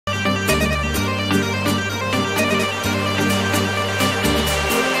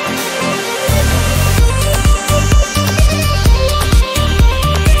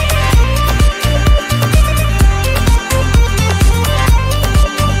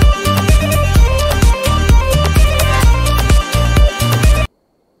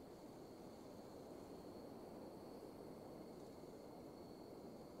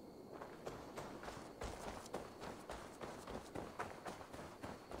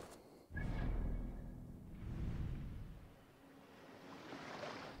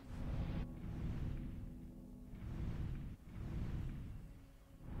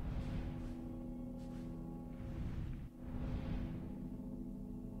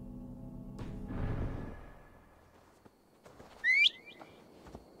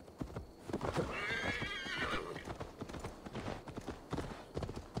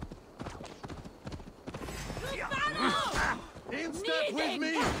with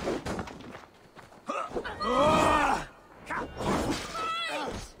me!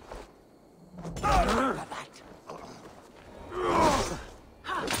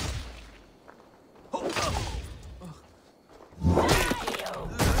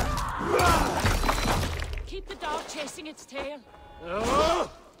 Keep the dog chasing its tail.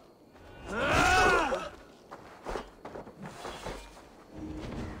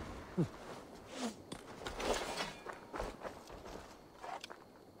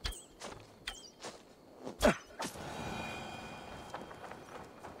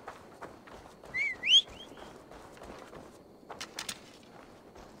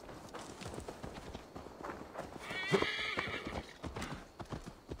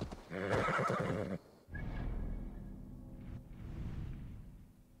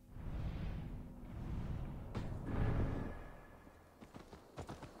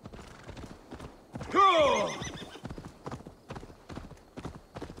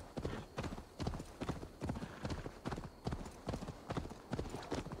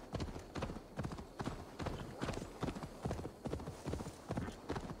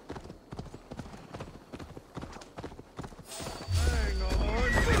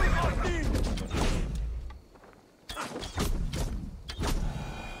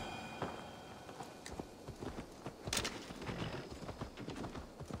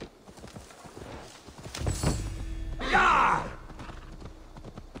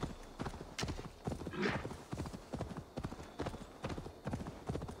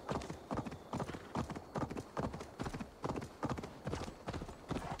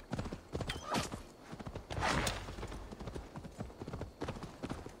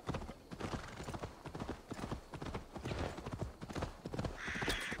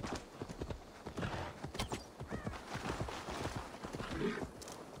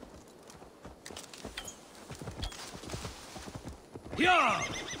 Yeah!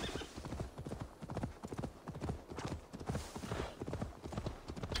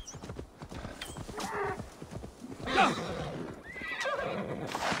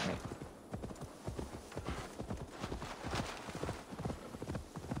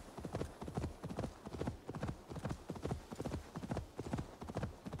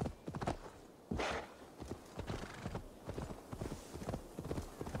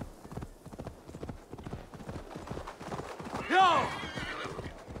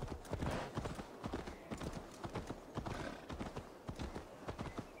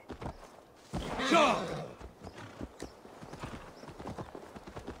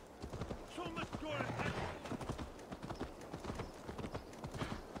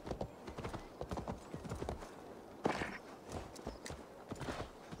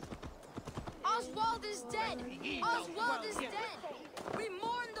 Oswald is dead! Oswald is dead! We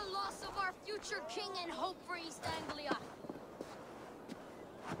mourn the loss of our future king and hope for East Anglia.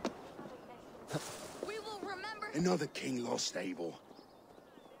 We will remember— Another king lost, Abel.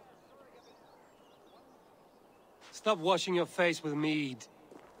 Stop washing your face with mead.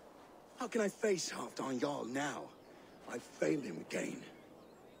 How can I face Halfdan Jarl now? I failed him again.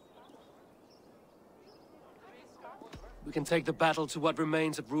 We can take the battle to what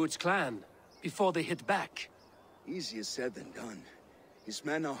remains of Rued's clan, before they hit back. Easier said than done. His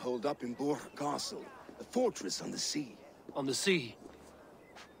men are holed up in Borg Castle, a fortress on the sea. On the sea?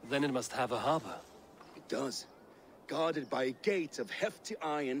 Then it must have a harbor. It does. Guarded by a gate of hefty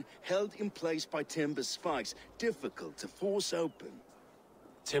iron, held in place by timber spikes, difficult to force open.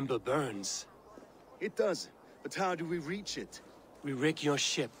 Timber burns. It does, but how do we reach it? We rig your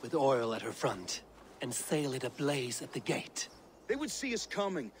ship with oil at her front, and sail it ablaze at the gate. They would see us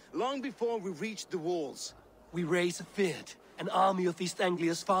coming, long before we reached the walls. We raise a Fyrd, an army of East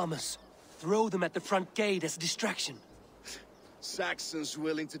Anglia's farmers. Throw them at the front gate as a distraction. Saxons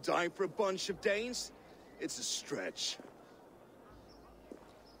willing to die for a bunch of Danes? It's a stretch.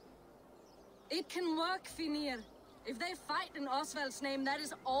 It can work, Finir. If they fight in Oswald's name, that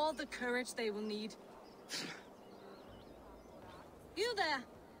is all the courage they will need. You there!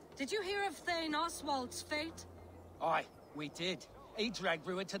 Did you hear of Thane Oswald's fate? Aye, we did. He dragged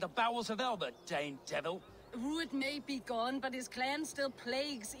Rued to the bowels of Elbert, Dane devil. Rued may be gone, but his clan still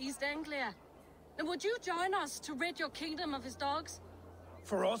plagues East Anglia. And would you join us to rid your kingdom of his dogs?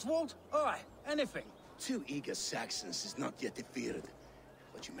 For Oswald? Aye, anything. 2 eager Saxons is not yet defeated.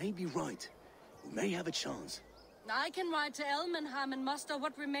 But you may be right. We may have a chance. I can ride to Elmenham and muster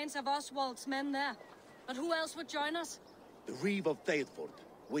what remains of Oswald's men there. But who else would join us? The Reeve of Thetford,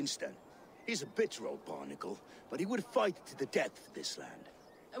 Winston. He's a bitter old barnacle, but he would fight to the death for this land.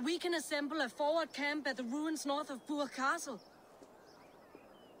 We can assemble a forward camp at the ruins north of Burg Castle.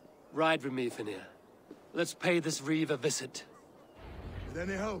 Ride with me, Finir. Let's pay this Reeve a visit. With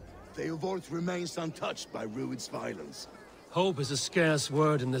any hope, Theovorth remains untouched by Rued's violence. Hope is a scarce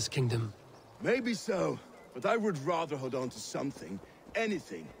word in this kingdom. Maybe so, but I would rather hold on to something,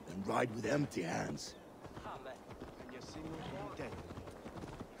 anything, than ride with empty hands.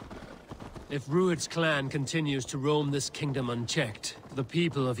 If Rued's clan continues to roam this kingdom unchecked, the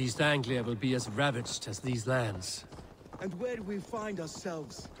people of East Anglia will be as ravaged as these lands. And where do we find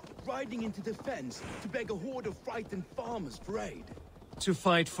ourselves? Riding into defense to beg a horde of frightened farmers for aid. To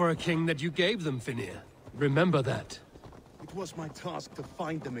fight for a king that you gave them, Finir. Remember that. It was my task to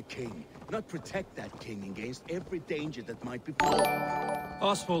find them a king, not protect that king against every danger that might befall.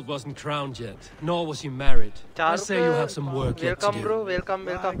 Oswald wasn't crowned yet, nor was he married. I say you have some work yet to welcome do. bro, welcome.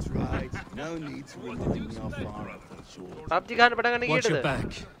 Right. No need to remind me how far I've fallen short. PUBG കാണാൻ പടങ്ങാണ് Watch your കേട്ടത്. back.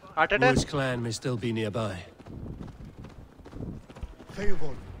 ആട്ടട്ടെ. Rued's clan may still be nearby.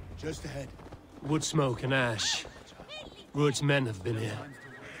 Theovorth, just ahead. Wood smoke and ash. Rued's men have been here.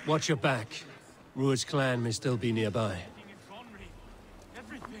 Watch your back. Rued's clan may still be nearby.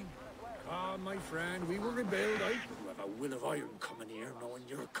 Ah, my friend, we will rebuild. I have a will of iron coming here, knowing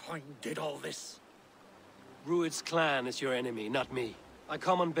your kind did all this. Rued's clan is your enemy, not me. I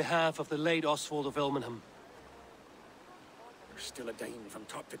come on behalf of the late Oswald of Ilmenham. There's still a Dane from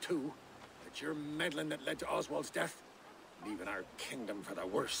top to two. It's your meddling that led to Oswald's death, leaving our kingdom for the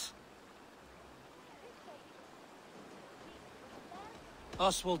worse.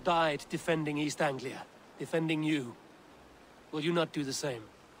 Oswald died defending East Anglia, defending you. Will you not do the same?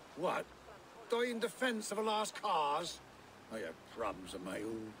 What? Die in defense of a lost cause? I have problems of my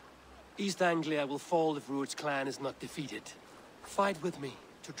own. East Anglia will fall if Rued's clan is not defeated. Fight with me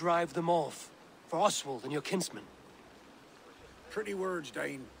to drive them off, for Oswald and your kinsmen. Pretty words,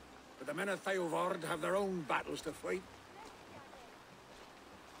 Dane, but the men of Theovorth have their own battles to fight.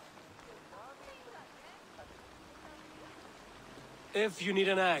 If you need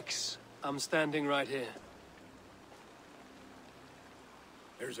an axe, I'm standing right here.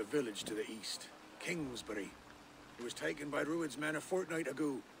 There's a village to the east, Kingsbury. It was taken by Rued's men a fortnight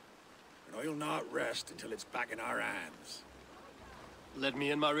ago, and I'll not rest until it's back in our hands. Let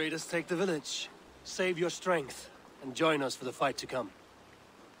me and my raiders take the village. Save your strength, and join us for the fight to come.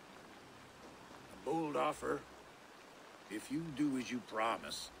 A bold offer. If you do as you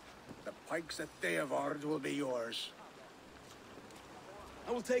promise, the pikes at Theovorth will be yours.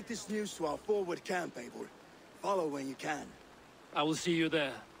 I will take this news to our forward camp, Eivor. Follow when you can. I will see you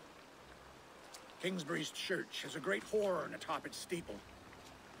there. Kingsbury's church has a great horn atop its steeple.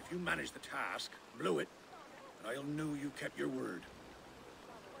 If you manage the task, blow it, and I'll know you kept your word.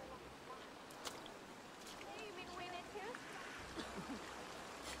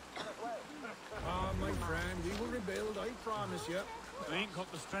 Ah, my friend, we will rebuild, I promise you. I ain't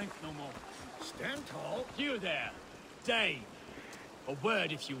got the strength no more. Stand tall. You there, Dane. A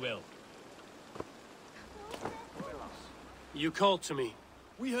word, if you will. You called to me.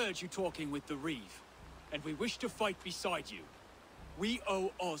 We heard you talking with the Reeve, and we wish to fight beside you. We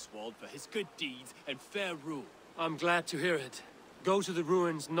owe Oswald for his good deeds and fair rule. I'm glad to hear it. Go to the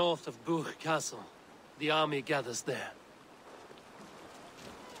ruins north of Buch Castle. The army gathers there.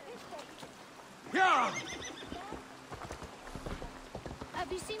 Yeah!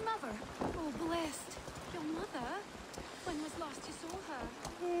 Have you seen Mother? Oh, blessed. Your mother? When was last you saw her?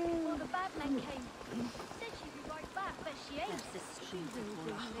 Well, the bad men came. Said she'd be right back, but she ain't.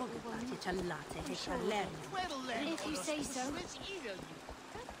 If you say so.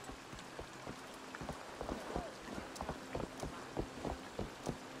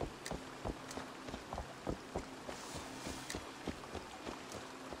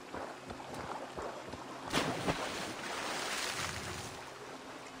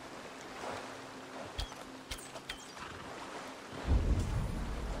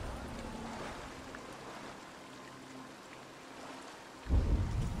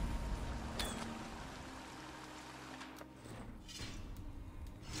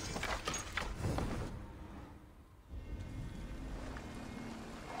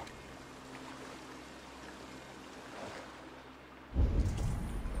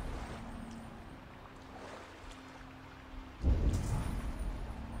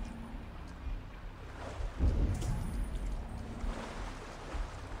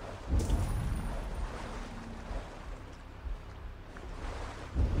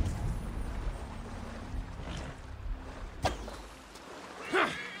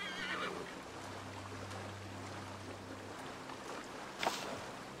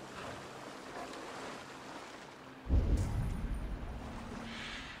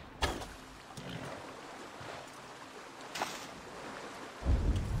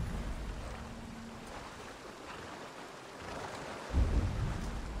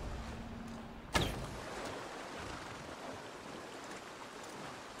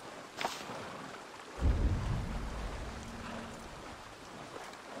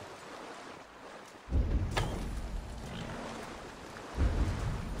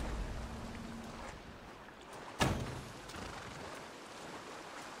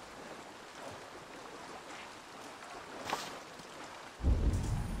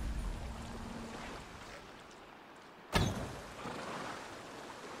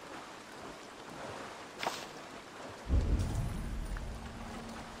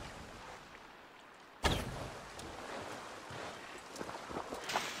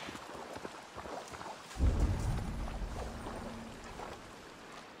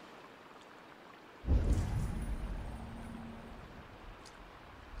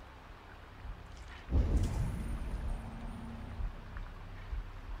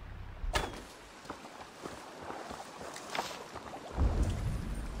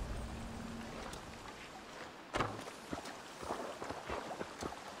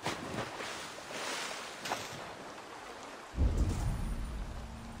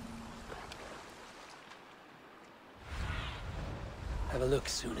 Have a look,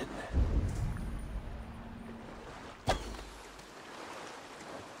 Sunan.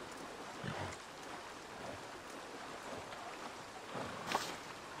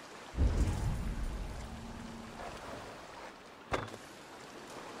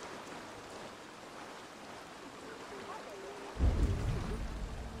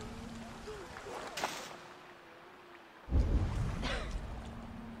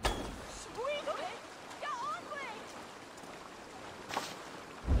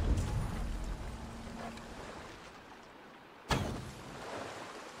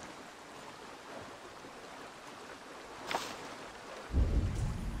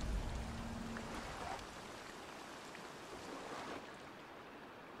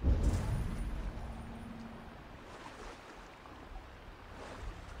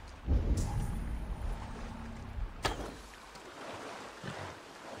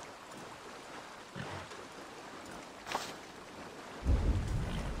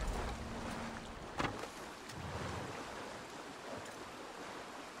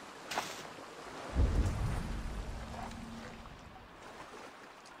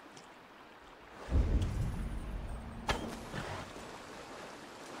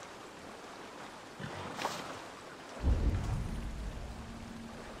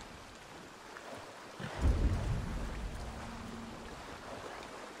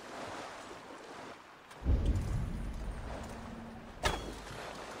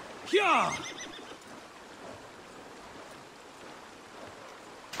 Yeah!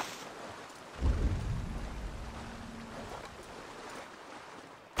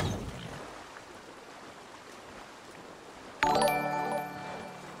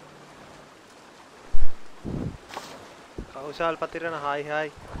 Kausal patirana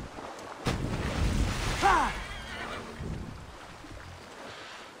hi.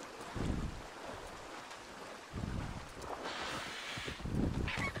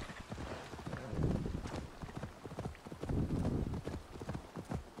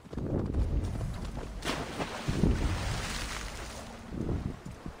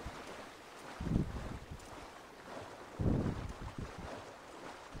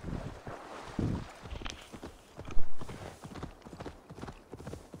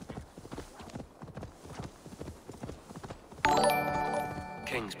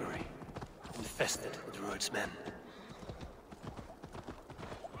 Kingsbury, infested with Ruud's men.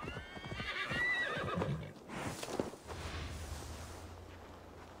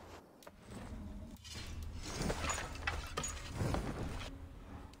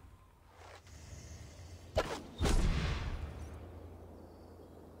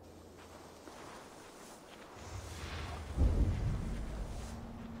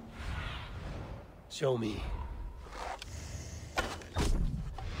 Show me.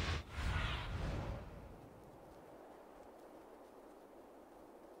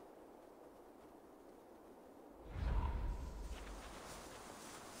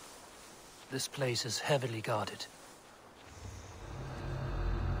 This place is heavily guarded.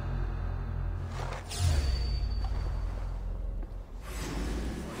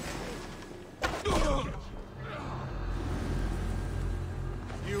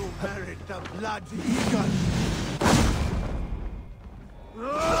 You merit the bloody eagle!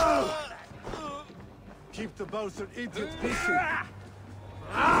 Keep the both idiots busy!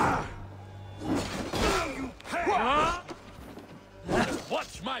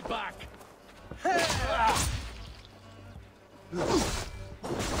 Watch my back!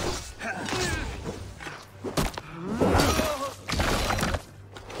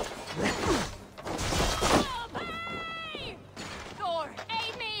 Thor,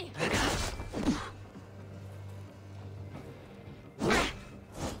 aid me!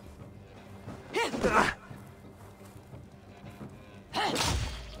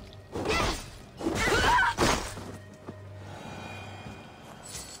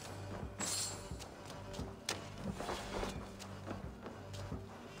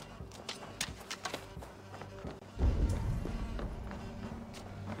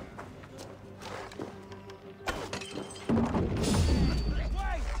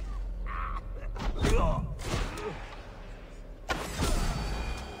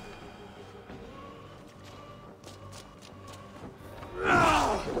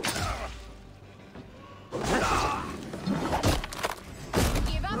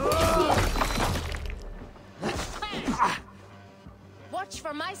 Watch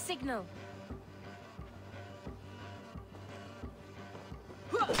for my signal.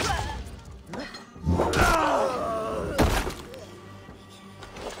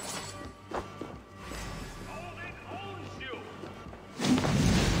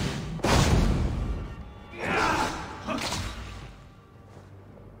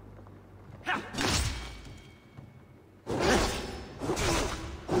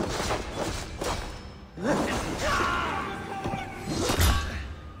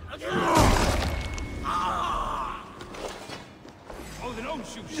 Don't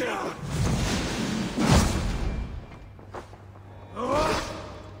shoot shit!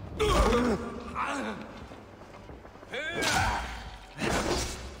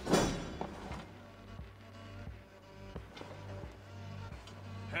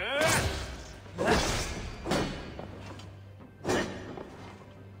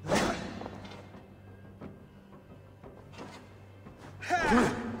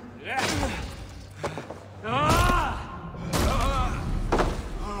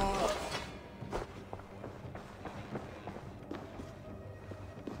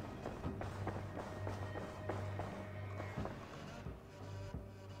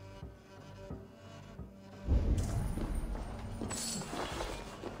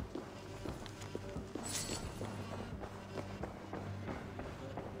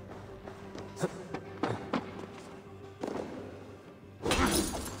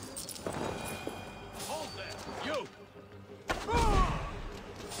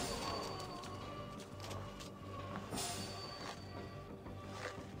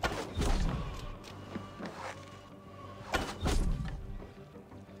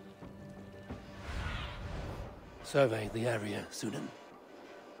 Survey the area, Sunan.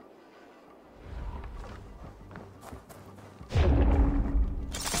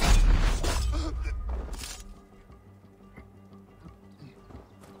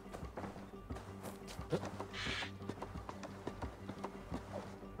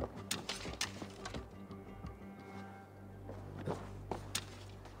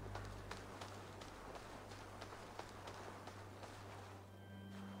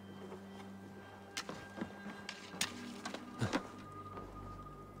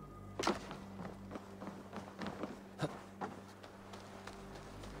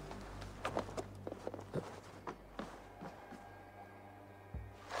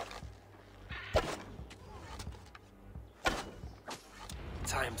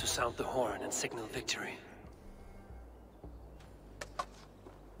 Time to sound the horn and signal victory.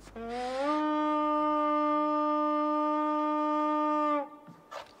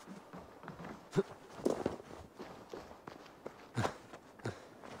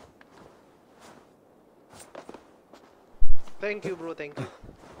 Thank you, bro. Thank you.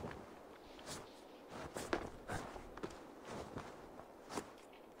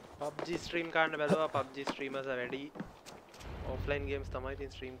 PUBG stream කරන්න බැලුවා. PUBG streamers are ready. Offline games තමයි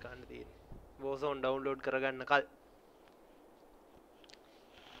ඉතින් stream කරන්න තියෙන්නේ. Warzone download කරගන්න කල්.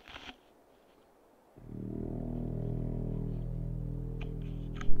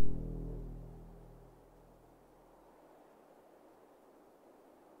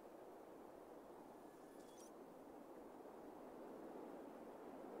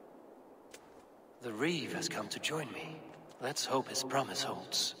 The Reeve has come to join me. Let's hope his promise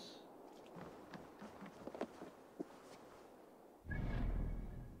holds.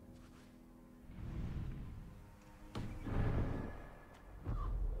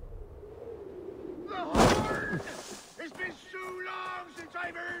 It's been so long since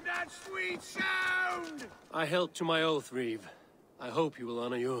I've heard that sweet sound! I held to my oath, Reeve. I hope you will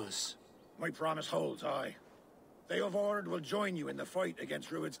honor yours. My promise holds, aye. They of Ord will join you in the fight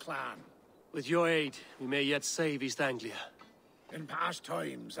against Rued's clan. With your aid, we may yet save East Anglia. In past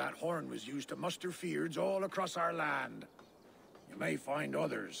times, that horn was used to muster feards all across our land. You may find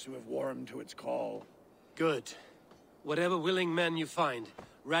others who have warmed to its call. Good. Whatever willing men you find,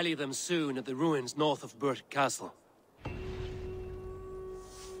 rally them soon at the ruins north of Burt Castle.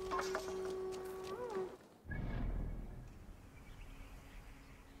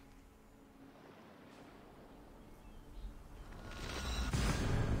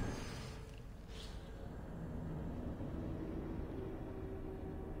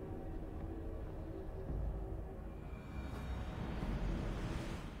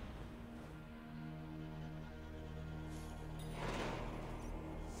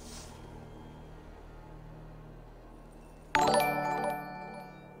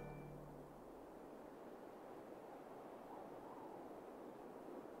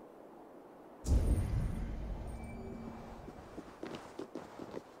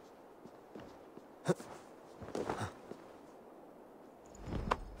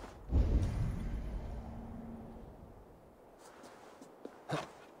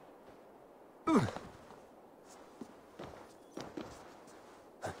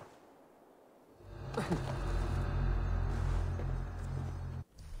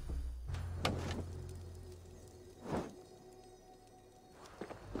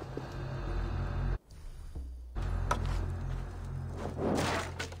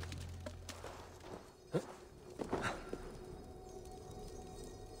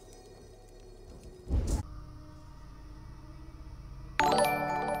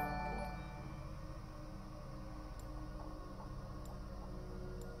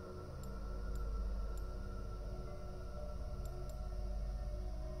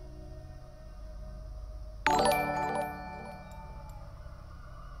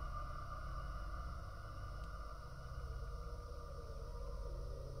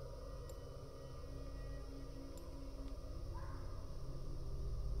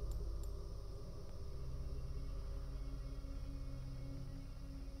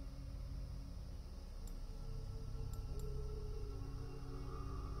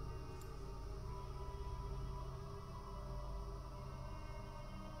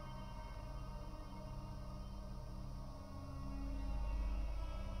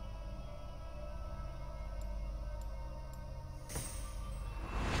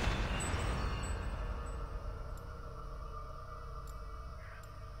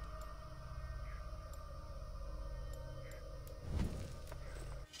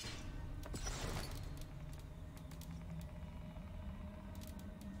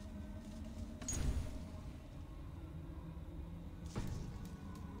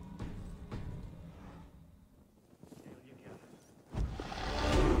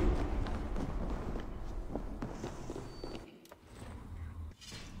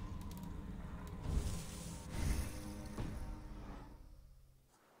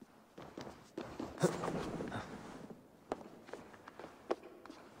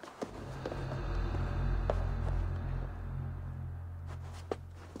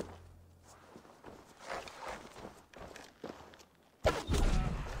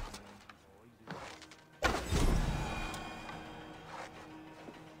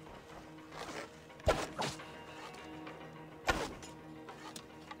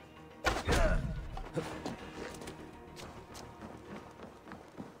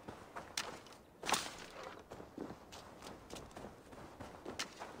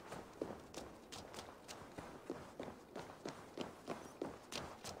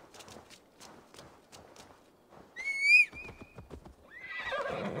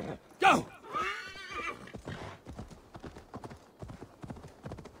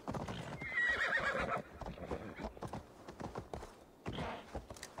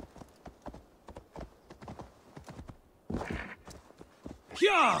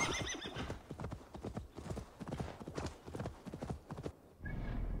 Yeah!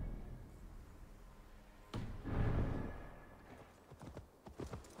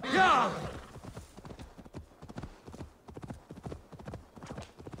 Yeah!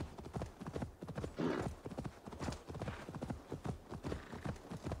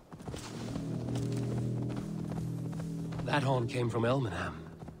 That horn came from Elmenham.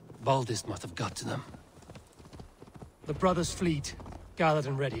 Baldist must have got to them. The brothers' fleet, gathered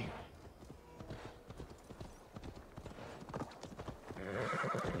and ready.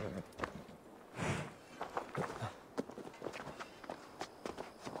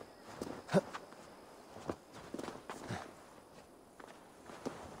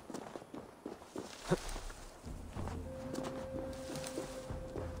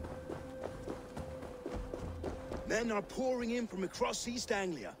 Men are pouring in from across East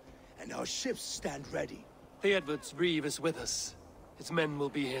Anglia, and our ships stand ready. The Edward's Reeve is with us. His men will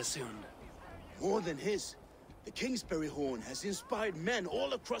be here soon. More than his, the Kingsbury Horn has inspired men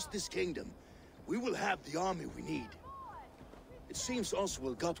all across this kingdom. We will have the army we need. It seems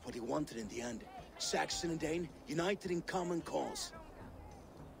Oswald got what he wanted in the end. Saxon and Dane united in common cause.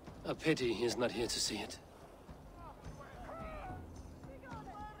 A pity he is not here to see it.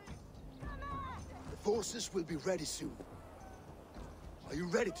 The forces will be ready soon. Are you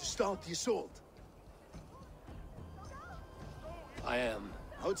ready to start the assault? I am.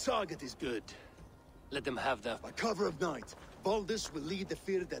 Our target is Good. Let them have their... by cover of night. Baldus will lead the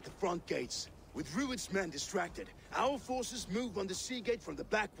field at the front gates. With Rued's men distracted, our forces move on the sea gate from the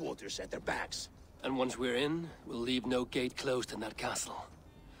backwaters at their backs. And once we're in, we'll leave no gate closed in that castle.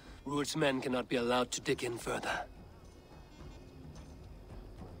 Rued's men cannot be allowed to dig in further.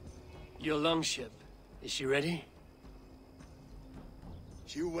 Your longship, is she ready?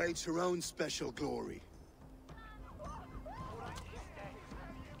 She awaits her own special glory.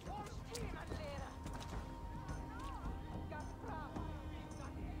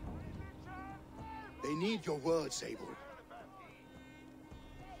 They need your words, Abel.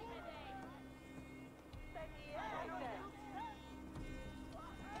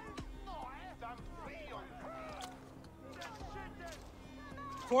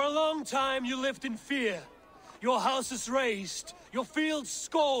 For a long time you lived in fear. Your houses razed, your fields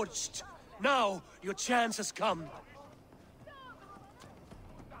scorched. Now your chance has come.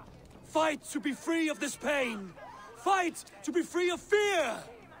 Fight to be free of this pain. Fight to be free of fear.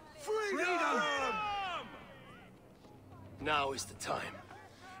 Freedom! Now is the time.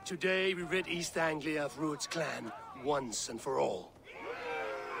 Today we rid East Anglia of Rued's clan, once and for all.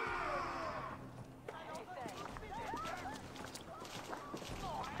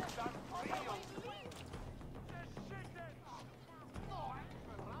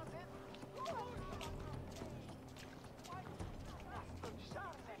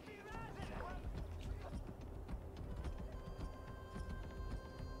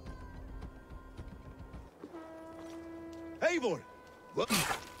 Eivor! What?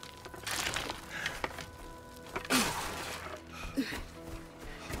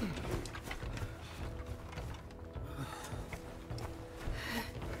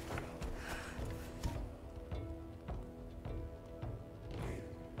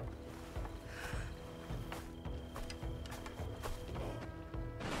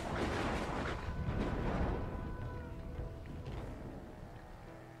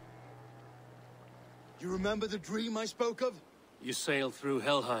 You remember the dream I spoke of? You sailed through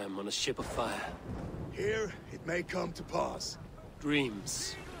Helheim on a ship of fire. Here, it may come to pass.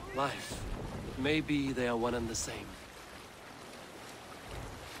 Dreams, life, maybe they are one and the same.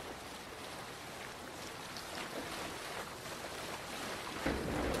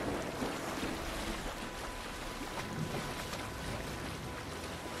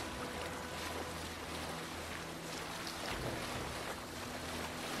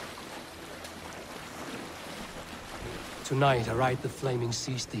 Tonight I ride the flaming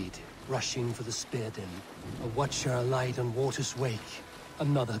sea steed, rushing for the spear din. A watcher alight on water's wake.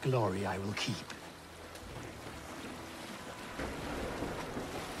 Another glory I will keep.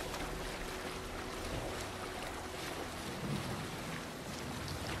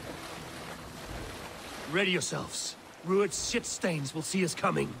 Ready yourselves. Rued's shit stains will see us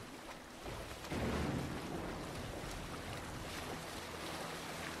coming.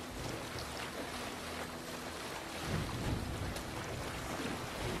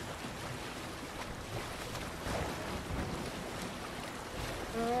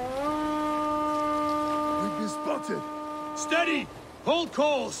 Steady! Hold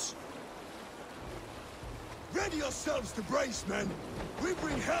course! Ready yourselves to brace, men! We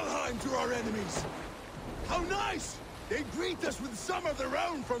bring Helheim to our enemies! How nice! They greet us with some of their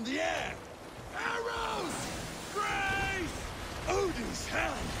own from the air! Arrows! Grace! Odin's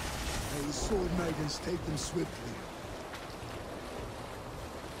hand! May the sword maidens take them swiftly.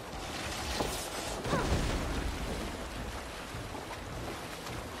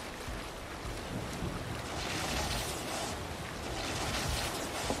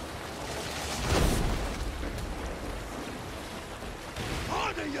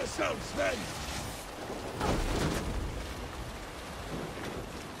 Harder yourselves, then!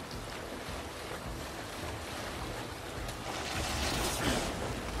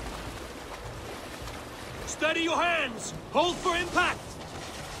 Steady your hands! Hold for impact!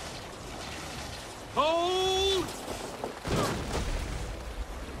 Hold!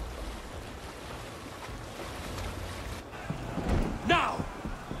 Now!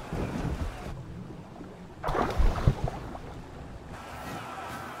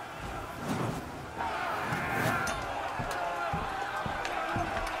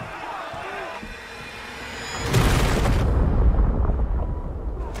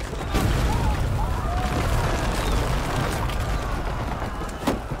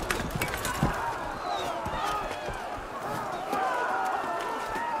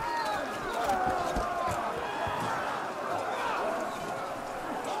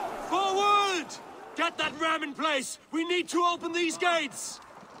 Get that ram in place! We need to open these gates!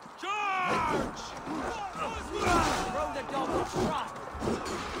 Charge! Throw the dog a trap!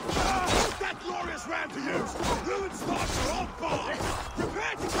 Who's that glorious ram to use? Ruined spots are all bombs!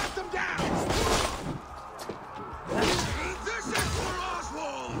 Prepare to cut them down! This is for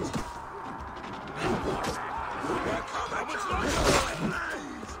Oswald! They're coming to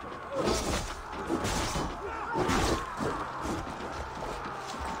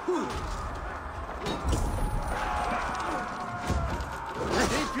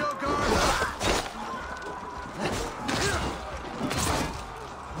keep your guard up!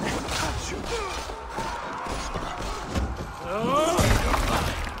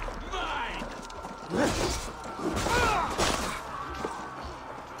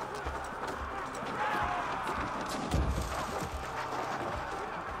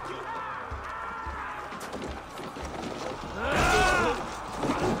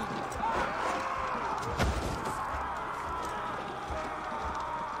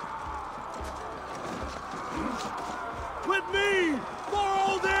 With me! For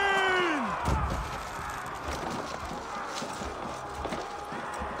Odin!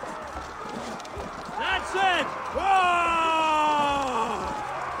 That's it!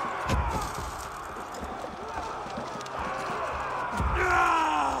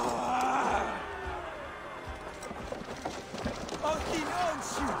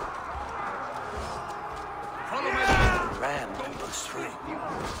 Follow my ram goes through.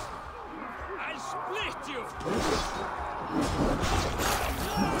 I'll split you!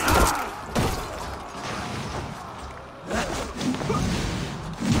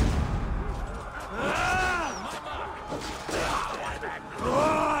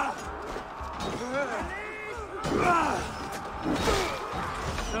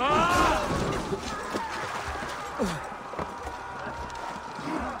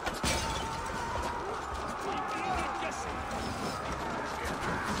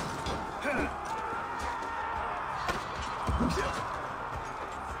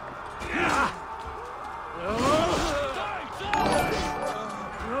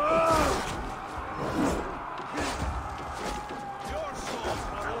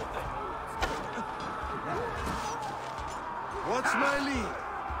 What's my lead?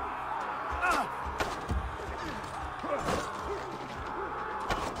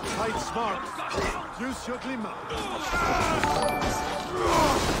 Fight smart. Use your glimmer.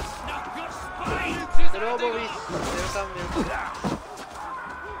 The robovies, they'll come.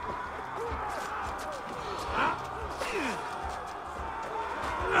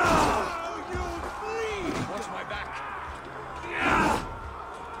 Watch my back.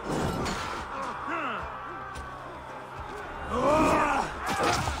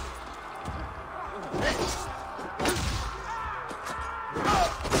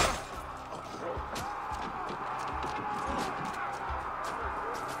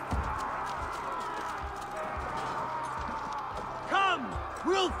 Come!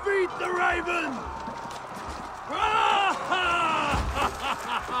 We'll feed the raven!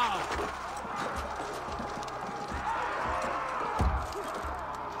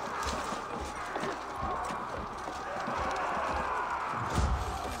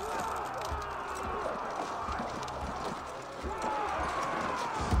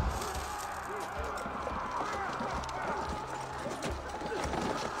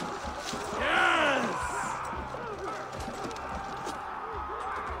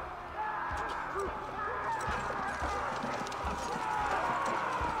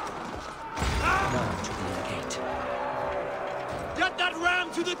 Add that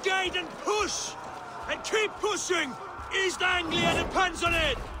ram to the gate and push! And keep pushing! East Anglia depends on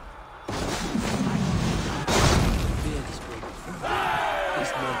it! Beard is breaking through.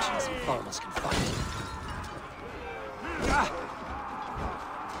 These merchants and farmers can fight.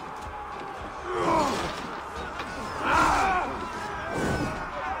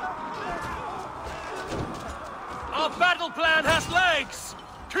 Our battle plan has legs!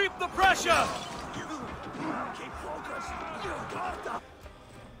 Keep the pressure! Keep focused.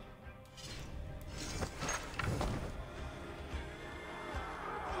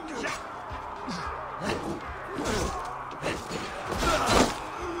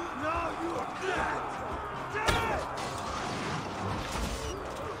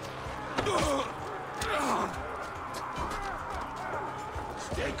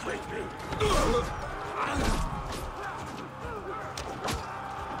 Stick with me.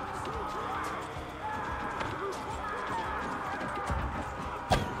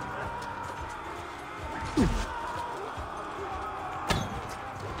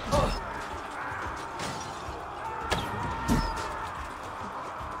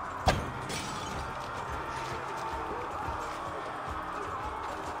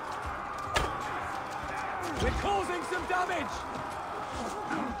 We're causing some damage!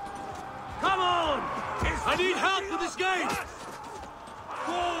 Come on! I need help with this gate!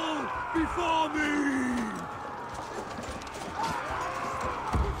 Fall before me!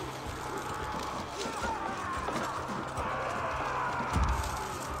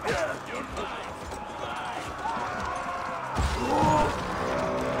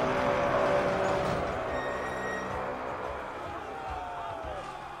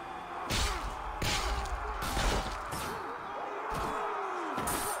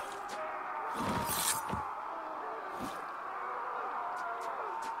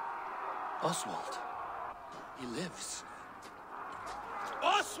 Oswald. He lives.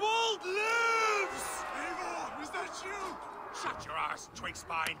 Oswald lives! Eivor, was that you? Shut your ass, twig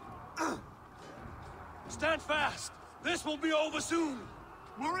spine. Stand fast! This will be over soon!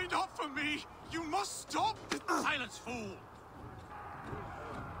 Worry not for me. You must stop. Silence, fool!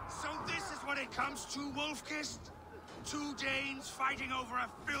 So this is what it comes to, Wolfkist? 2 Danes fighting over a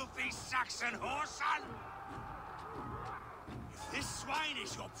filthy Saxon whoreson? If this swine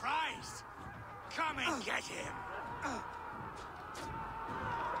is your prize, come and get him.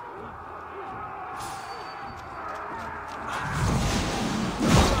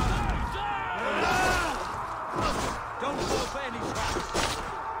 Don't fall for any traps!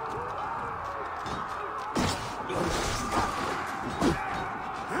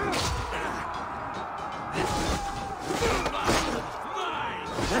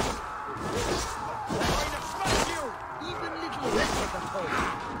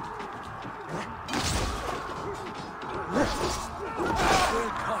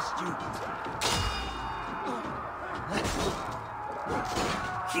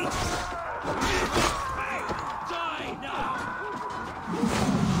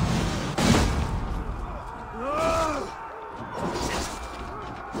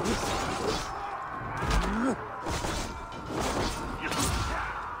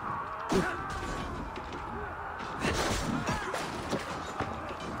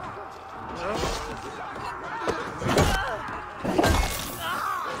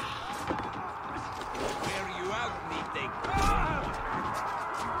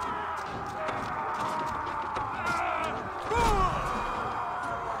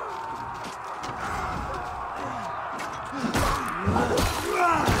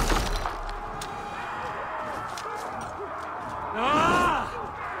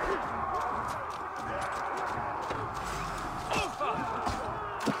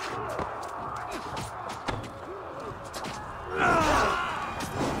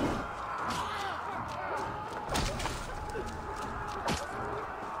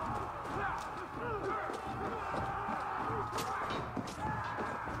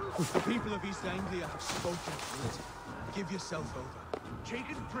 The people of East Anglia have spoken to it. Give yourself over.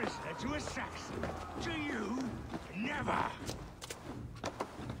 Taken prisoner to a Saxon. To you, never.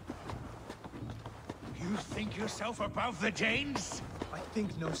 You think yourself above the Danes? I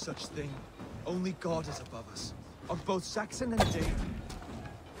think no such thing. Only God is above us. Of both Saxon and Dane.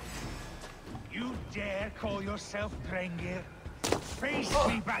 You dare call yourself Drengir? Face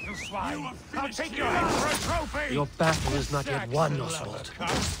me, battle swine! I'll take your head for a trophy! Your battle is not yet won, Oswald.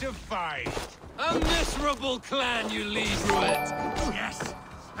 Comes to fight. A miserable clan you lead, Ruet! Yes,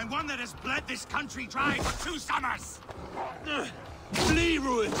 and one that has bled this country dry for 2 summers! Flee,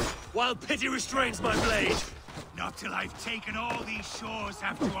 Ruet, while pity restrains my blade! Not till I've taken all these shores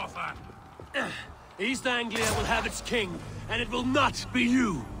have to offer. East Anglia will have its king, and it will not be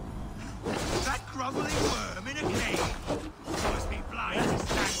you. That groveling worm in a cave. You must be blind to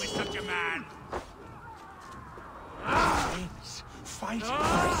stand with such a man. Kings fighting for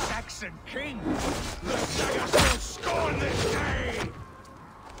a Saxon king. The Sagas will scorn this day.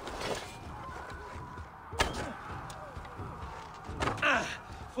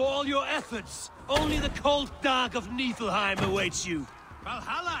 For all your efforts, only the cold dark of Niflheim awaits you.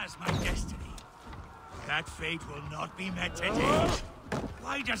 Valhalla is my destiny. That fate will not be met today.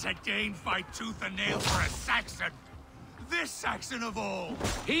 Why does a Dane fight tooth and nail for a Saxon? This Saxon of all!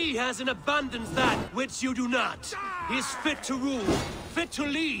 He has in abundance that which you do not. He is fit to rule, fit to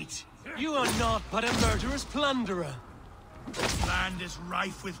lead. You are naught but a murderous plunderer. This land is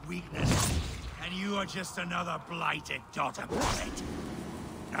rife with weakness, and you are just another blighted dot upon it.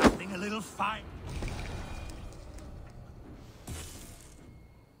 Nothing a little fire.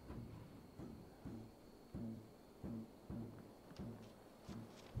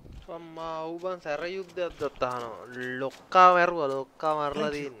 mau bang sare yudda dattano lokka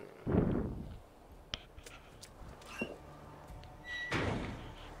marla din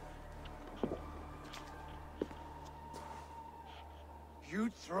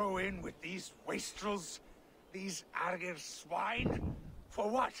You'd throw in with these wastrels, these Argir swine? For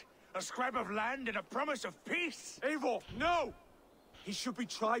what? A scrap of land and a promise of peace? Eivor, no! He should be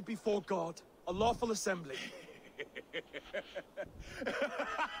tried before God, a lawful assembly.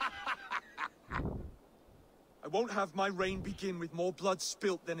 I won't have my reign begin with more blood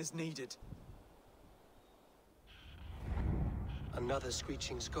spilt than is needed. Another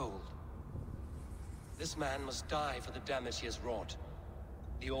screeching scold. This man must die for the damage he has wrought.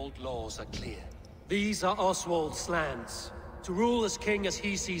 The old laws are clear. These are Oswald's lands, to rule as king as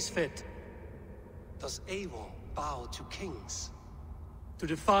he sees fit. Does Eivor bow to kings? To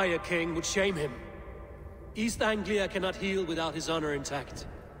defy a king would shame him. East Anglia cannot heal without his honor intact.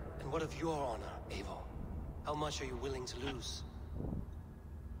 And what of your honor, Eivor? How much are you willing to lose?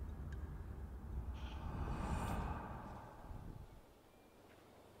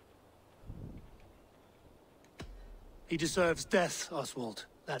 He deserves death, Oswald.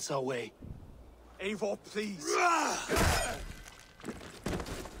 That's our way. Eivor, please.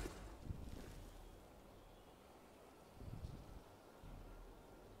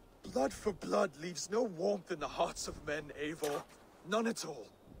 Blood for blood leaves no warmth in the hearts of men, Eivor. None at all.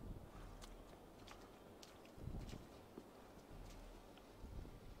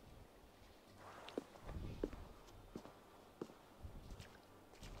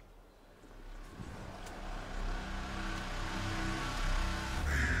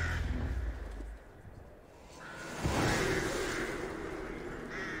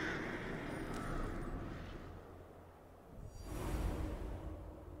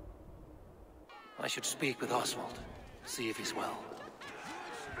 I should speak with Oswald, see if he's well.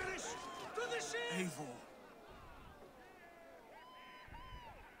 Eivor.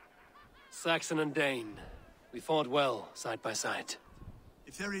 Saxon and Dane, we fought well, side by side.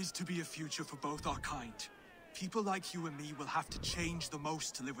 If there is to be a future for both our kind, people like you and me will have to change the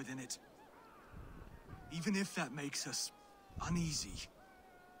most to live within it. Even if that makes us uneasy.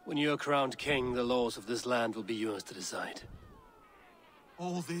 When you're crowned king, the laws of this land will be yours to decide.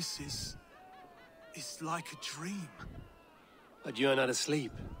 All this is like a dream. But you're not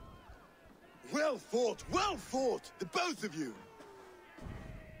asleep. Well fought, the both of you!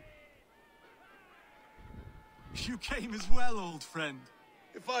 You came as well, old friend.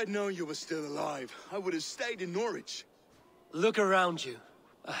 If I'd known you were still alive, I would have stayed in Norwich. Look around you.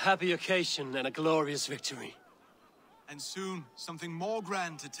 A happy occasion and a glorious victory. And soon, something more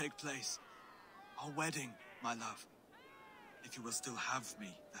grand to take place. Our wedding, my love. If you will still have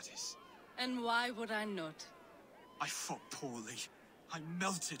me, that is. And why would I not? I fought poorly. I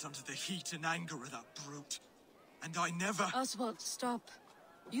melted under the heat and anger of that brute. And I never... Oswald, stop.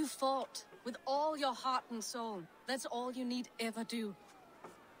 You fought with all your heart and soul. That's all you need ever do.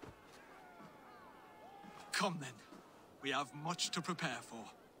 Come then. We have much to prepare for.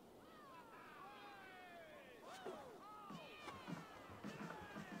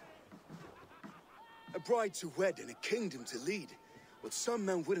 A bride to wed and a kingdom to lead. What some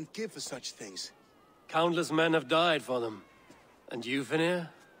men wouldn't give for such things. Countless men have died for them. And you, Vanir?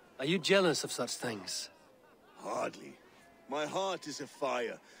 Are you jealous of such things? Hardly. My heart is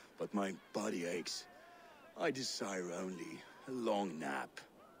afire, but my body aches. I desire only a long nap.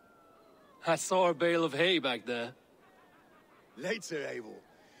 I saw a bale of hay back there. Later, Abel.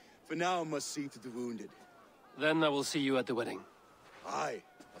 For now, I must see to the wounded. Then I will see you at the wedding. Aye,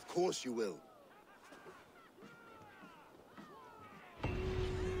 of course you will.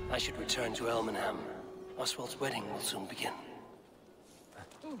 I should return to Elmenham. Oswald's wedding will soon begin.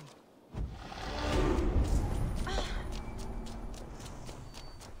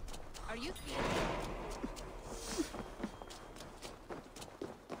 Are you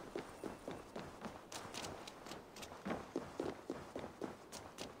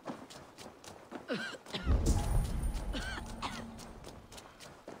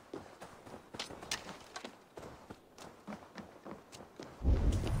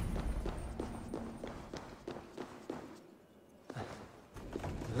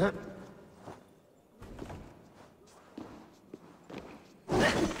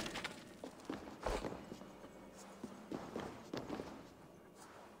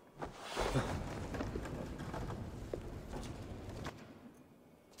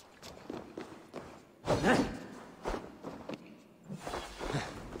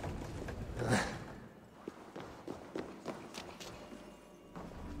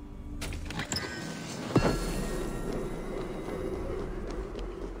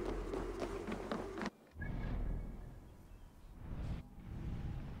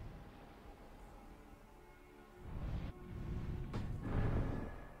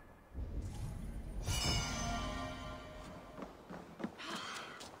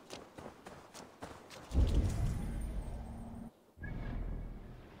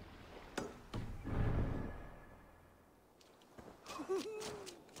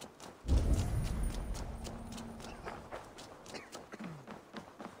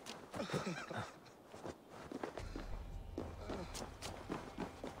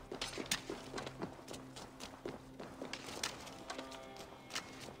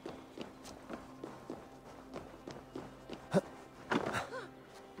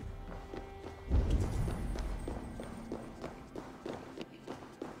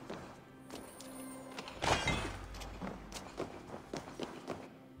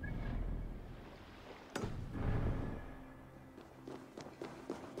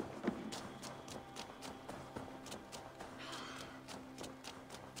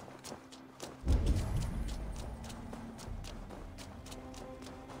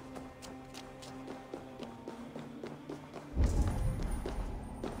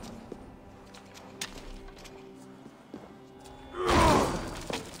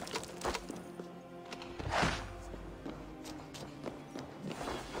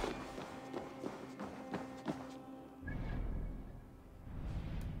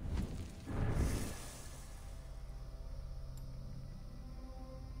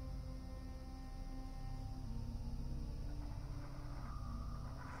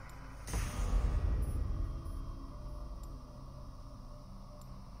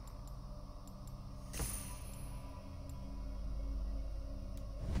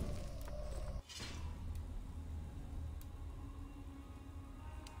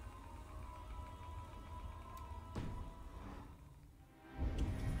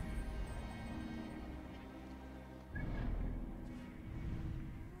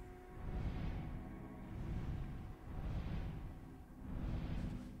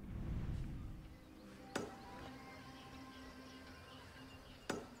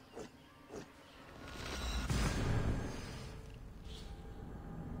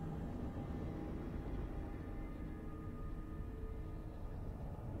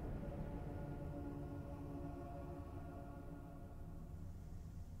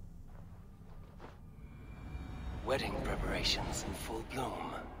Wedding preparations in full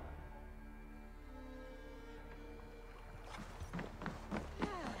bloom.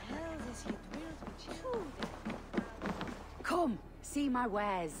 Come, see my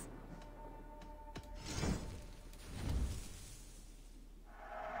wares.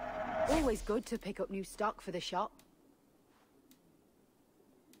 Always good to pick up new stock for the shop.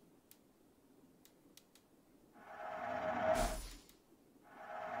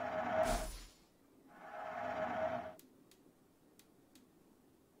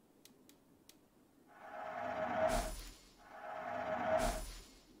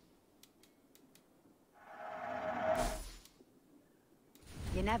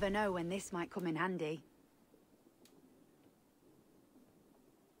 You never know when this might come in handy.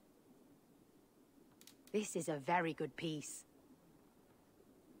 This is a very good piece.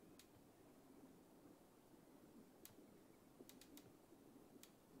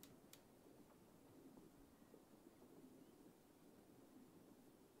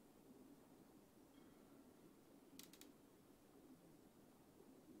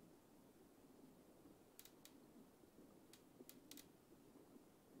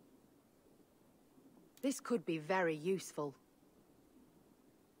 This could be very useful.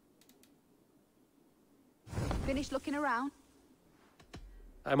 Finished looking around?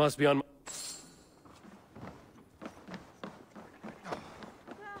 I must be on.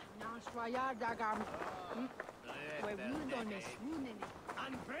 Come,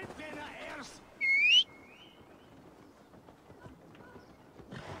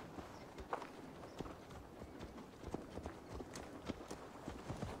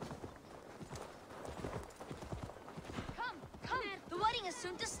 the wedding is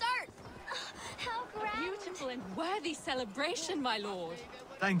soon to start. How grand! Beautiful and worthy celebration, my lord.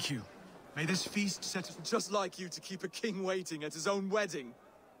 Thank you. May this feast set just like you to keep a king waiting at his own wedding.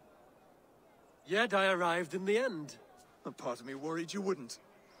 Yet I arrived in the end. A part of me worried you wouldn't.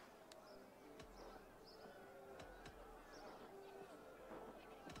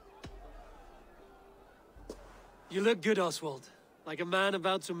 You look good, Oswald. Like a man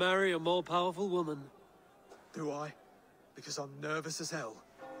about to marry a more powerful woman. Do I? Because I'm nervous as hell.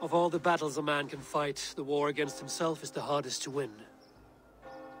 Of all the battles a man can fight, the war against himself is the hardest to win.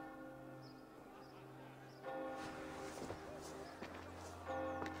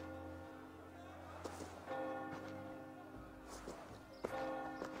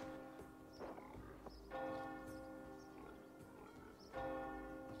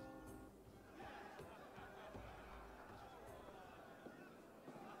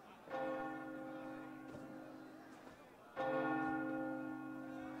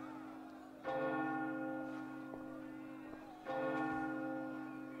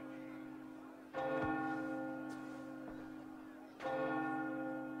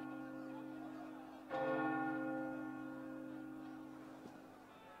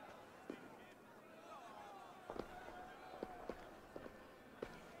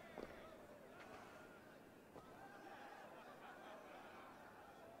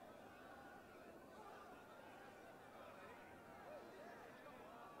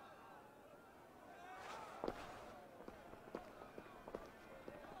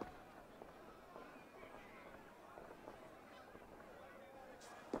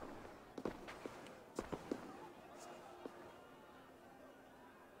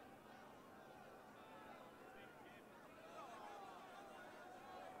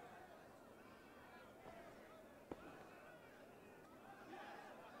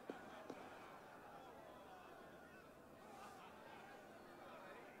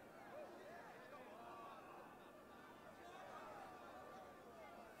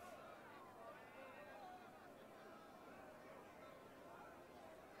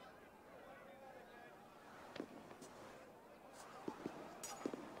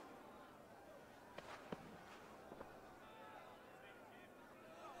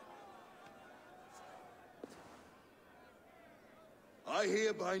 I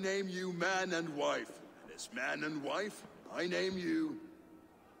hereby name you man and wife. And as man and wife, I name you...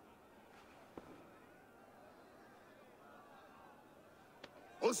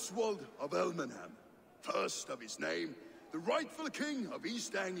 Oswald of Elmenham, first of his name, the rightful king of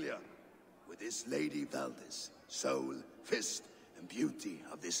East Anglia, with his lady Valdis, soul, fist, and beauty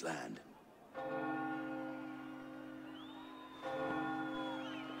of this land.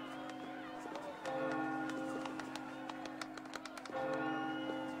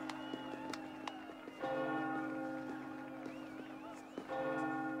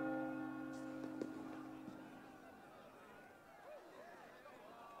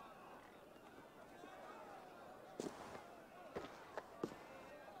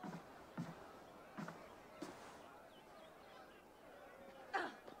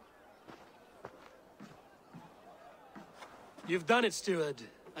 You've done it, steward.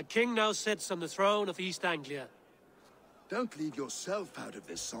 A king now sits on the throne of East Anglia. Don't leave yourself out of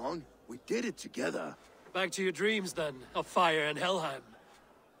this song. We did it together. Back to your dreams, then, of fire and Helheim.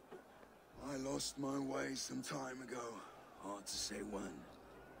 I lost my way some time ago. Hard to say when.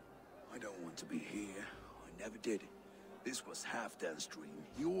 I don't want to be here. I never did. This was Halfdan's dream.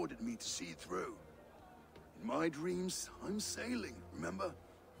 He ordered me to see it through. In my dreams, I'm sailing, remember?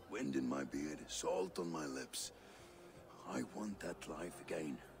 Wind in my beard, salt on my lips. I want that life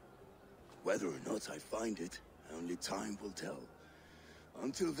again. Whether or not I find it, only time will tell.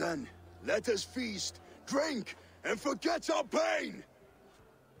 Until then, let us feast, drink, and forget our pain!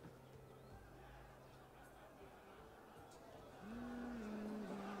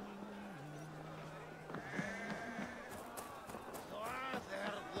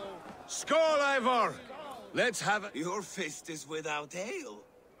 Skål, Ivor! Let's have it. Your fist is without ale.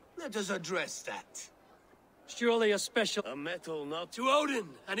 Let us address that. Surely a special... A metal not... To Odin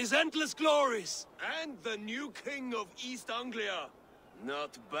and his endless glories! And the new king of East Anglia.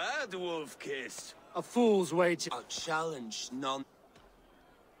 Not bad, Wolf-Kissed. A fool's wage. A challenge none...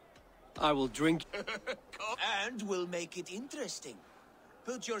 I will drink... And we'll make it interesting.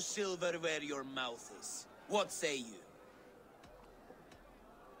 Put your silver where your mouth is. What say you?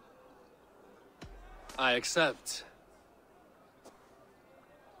 I accept.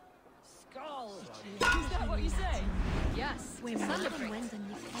 Skull! Is that what you say? Yes, we celebrate.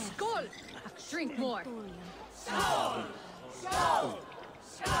 Skull! Drink more. Skull! Skull!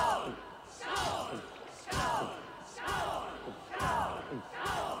 Skull! Skull! Skull!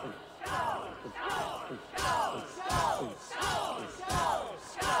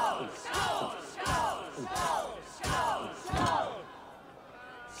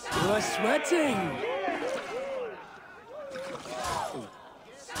 You are sweating!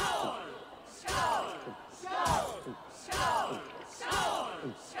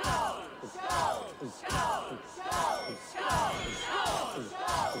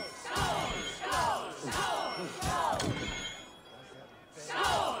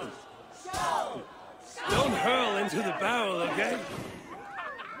 Don't hurl into the barrel, okay?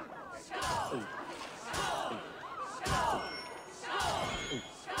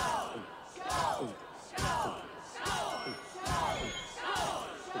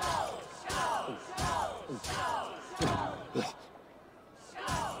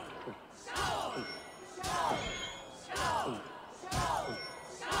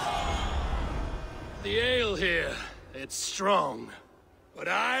 The ale here, it's strong. But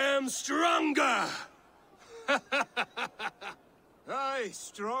I am stronger! Aye,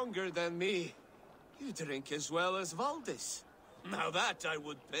 stronger than me. You drink as well as Valdis. Now that I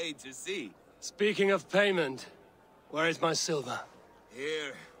would pay to see. Speaking of payment, where is my silver?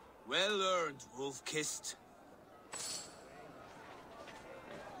 Here, well earned, wolf-kissed.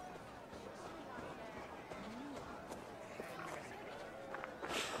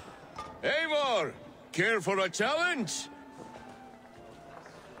 Eivor! Care for a challenge?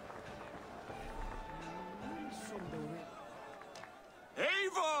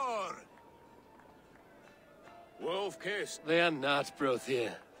 Eivor! Wolf-kissed. They are not,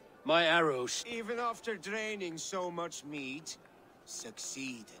 Brothier. My arrows. Even after draining so much meat,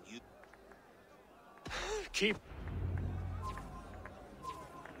 succeed and you... Keep...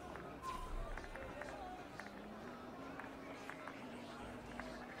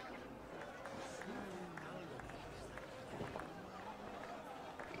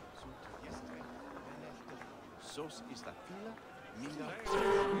 Sos ist la fila, mina...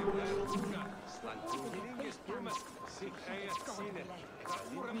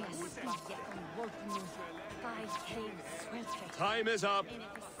 Time is up.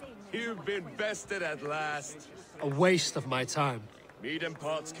 You've been bested at last. A waste of my time. Meat and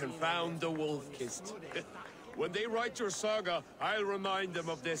pots confound the wolf-kissed. When they write your saga, I'll remind them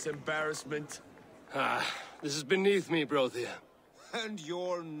of this embarrassment. Ah, this is beneath me, Brothier. And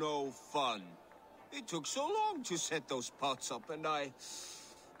you're no fun. It took so long to set those pots up, and I...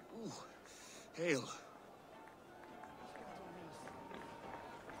 Ooh, hail.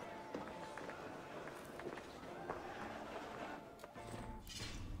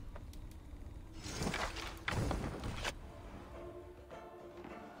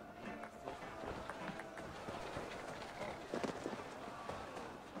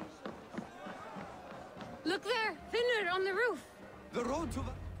 Look there! Finner on the roof! The road to...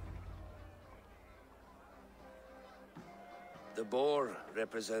 The boar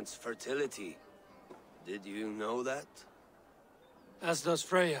represents fertility. Did you know that? As does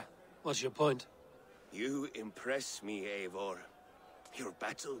Freya. What's your point? You impress me, Eivor. Your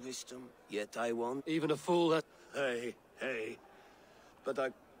battle wisdom, yet I won't. Even a fool that... Hey, hey. But I...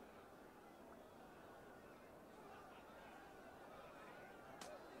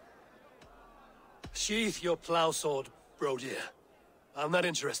 Sheath your plow sword, Brodier. I'm not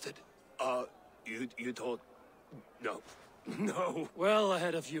interested. You thought... No. No. Well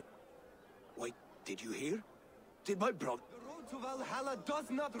ahead of you. Wait, did you hear? Did my brother... The road to Valhalla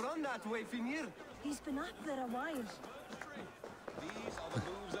does not run that way, Finir. He's been up there a while. These are the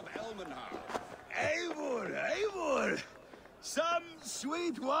moves of Elmenhar. Eivor, Eivor! Some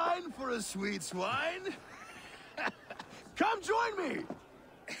sweet wine for a sweet swine? Come join me!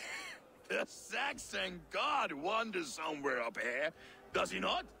 The Saxon god wanders somewhere up here, does he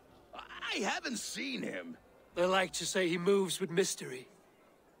not? I haven't seen him. They like to say he moves with mystery.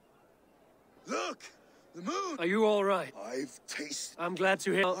 Look! The moon! Are you all right? I've tasted... I'm glad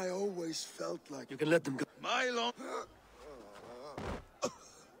to hear... I always felt like... You can let them go. My long...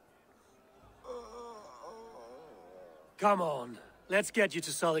 Come on. Let's get you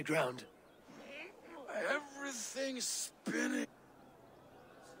to solid ground. Everything's spinning.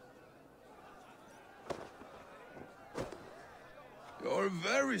 You're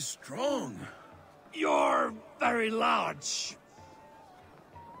very strong. You're very large.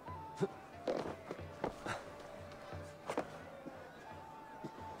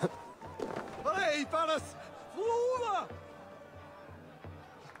 Hey, Palace! Flora!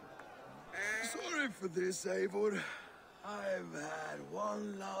 Sorry for this, Eivor. I've had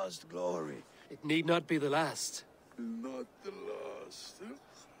one last glory. It need not be the last. Not the last.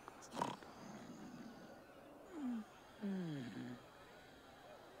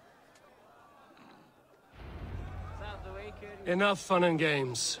 Enough fun and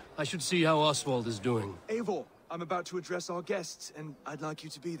games. I should see how Oswald is doing. Eivor, I'm about to address our guests, and I'd like you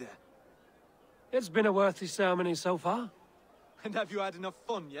to be there. It's been a worthy ceremony so far. And have you had enough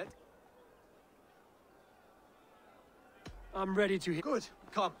fun yet? I'm ready to hear. Good.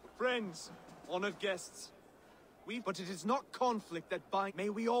 Come, friends, honored guests. But it is not conflict that binds. May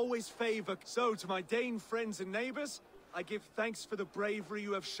we always favor. So, to my Dane friends and neighbors, I give thanks for the bravery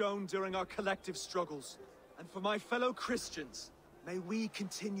you have shown during our collective struggles. And for my fellow Christians, may we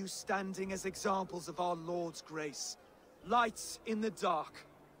continue standing as examples of our Lord's grace. Lights in the dark.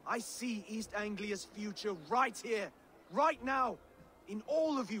 I see East Anglia's future right here, right now, in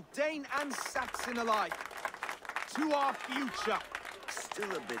all of you, Dane and Saxon alike. To our future.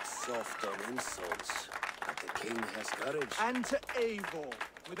 Still a bit soft on insults, but the king has courage. And to Eivor,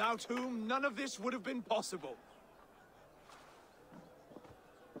 without whom none of this would have been possible.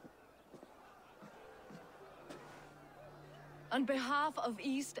 On behalf of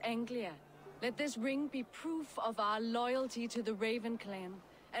East Anglia, let this ring be proof of our loyalty to the Raven clan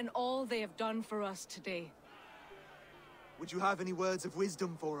and all they have done for us today. Would you have any words of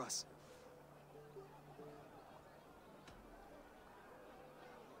wisdom for us?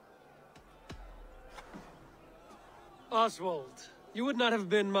 Oswald, you would not have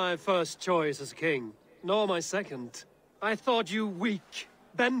been my first choice as king, nor my second. I thought you weak,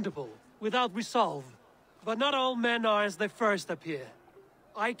 bendable, without resolve. But not all men are as they first appear.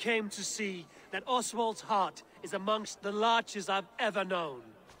 I came to see that Oswald's heart is amongst the largest I've ever known.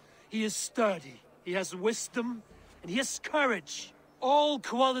 He is sturdy, he has wisdom, and he has courage. All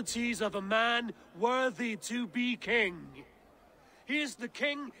qualities of a man worthy to be king. He is the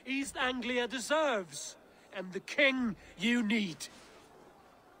king East Anglia deserves, and the king you need.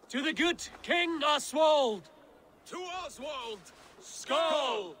 To the good King Oswald! To Oswald!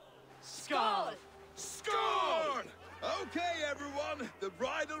 Skull! Skull! Score! Okay, everyone, the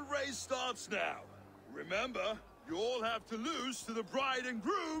bridal race starts now. Remember, you all have to lose to the bride and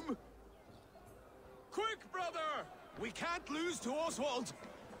groom. Quick, brother! We can't lose to Oswald!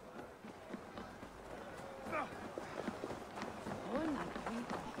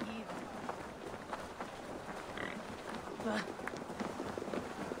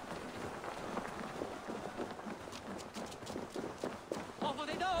 Over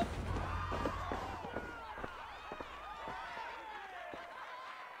the door!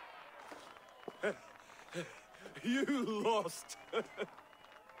 You lost!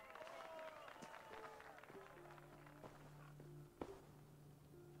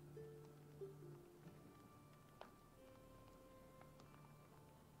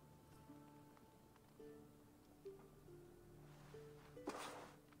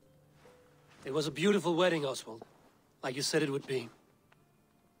 It was a beautiful wedding, Oswald. Like you said it would be.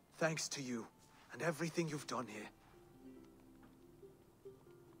 Thanks to you, and everything you've done here.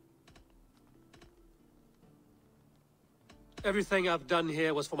 Everything I've done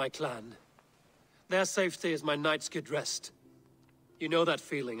here was for my clan. Their safety is my night's good rest. You know that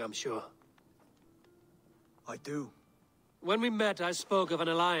feeling, I'm sure. I do. When we met, I spoke of an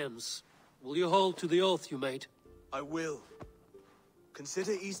alliance. Will you hold to the oath you made? I will.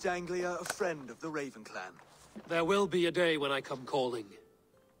 Consider East Anglia a friend of the Raven clan. There will be a day when I come calling.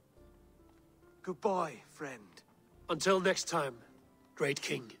 Goodbye, friend. Until next time, great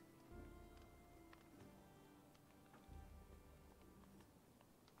king.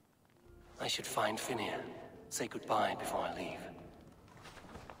 I should find Finia. Say goodbye before I leave.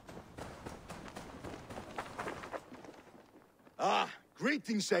 Ah,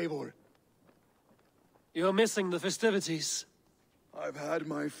 greetings, Eivor. You're missing the festivities. I've had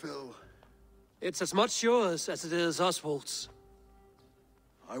my fill. It's as much yours as it is Oswald's.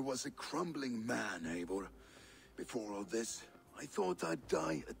 I was a crumbling man, Eivor. Before all this, I thought I'd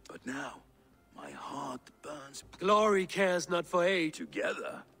die, but now, my heart burns. Glory cares not for age.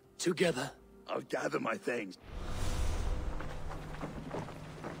 Together. Together. I'll gather my things.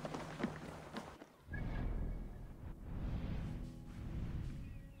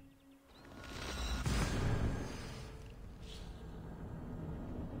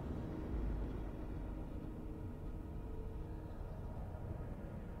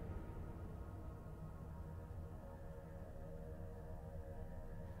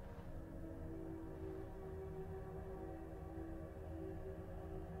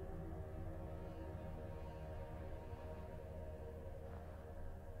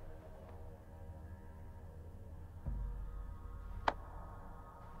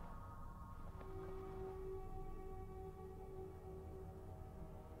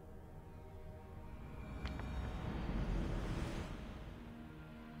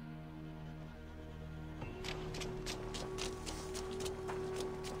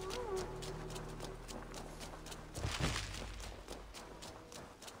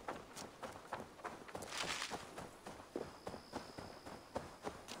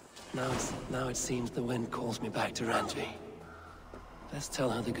 Now it seems the wind calls me back to Randvi. Let's tell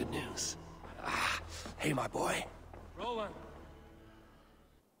her the good news. Hey, my boy. Rowan.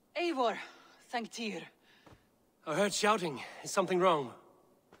 Eivor, thank Tyr. I heard shouting. Is something wrong?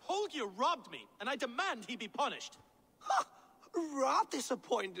 Holger robbed me, and I demand he be punished. Ha! Robbed is a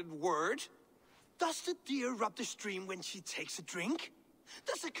pointed word. Does the deer rub the stream when she takes a drink?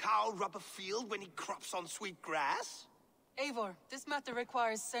 Does a cow rub a field when he crops on sweet grass? Eivor, this matter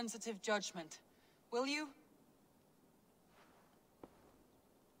requires sensitive judgment. Will you?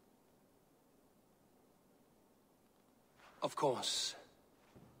 Of course.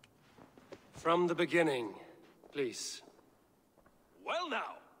 From the beginning, please. Well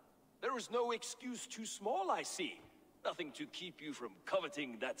now, there is no excuse too small, I see. Nothing to keep you from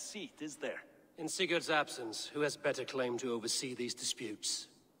coveting that seat, is there? In Sigurd's absence, who has better claim to oversee these disputes?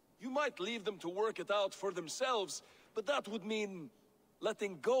 You might leave them to work it out for themselves, but that would mean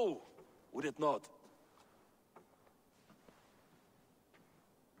letting go, would it not?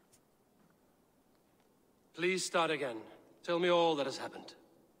 Please start again. Tell me all that has happened.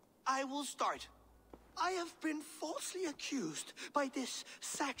 I will start. I have been falsely accused by this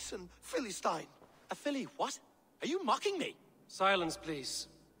Saxon Philistine. A Philly what? Are you mocking me? Silence, please.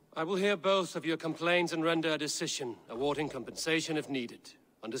 I will hear both of your complaints and render a decision, awarding compensation if needed.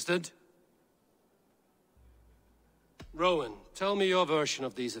 Understood? Rowan, tell me your version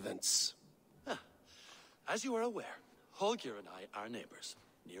of these events. As you are aware, Holger and I are neighbors.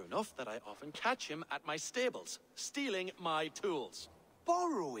 Near enough that I often catch him at my stables, stealing my tools.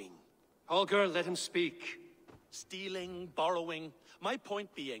 Borrowing. Holger, let him speak. Stealing, borrowing. My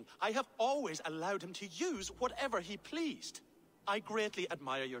point being, I have always allowed him to use whatever he pleased. I greatly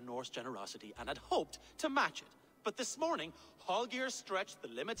admire your Norse generosity and had hoped to match it. But this morning, Holger stretched the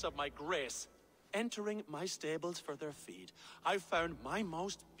limits of my grace. Entering my stables for their feed, I found my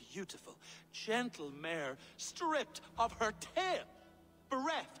most beautiful, gentle mare stripped of her tail.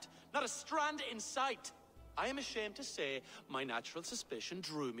 Bereft, not a strand in sight. I am ashamed to say my natural suspicion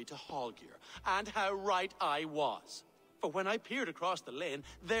drew me to Holger, and how right I was. For when I peered across the lane,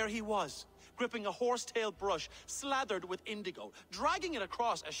 there he was, gripping a horsetail brush slathered with indigo, dragging it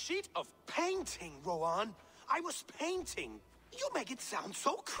across a sheet of painting, Rowan. I was painting. You make it sound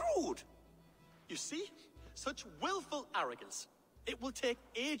so crude. You see? Such willful arrogance. It will take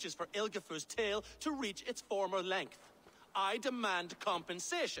ages for Ilgafur's tail to reach its former length. I demand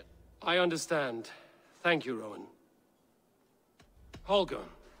compensation. I understand. Thank you, Rowan. Holger,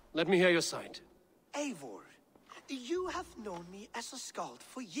 let me hear your side. Eivor, you have known me as a skald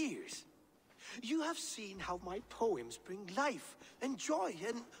for years. You have seen how my poems bring life and joy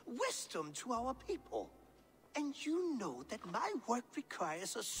and wisdom to our people. And you know that my work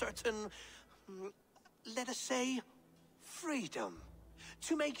requires a certain, let us say, freedom.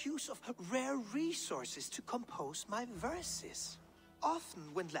 To make use of rare resources to compose my verses. Often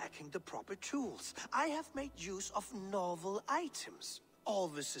when lacking the proper tools, I have made use of novel items.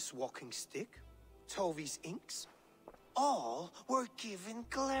 Alvis's walking stick, Tovi's inks, all were given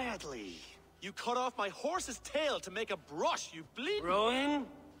gladly. You cut off my horse's tail to make a brush, you bleed. Rowan?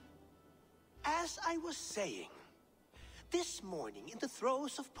 As I was saying, this morning in the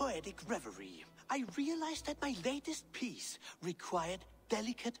throes of poetic reverie, I realized that my latest piece required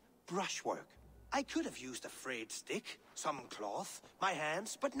delicate brushwork. I could have used a frayed stick, some cloth, my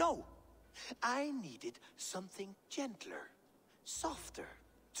hands, but no. I needed something gentler, softer.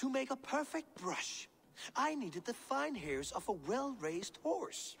 To make a perfect brush, I needed the fine hairs of a well-raised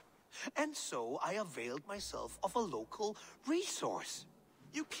horse. And so I availed myself of a local resource.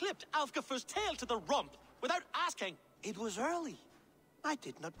 You clipped Alfgafur's tail to the rump without asking. It was early. I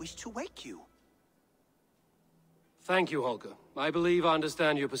did not wish to wake you. Thank you, Holger. I believe I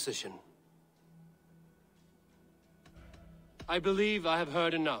understand your position. I believe I have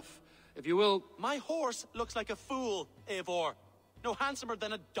heard enough. If you will... My horse looks like a fool, Eivor. No handsomer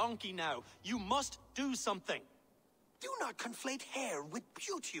than a donkey now. You must do something. Do not conflate hair with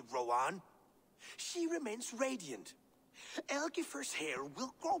beauty, Rowan. She remains radiant. Elgifur's hair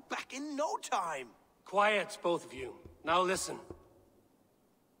will grow back in no time. Quiet, both of you. Now listen.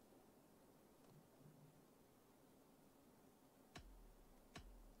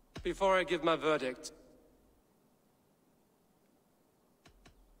 Before I give my verdict,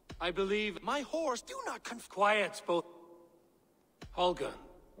 I believe... My horse, do not Quiet, both... Holger,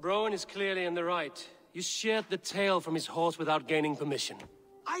 Rowan is clearly in the right. You sheared the tail from his horse without gaining permission.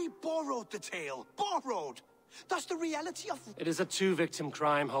 I borrowed the tail. Borrowed! Does the reality of... It is a two-victim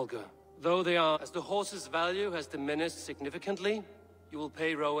crime, Holger. Though they are... As the horse's value has diminished significantly, you will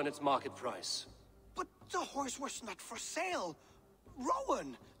pay Rowan its market price. But the horse was not for sale.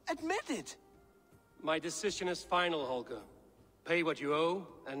 Rowan, Admit it! My decision is final, Holger. Pay what you owe,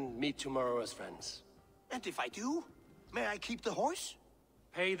 and meet tomorrow as friends. And if I do, may I keep the horse?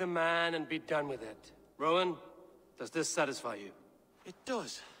 Pay the man and be done with it. Rowan, does this satisfy you? It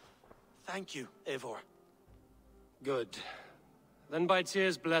does. Thank you, Eivor. Good. Then by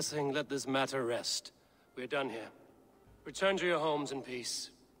Tyr's blessing, let this matter rest. We're done here. Return to your homes in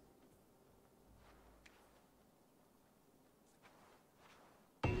peace.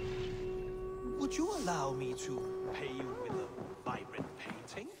 Would you allow me to pay you with a vibrant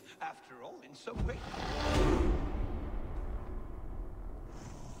painting? After all, in some way...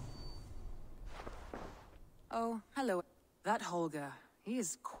 Oh, hello. That Holger, he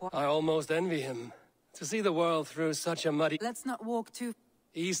is quite... I almost envy him. To see the world through such a muddy... Let's not walk too...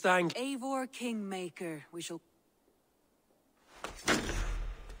 East Ang... Eivor Kingmaker, we shall...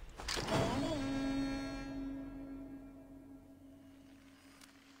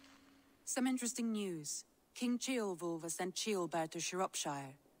 Some interesting news. King Ceolwulf has sent Ceolbert to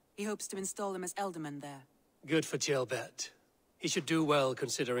Shropshire. He hopes to install him as Elderman there. Good for Ceolbert. He should do well,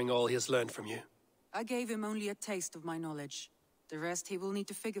 considering all he has learned from you. I gave him only a taste of my knowledge. The rest he will need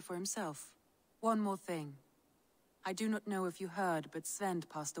to figure for himself. One more thing. I do not know if you heard, but Sven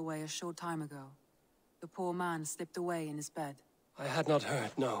passed away a short time ago. The poor man slipped away in his bed. I had not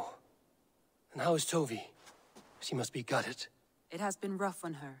heard, no. And how is Tovi? She must be gutted. It has been rough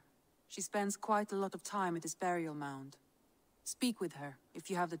on her. She spends quite a lot of time at his burial mound. Speak with her, if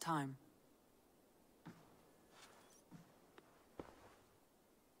you have the time.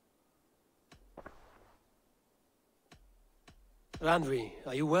 Randvi,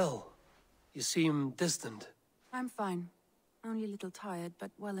 are you well? You seem distant. I'm fine. Only a little tired,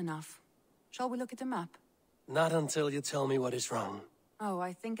 but well enough. Shall we look at the map? Not until you tell me what is wrong. Oh,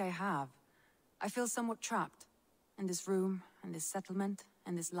 I think I have. I feel somewhat trapped. In this room, and this settlement,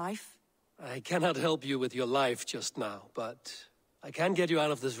 and this life. I cannot help you with your life just now, but I can get you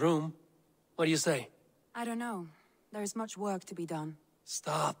out of this room. What do you say? I don't know. There is much work to be done.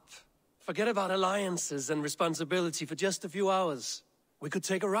 Stop. Forget about alliances and responsibility for just a few hours. We could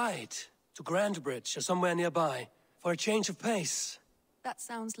take a ride to Grandbridge or somewhere nearby for a change of pace. That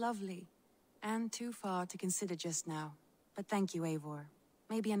sounds lovely. And too far to consider just now. But thank you, Eivor.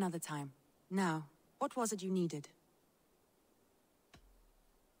 Maybe another time. Now, what was it you needed?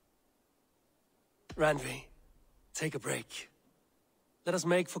 Randvi, take a break. Let us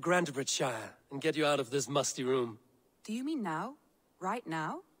make for Grantebridgeshire and get you out of this musty room. Do you mean now? Right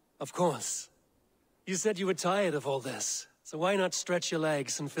now? Of course. You said you were tired of all this, so why not stretch your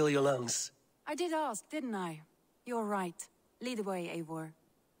legs and fill your lungs? I did ask, didn't I? You're right. Lead the way, Eivor.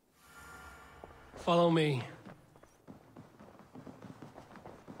 Follow me.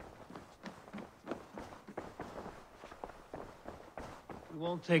 We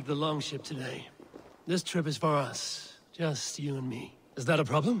won't take the longship today. This trip is for us. Just you and me. Is that a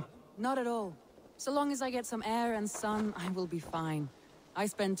problem? Not at all. So long as I get some air and sun, I will be fine. I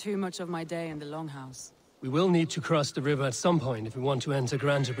spend too much of my day in the longhouse. We will need to cross the river at some point if we want to enter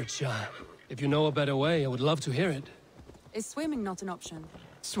Grantebridgeshire. If you know a better way, I would love to hear it. Is swimming not an option?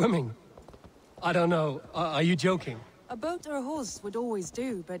 Swimming? I don't know. Are you joking? A boat or a horse would always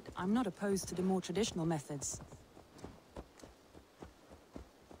do, but I'm not opposed to the more traditional methods.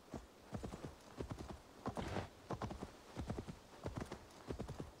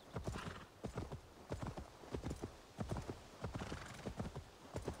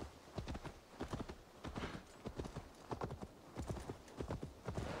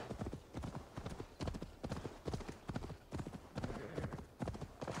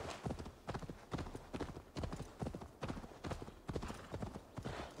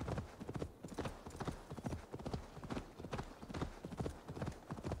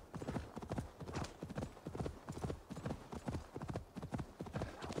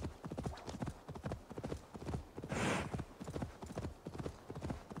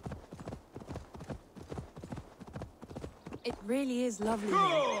 It really is lovely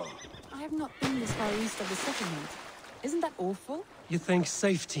here. I have not been this far east of the settlement. Isn't that awful? You think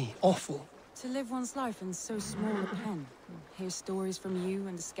safety awful? To live one's life in so small a pen. Hear stories from you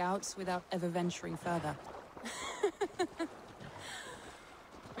and the scouts without ever venturing further.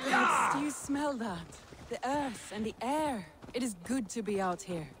 But do you smell that? The earth and the air. It is good to be out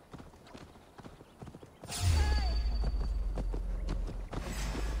here.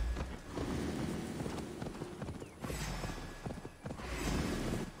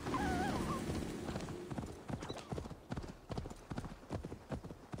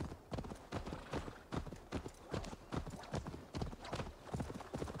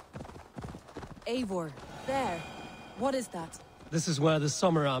 Eivor, there. What is that? This is where the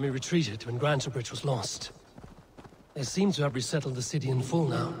Summer Army retreated when Grantebridge was lost. They seem to have resettled the city in full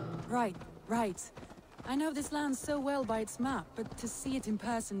now. Right, right. I know this land so well by its map, but to see it in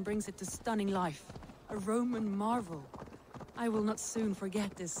person brings it to stunning life. A Roman marvel. I will not soon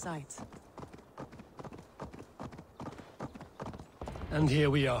forget this sight. And here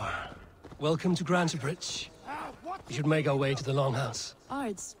we are. Welcome to Grantebridge. We should make our way to the Longhouse. Oh,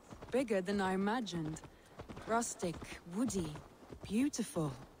 it's bigger than I imagined. Rustic, woody,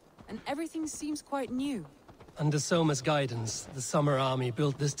 beautiful. And everything seems quite new. Under Soma's guidance, the Summer Army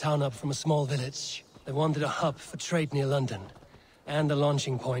built this town up from a small village. They wanted a hub for trade near London, and a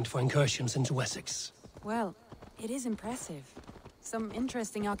launching point for incursions into Wessex. Well, it is impressive. Some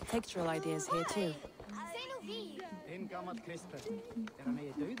interesting architectural ideas here too.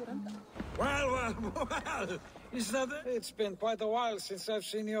 Well, is that it? It's been quite a while since I've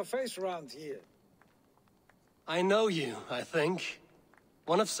seen your face around here. I know you, I think.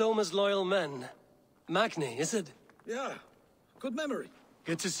 One of Soma's loyal men. Magni, is it? Yeah, good memory.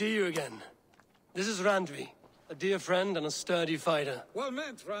 Good to see you again. This is Randvi, a dear friend and a sturdy fighter. Well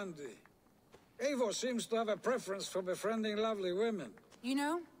met, Randy. Eivor seems to have a preference for befriending lovely women. You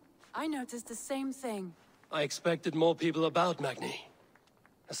know, I noticed the same thing. I expected more people about Magni.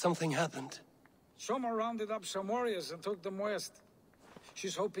 Has something happened? Soma rounded up some warriors and took them west.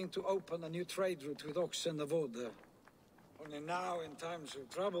 She's hoping to open a new trade route with Ox and Avoda. Only now, in times of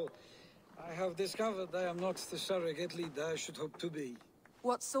trouble, I have discovered I am not the surrogate leader I should hope to be.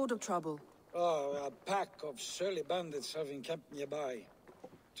 What sort of trouble? Oh, a pack of surly bandits have encamped nearby.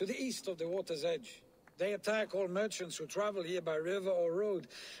 To the east of the water's edge. They attack all merchants who travel here by river or road,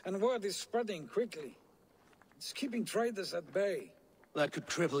 and word is spreading quickly. It's keeping traders at bay. That could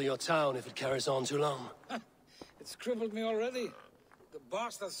cripple your town if it carries on too long. It's crippled me already. The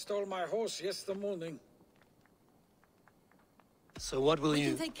bastard stole my horse yesterday morning. So what will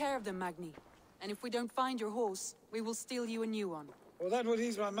you... We can take care of them, Magni. And if we don't find your horse, we will steal you a new one. Well, that would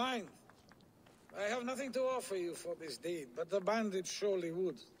ease my mind. I have nothing to offer you for this deed, but the bandits surely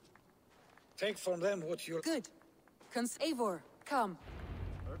would. Take from them what you... Good. Eivor, come.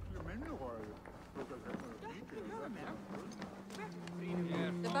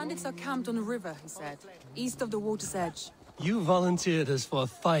 The bandits are camped on the river, he said, east of the water's edge. You volunteered us for a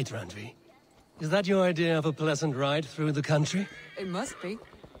fight, Randvi. Is that your idea of a pleasant ride through the country? It must be.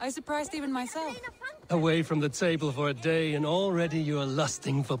 I surprised even myself. Away from the table for a day and already you're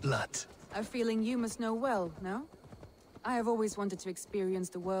lusting for blood. A feeling you must know well, no? I have always wanted to experience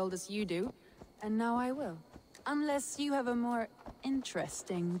the world as you do, and now I will. Unless you have a more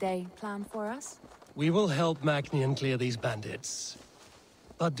interesting day planned for us? We will help Magni clear these bandits.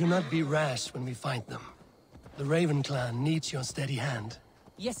 But do not be rash when we find them. The Raven clan needs your steady hand.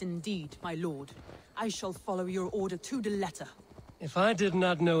 Yes, indeed, my lord. I shall follow your order to the letter. If I did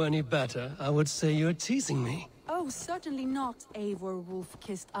not know any better, I would say you're teasing me. Oh, certainly not, Eivor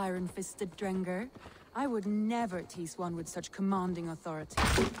wolf-kissed iron-fisted Drenger. I would never tease one with such commanding authority.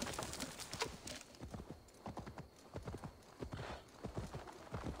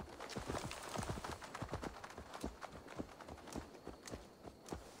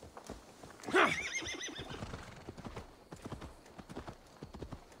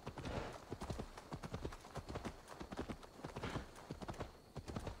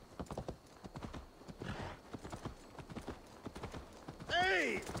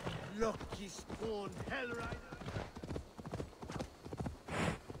 Lucky spawn hellrider.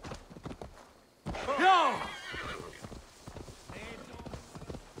 No!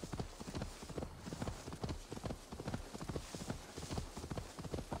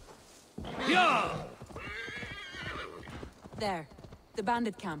 Yeah! There. The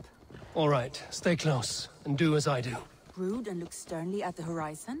bandit camp. All right, stay close, and do as I do. Brood and look sternly at the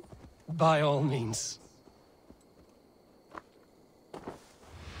horizon? By all means.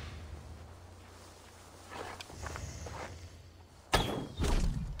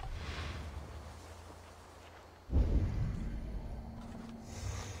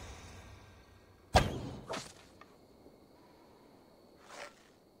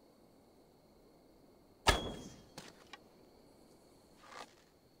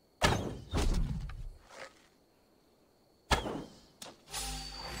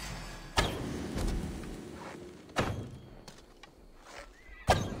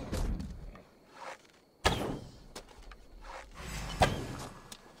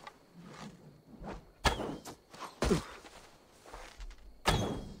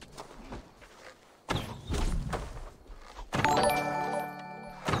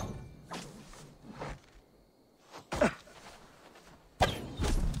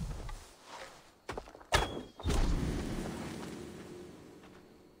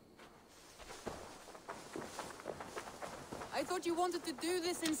 I thought you wanted to do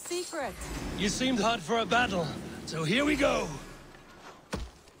this in secret. You seemed hot for a battle, so here we go.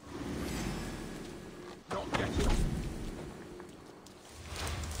 There.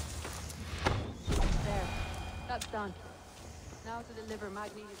 That's done. Now to deliver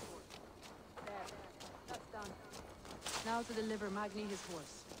Magni his horse. There. That's done. Now to deliver Magni his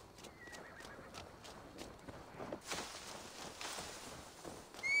horse.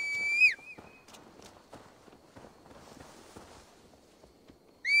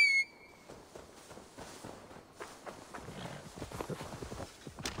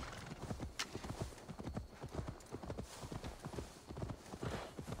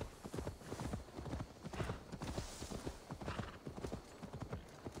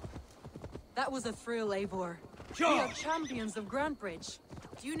 That was a thrill, Eivor. We are champions of Grantbridge.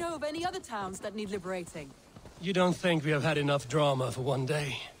 Do you know of any other towns that need liberating? You don't think we have had enough drama for one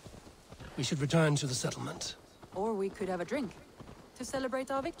day? We should return to the settlement. Or we could have a drink, to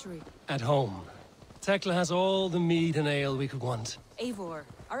celebrate our victory. At home. Tekla has all the mead and ale we could want. Eivor,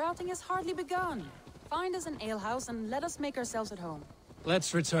 our outing has hardly begun. Find us an alehouse and let us make ourselves at home.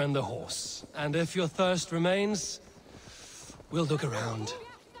 Let's return the horse. And if your thirst remains, we'll look around.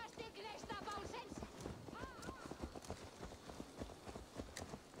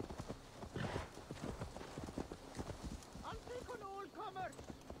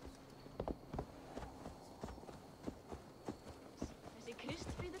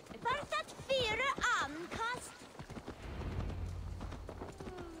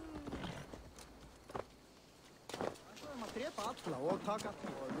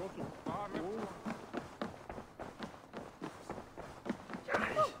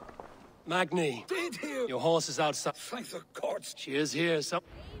 Magni, your horse is outside. Thank the gods. She is here, so...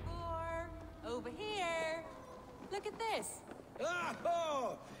 Eivor, over here. Look at this.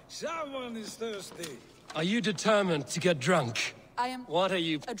 Oh, someone is thirsty. Are you determined to get drunk? I am... What are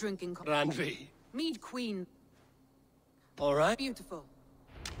you... A drinking... Randvi. Mead Queen. All right. Beautiful.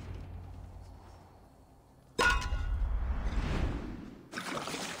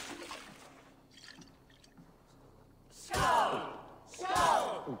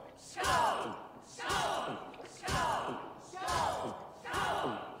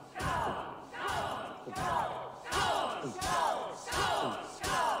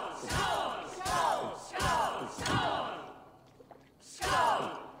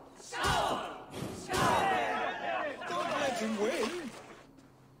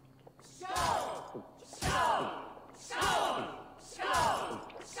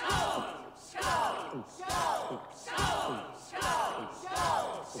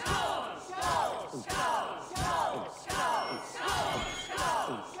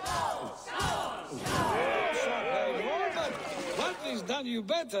 Done you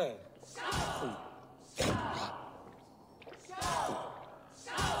better.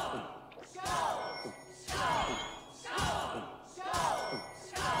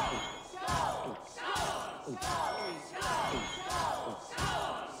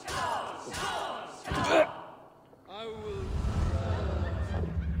 I will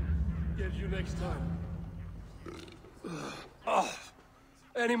get you next time.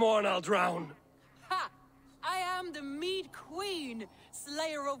 Any more and I'll drown. Ha! I am the Mead Queen,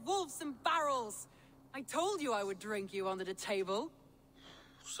 slayer of wolves and barrels. I told you I would drink you under the table.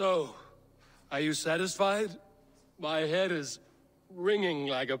 So, are you satisfied? My head is ringing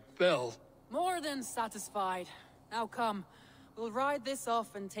like a bell. More than satisfied. Now come, we'll ride this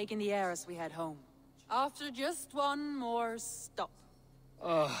off and take in the air as we head home. After just one more stop.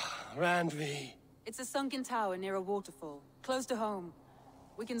 Randvi. It's a sunken tower near a waterfall, close to home.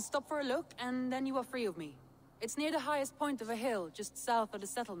 We can stop for a look, and then you are free of me. It's near the highest point of a hill, just south of the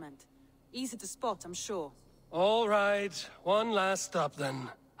settlement. Easy to spot, I'm sure. All right, one last stop then.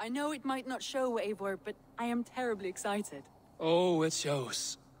 I know it might not show, Eivor, but I am terribly excited. Oh, it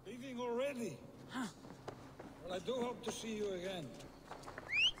shows. Leaving already? Huh. Well, I do hope to see you again.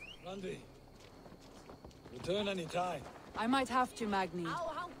 Randvi, return any time. I might have to, Magni.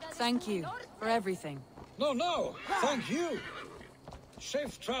 Thank you for everything. No, thank you.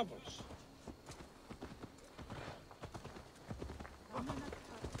 Safe travels.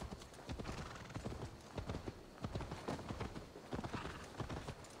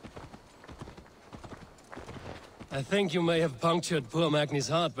 I think you may have punctured poor Magni's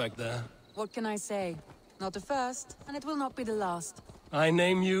heart back there. What can I say? Not the first, and it will not be the last. I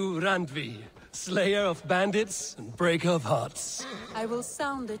name you Randvi, slayer of bandits and breaker of hearts. I will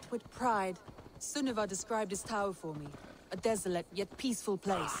sound it with pride. Sunniva described this tower for me. A desolate yet peaceful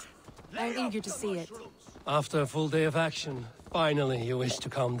place. I am eager to see it. After a full day of action, finally you wish to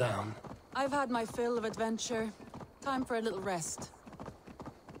calm down. I've had my fill of adventure. Time for a little rest.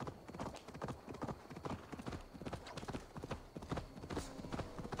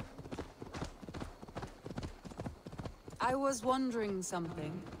 I was wondering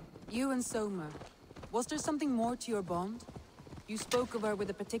something. You and Soma, was there something more to your bond? You spoke of her with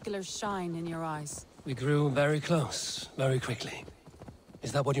a particular shine in your eyes. We grew very close, very quickly.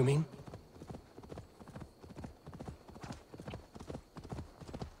 Is that what you mean?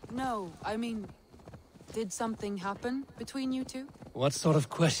 No, I mean, did something happen between you two? What sort of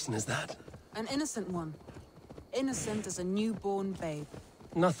question is that? An innocent one. Innocent as a newborn babe.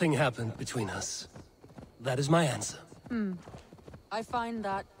 Nothing happened between us. That is my answer. I find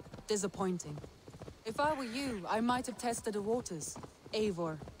that disappointing. If I were you, I might have tested the waters.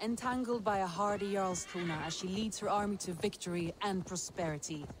 Eivor, entangled by a hardy Jarlskona as she leads her army to victory and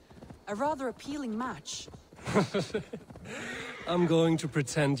prosperity. A rather appealing match. I'm going to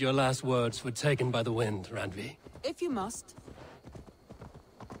pretend your last words were taken by the wind, Randvi. If you must.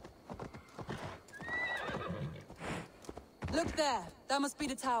 Look there! That must be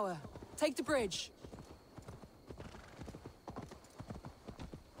the tower. Take the bridge.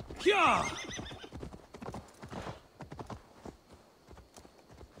 Yeah!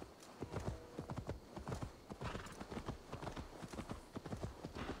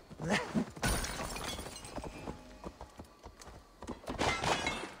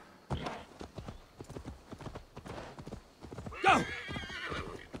 Go!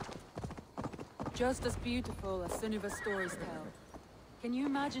 Just as beautiful as Sunniva's stories tell. Can you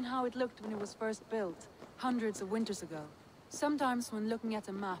imagine how it looked when it was first built, hundreds of winters ago? Sometimes when looking at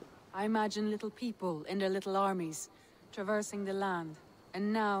a map, I imagine little people in their little armies, traversing the land.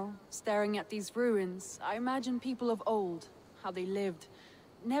 And now, staring at these ruins, I imagine people of old, how they lived,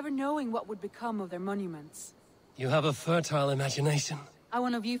 never knowing what would become of their monuments. You have a fertile imagination. I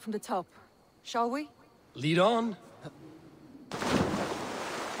want a view from the top. Shall we? Lead on.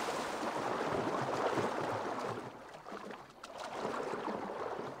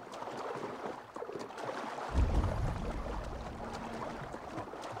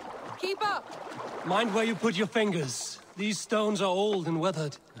 Keep up! Mind where you put your fingers. These stones are old and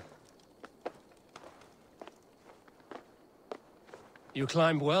weathered. You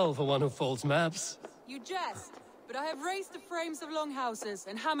climb well for one who folds maps. You jest, but I have raised the frames of longhouses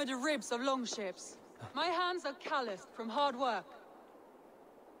and hammered the ribs of longships. My hands are calloused from hard work.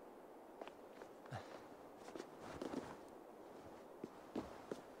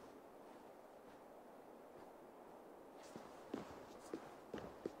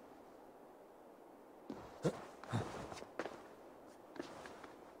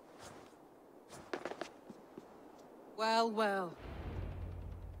 Well, well.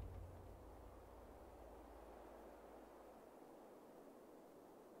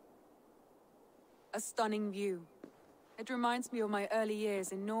 A stunning view. It reminds me of my early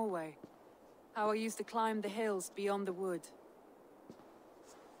years in Norway. How I used to climb the hills beyond the wood.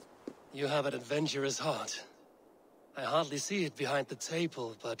 You have an adventurous heart. I hardly see it behind the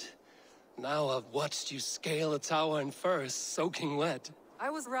table, but now I've watched you scale a tower in furs, soaking wet.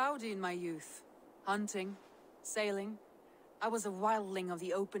 I was rowdy in my youth. Hunting, sailing. I was a wildling of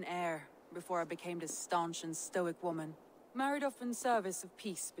the open air before I became this staunch and stoic woman. Married off in service of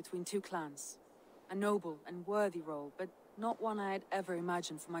peace between two clans. A noble and worthy role, but not one I had ever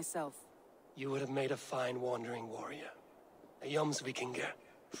imagined for myself. You would have made a fine wandering warrior. A Jomsvikinger,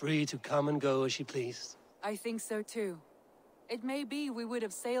 free to come and go as she pleased. I think so too. It may be we would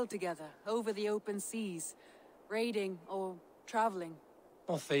have sailed together over the open seas, raiding or traveling.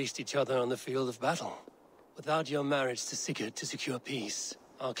 Or faced each other on the field of battle. Without your marriage to Sigurd to secure peace,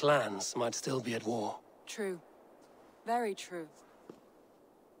 our clans might still be at war. True. Very true.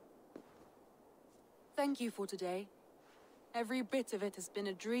 Thank you for today. Every bit of it has been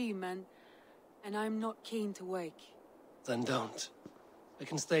a dream, and I'm not keen to wake. Then don't. We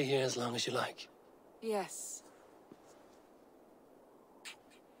can stay here as long as you like. Yes.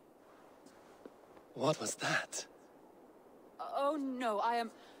 What was that? Oh no,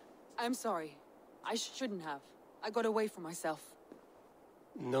 I'm sorry. I shouldn't have. I got away from myself.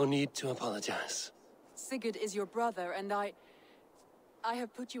 No need to apologize. Sigurd is your brother, and I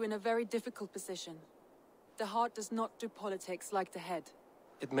have put you in a very difficult position. The heart does not do politics like the head.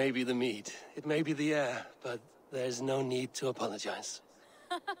 It may be the meat, it may be the air, but there's no need to apologize.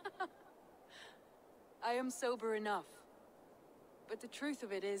 I am sober enough. But the truth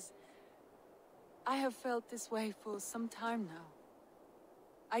of it is, I have felt this way for some time now.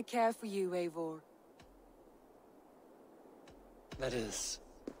 I care for you, Eivor. That is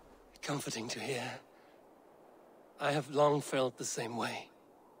comforting to hear. I have long felt the same way.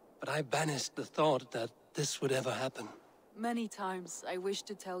 But I banished the thought that this would ever happen. Many times I wished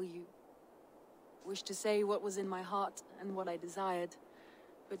to tell you. Wished to say what was in my heart and what I desired,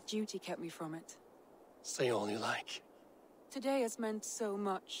 but duty kept me from it. Say all you like. Today has meant so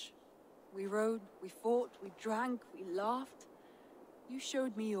much. We rode, we fought, we drank, we laughed. You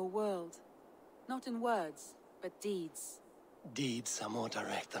showed me your world. Not in words, but deeds. Deeds are more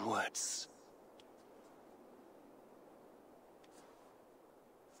direct than words.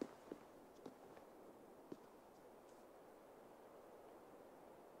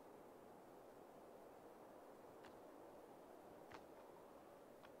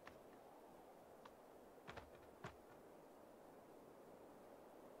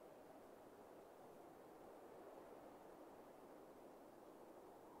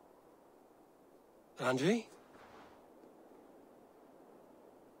 Andre?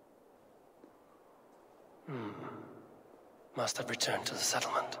 Must have returned to the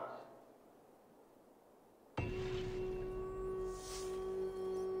settlement.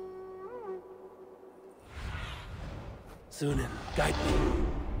 Zunin, guide me.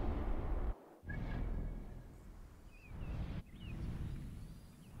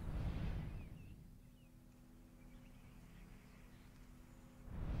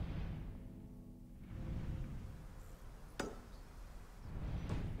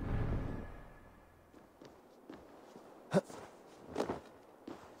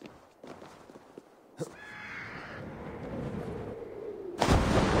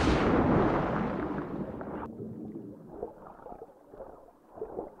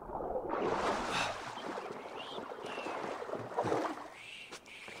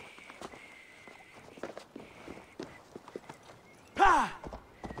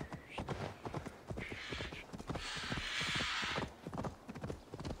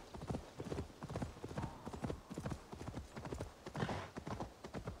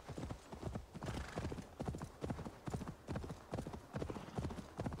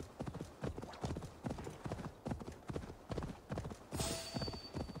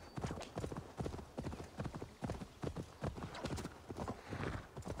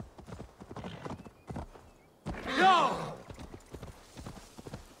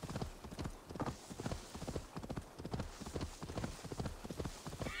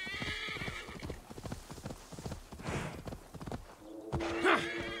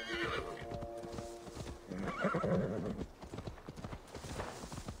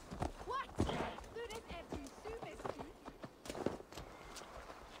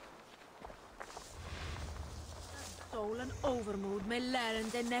 Solen overmoed med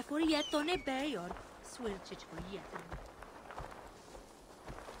lärande när får jättorna bejor. Swilchich för jättorna.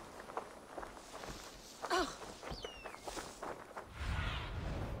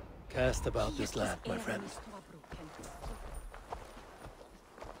 Cast about this land, my friend.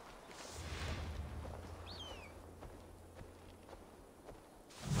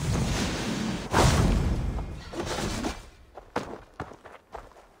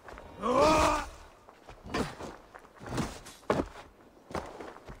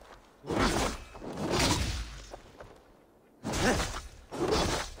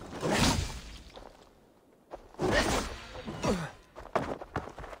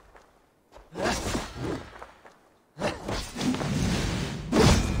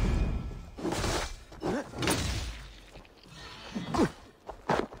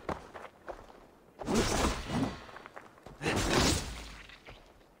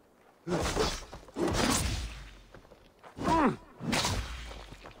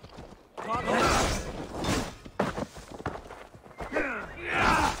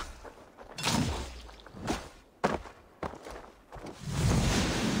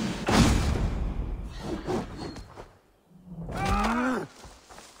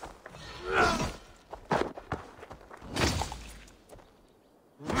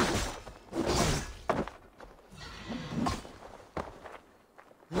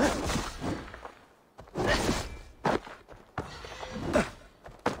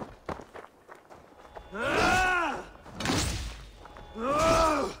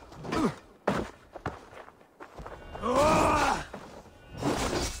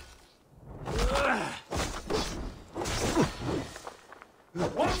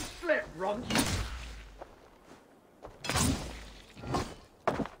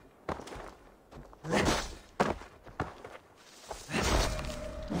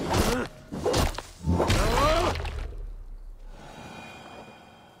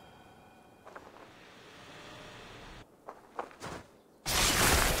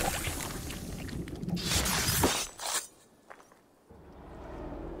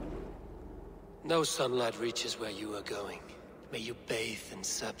 No sunlight reaches where you are going. May you bathe in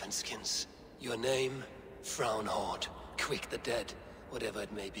serpent skins. Your name, Frown hard, quick the dead, whatever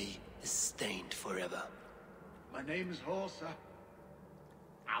it may be, is stained forever. My name is Horsa.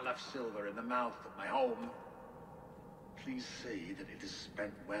 I left silver in the mouth of my home. Please say that it is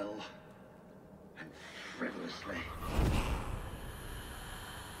spent well and frivolously.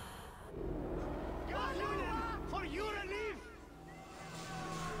 For your relief!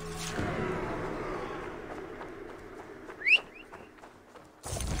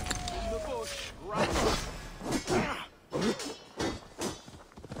 In the bush, right?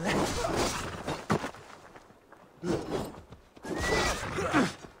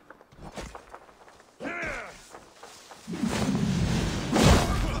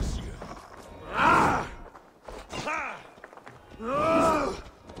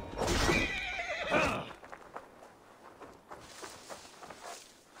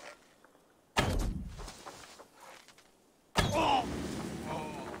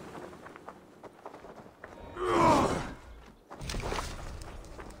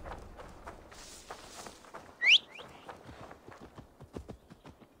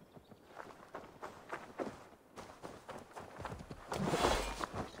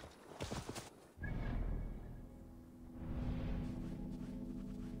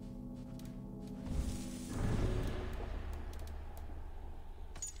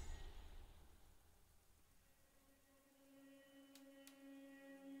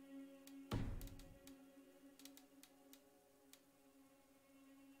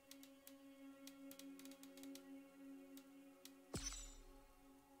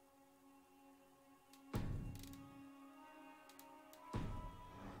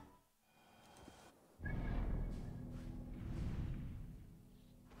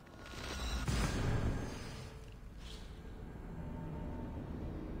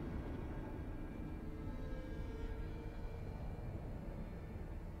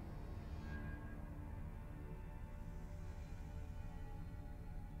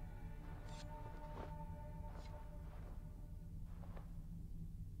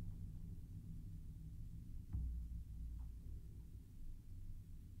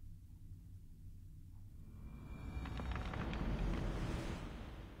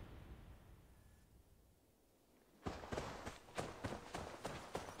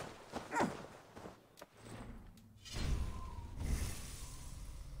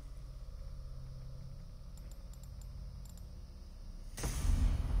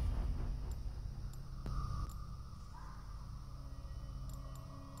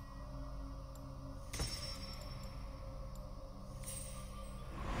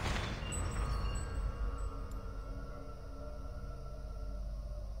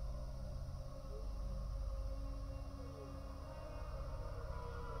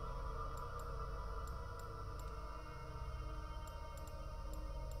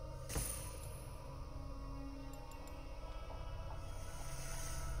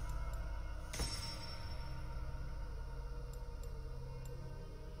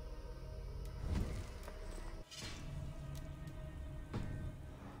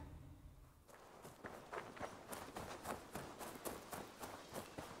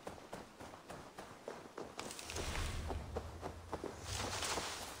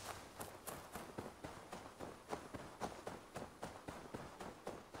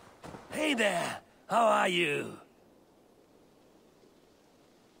 Hey there! How are you?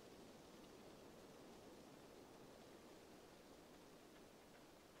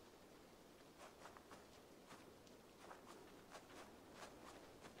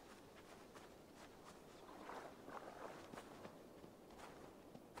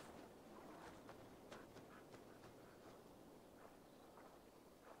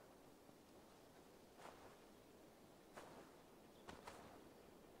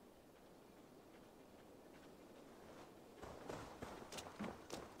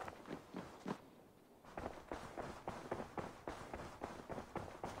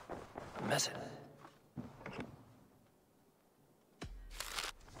 Message.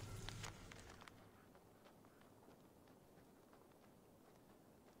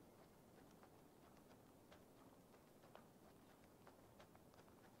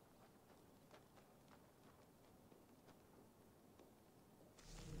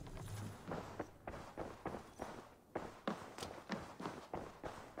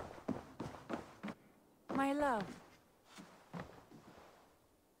 My love.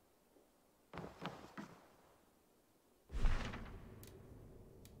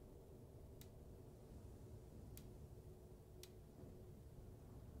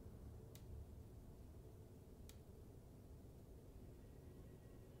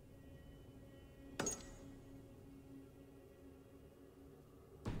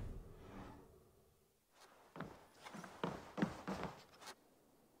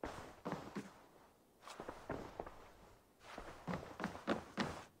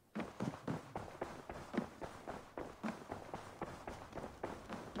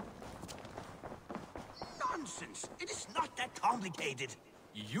 patience. It is not that complicated.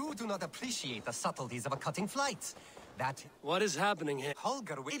 You do not appreciate the subtleties of a cutting flight. That... What is happening here?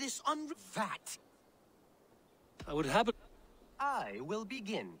 Holger, it is that. I would have it. I will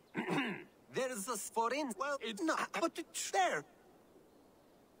begin. There's a foreign... Well, it's not, but it's there.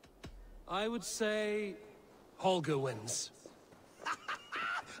 I would say... Holger wins.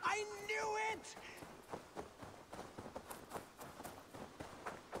 I knew it!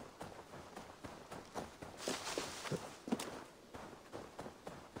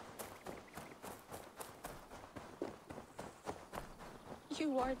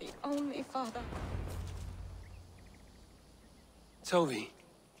 You are the only father. Toby.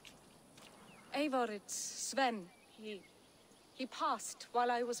 Eivor, it's Sven. He passed while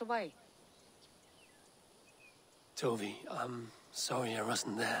I was away. Toby, I'm sorry I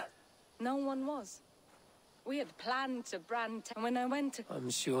wasn't there. No one was. We had planned to brand when I went to... I'm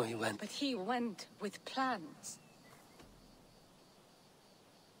sure he went. But he went with plans.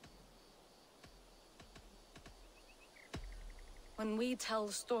 When we tell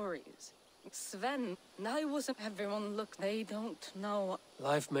stories, Sven, I wasn't... Everyone, look, they don't know.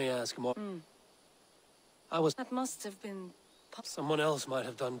 Life may ask more. I was... That must have been... Someone else might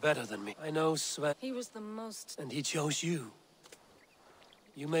have done better than me. I know Sven... He was the most... And he chose you.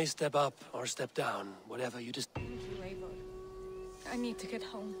 You may step up or step down, whatever you just... Thank you, Eivor. I need to get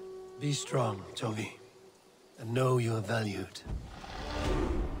home. Be strong, Toby. And know you are valued.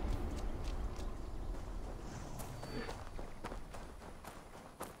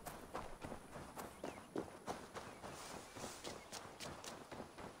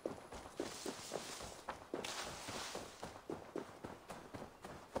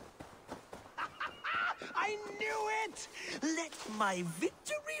 I knew it! Let my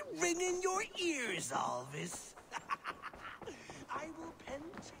victory ring in your ears, Alvis. I will pen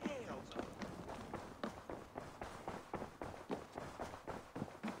tales.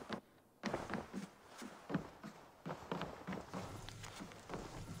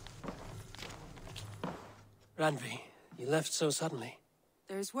 Randvi, you left so suddenly.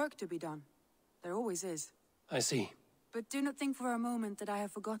 There is work to be done. There always is. I see. But do not think for a moment that I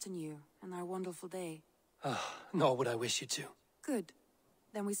have forgotten you and our wonderful day. Nor would I wish you to. Good.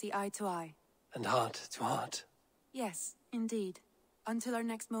 Then we see eye to eye. And heart to heart. Yes, indeed. Until our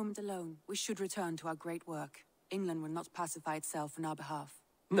next moment alone, we should return to our great work. England will not pacify itself on our behalf.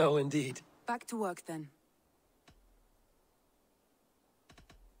 No, indeed. Back to work, then.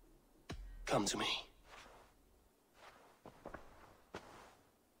 Come to me.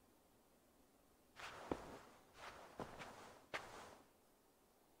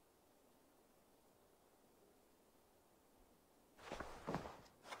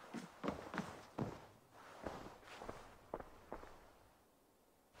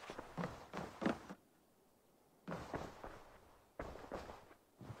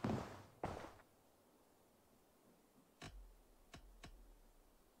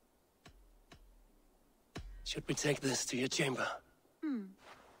 Should we take this to your chamber?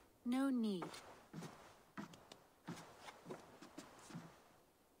 No need.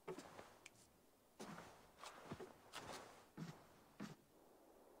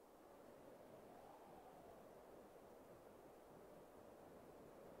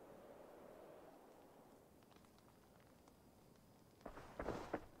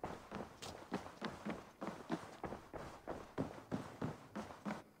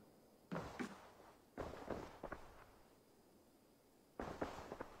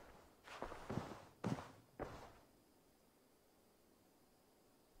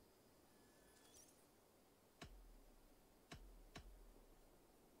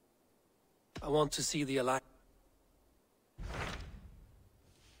 I want to see the Alliance.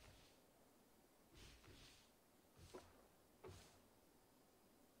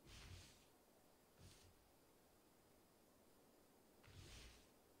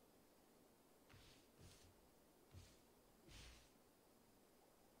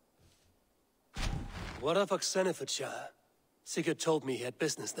 What of Oxenfordshire? Sigurd told me he had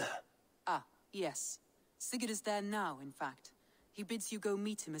business there. Ah, yes. Sigurd is there now, in fact. He bids you go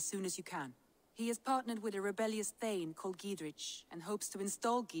meet him as soon as you can. He has partnered with a rebellious thane called Giedrich, and hopes to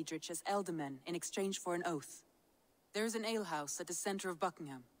install Giedrich as Elderman in exchange for an oath. There is an alehouse at the center of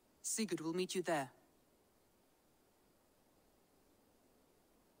Buckingham. Sigurd will meet you there.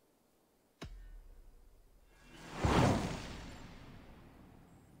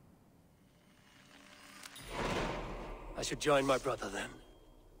 I should join my brother then.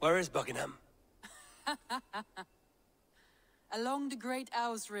 Where is Buckingham? Along the great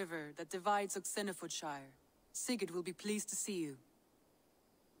Ouse River that divides Oxenfordshire. Sigurd will be pleased to see you.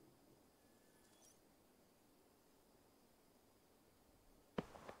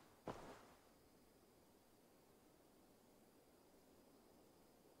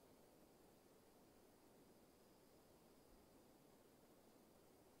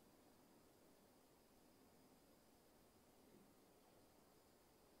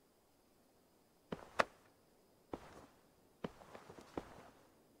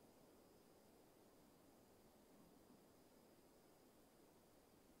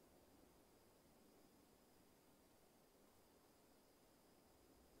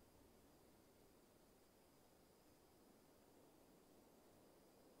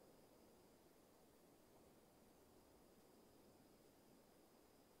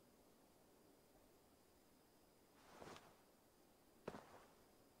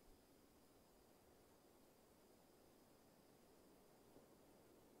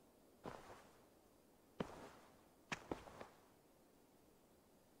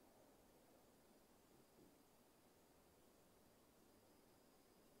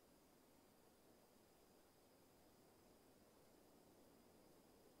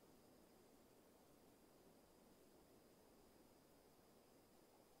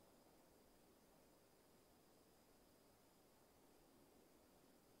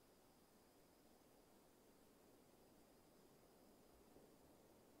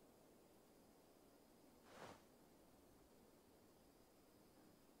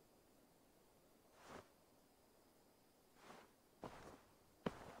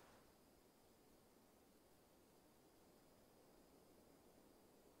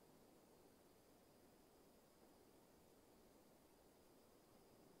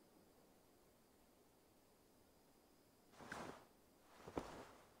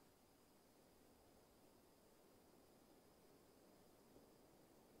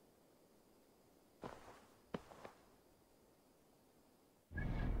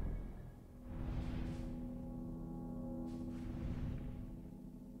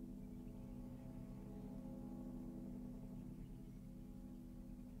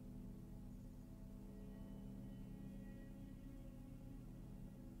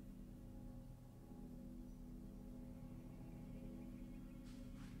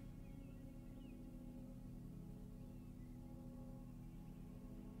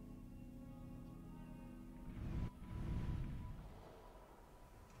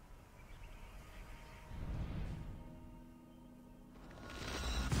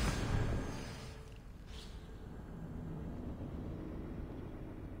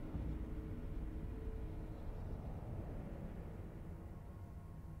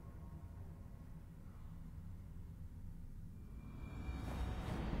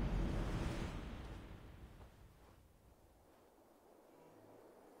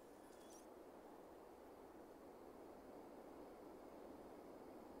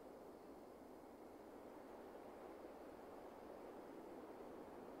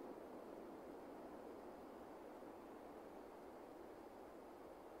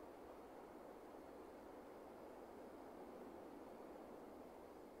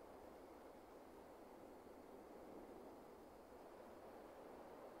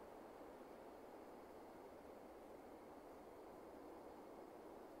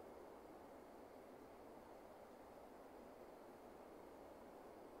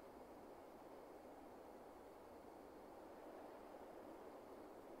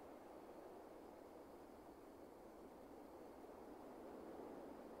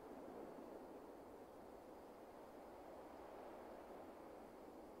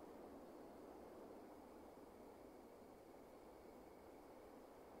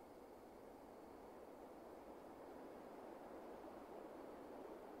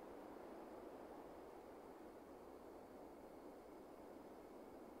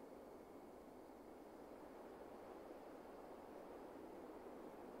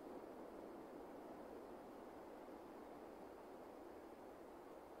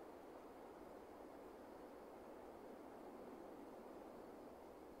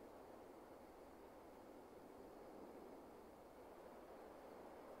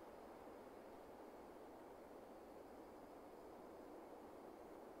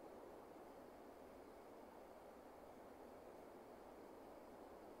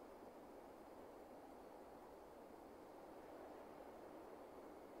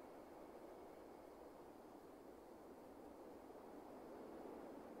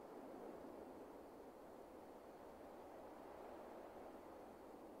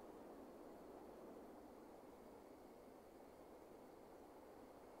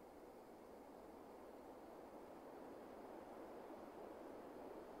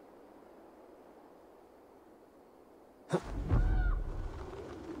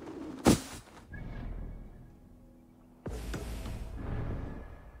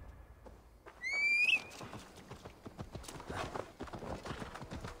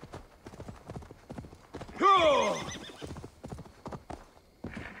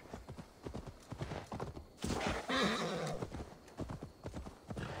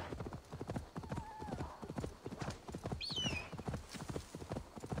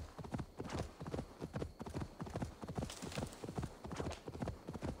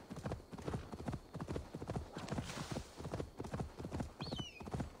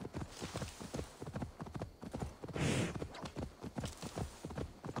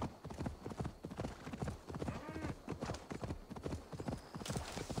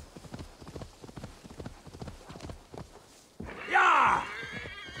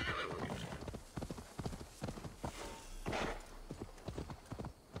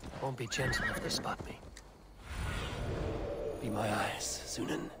 won't be gentle if they spot me. Be my eyes,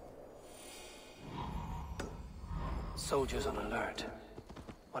 Zunin. Soldiers on alert.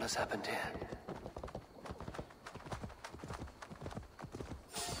 What has happened here?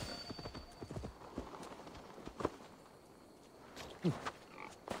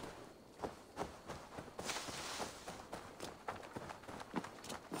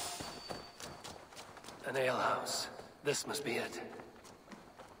 An alehouse. This must be it.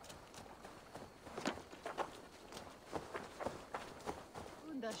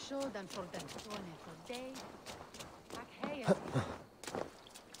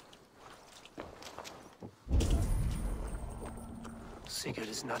 Sigurd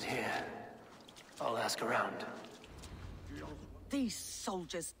is not here. I'll ask around. These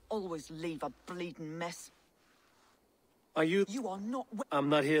soldiers always leave a bleeding mess. Are you... You are not... I'm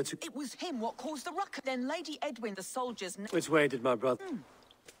not here to... It was him what caused the ruckus. Then Lady Edwin, the soldiers... Which way did my brother...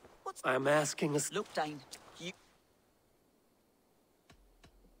 What's... I'm asking us... Look, Dane, you...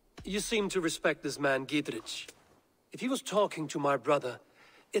 You seem to respect this man, Gidrich. If he was talking to my brother,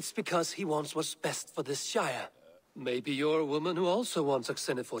 it's because he wants what's best for this Shire. Maybe you're a woman who also wants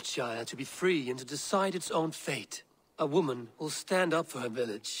Oxeniford Shire to be free and to decide its own fate. A woman who'll stand up for her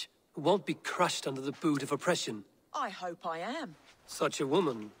village, who won't be crushed under the boot of oppression. I hope I am. Such a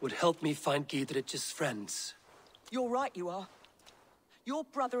woman would help me find Gidrich's friends. You're right, you are. Your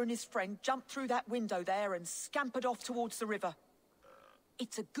brother and his friend jumped through that window there and scampered off towards the river.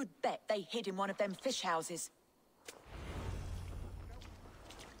 It's a good bet they hid in one of them fish houses.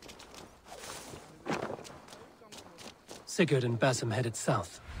 Sigurd and Basim headed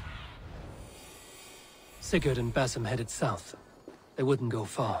south. Sigurd and Basim headed south. They wouldn't go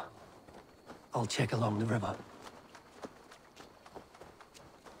far. I'll check along the river.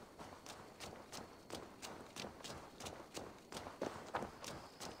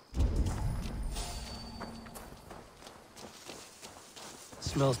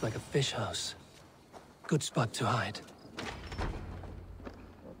 Smells like a fish house. Good spot to hide.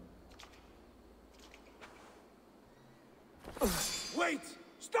 Wait!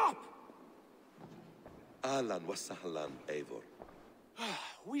 Stop! Ahlan wa sahlan, Eivor.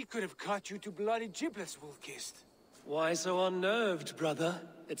 We could have cut you to bloody giblets, Wolf-Kissed. Why so unnerved, brother?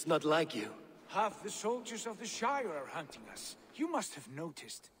 It's not like you. Half the soldiers of the Shire are hunting us. You must have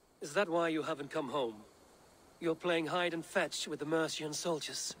noticed. Is that why you haven't come home? You're playing hide and fetch with the Mercian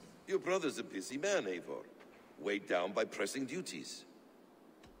soldiers. Your brother's a busy man, Eivor. Weighed down by pressing duties.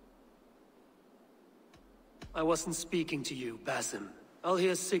 I wasn't speaking to you, Basim. I'll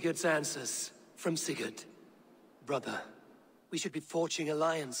hear Sigurd's answers from Sigurd. Brother, we should be forging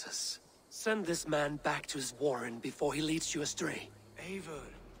alliances. Send this man back to his warren before he leads you astray. Eivor,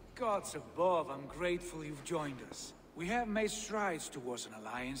 gods above, I'm grateful you've joined us. We have made strides towards an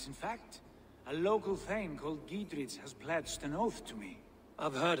alliance, in fact. A local thane called Gidrich has pledged an oath to me.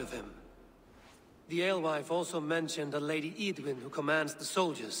 I've heard of him. The alewife also mentioned a Lady Edwin who commands the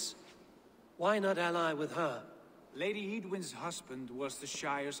soldiers. Why not ally with her? Lady Edwin's husband was the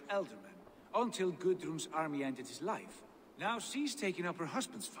Shire's elderman, until Gudrun's army ended his life. Now she's taken up her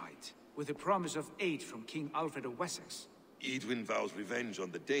husband's fight, with a promise of aid from King Alfred of Wessex. Edwin vows revenge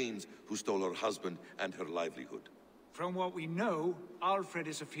on the Danes who stole her husband and her livelihood. From what we know, Alfred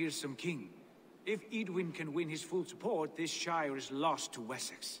is a fearsome king. If Edwin can win his full support, this Shire is lost to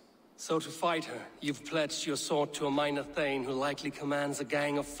Wessex. So to fight her, you've pledged your sword to a minor thane who likely commands a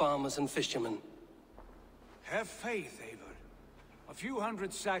gang of farmers and fishermen. Have faith, Eivor. A few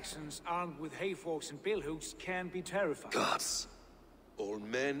hundred Saxons armed with hayforks and billhooks can be terrifying. Gods! All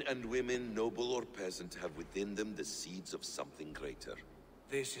men and women, noble or peasant, have within them the seeds of something greater.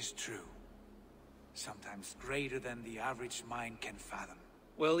 This is true. Sometimes greater than the average mind can fathom.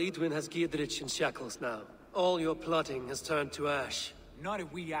 Well, Edwin has Gidrich in shackles now. All your plotting has turned to ash. Not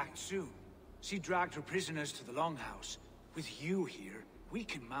if we act soon. She dragged her prisoners to the Longhouse. With you here, we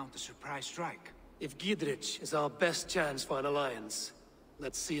can mount a surprise strike. If Gidrich is our best chance for an alliance,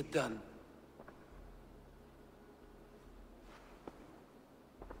 let's see it done.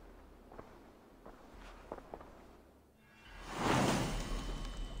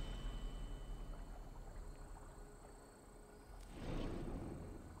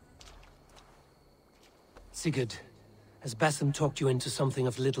 Sigurd, has Basim talked you into something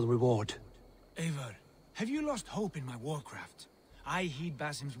of little reward? Eivor, have you lost hope in my warcraft? I heed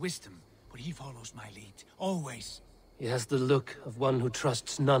Basim's wisdom, but he follows my lead, always. He has the look of one who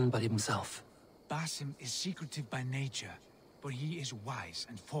trusts none but himself. Basim is secretive by nature, but he is wise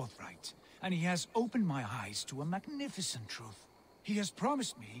and forthright, and he has opened my eyes to a magnificent truth. He has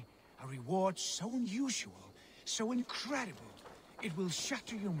promised me a reward so unusual, so incredible. It will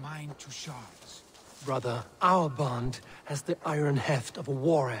shatter your mind to shards. Brother, our bond has the iron heft of a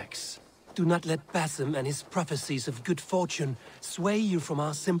war axe. Do not let Basim and his prophecies of good fortune sway you from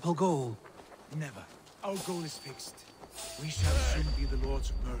our simple goal. Never. Our goal is fixed. We shall soon be the Lords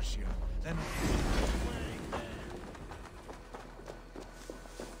of Mercia. Then...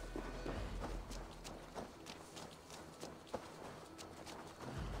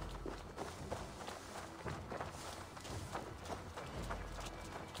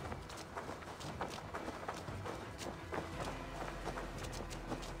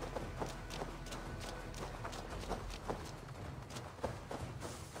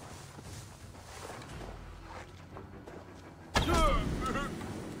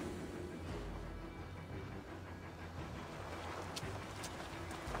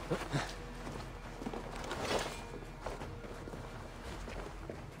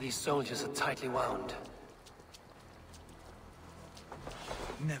 These soldiers are tightly wound.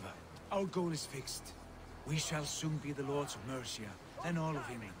 Never. Our goal is fixed. We shall soon be the Lords of Mercia, then all of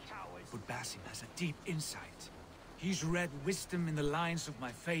England. But Basim has a deep insight. He's read wisdom in the lines of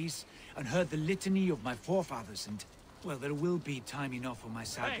my face, and heard the litany of my forefathers, and... well, there will be time enough for my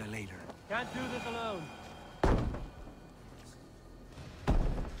saga later. Can't do this alone.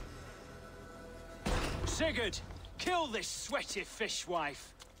 Sigurd, kill this sweaty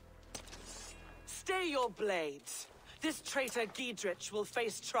fishwife. Stay your blades. This traitor Giedrich will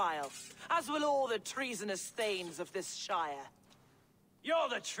face trial, as will all the treasonous thanes of this shire. You're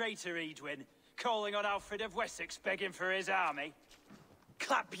the traitor, Edwin, calling on Alfred of Wessex begging for his army.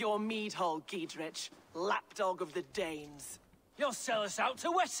 Clap your mead hole, Giedrich, lapdog of the Danes. You'll sell us out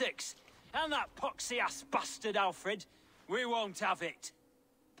to Wessex, and that poxy-ass bastard Alfred. We won't have it.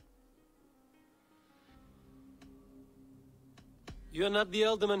 You're not the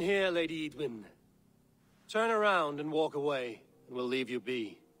Elderman here, Lady Edwin. Turn around and walk away, and we'll leave you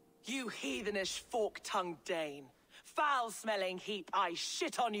be. You heathenish fork-tongued Dane. Foul-smelling heap, I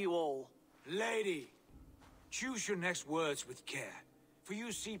shit on you all. Lady, choose your next words with care, for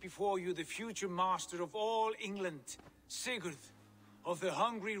you see before you the future master of all England, Sigurd, of the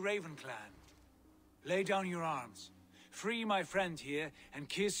hungry Raven clan. Lay down your arms, free my friend here, and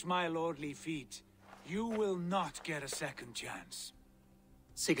kiss my lordly feet. You will not get a second chance.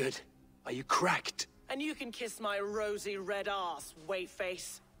 Sigurd, are you cracked? And you can kiss my rosy red ass,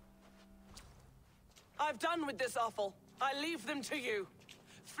 wayface. I've done with this offal. I leave them to you.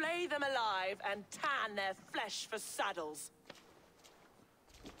 Flay them alive and tan their flesh for saddles.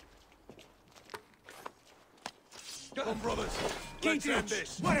 Come, brothers. Let's end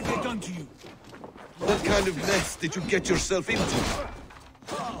this. What have they done to you? What kind of mess did you get yourself into?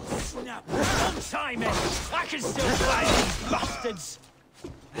 Oh, snap. Untie me! I can still fight these bastards!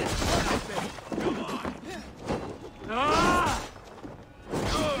 Come on! Ah!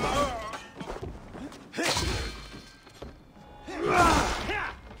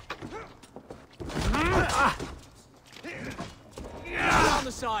 On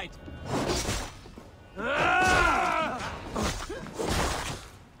the side!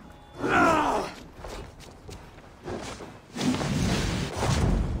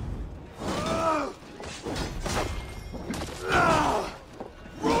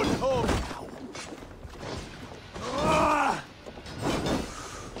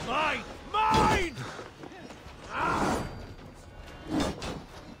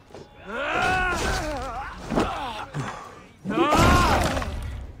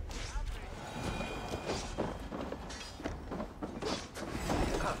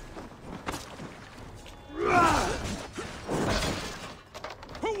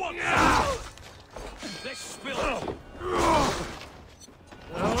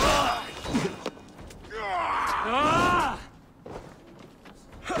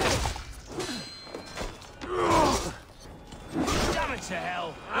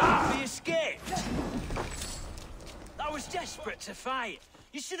 To fight.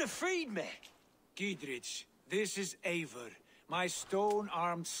 You should have freed me. Giedrich, this is Eivor, my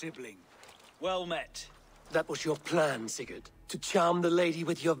stone-armed sibling. Well met. That was your plan, Sigurd. To charm the lady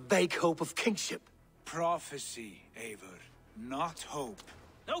with your vague hope of kingship. Prophecy, Eivor, not hope.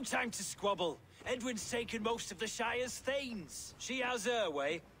 No time to squabble. Edwin's taken most of the Shire's thanes. She has her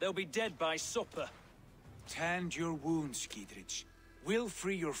way. They'll be dead by supper. Tend your wounds, Giedrich. We'll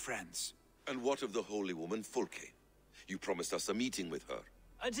free your friends. And what of the holy woman, Fulke? You promised us a meeting with her.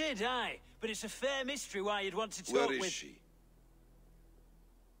 I did, aye. But it's a fair mystery why you'd want to talk with... Where is she?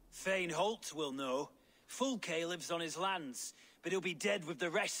 Thane Holt will know. Fulke lives on his lands, but he'll be dead with the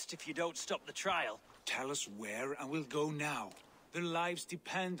rest if you don't stop the trial. Tell us where, and we'll go now. Their lives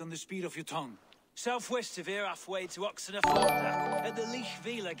depend on the speed of your tongue. Southwest of here, halfway to Oxenafolda, at the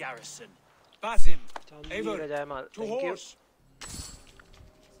Lichvila garrison. Basim, Canggih Eivor, Raja Jamal. to Thank you. horse.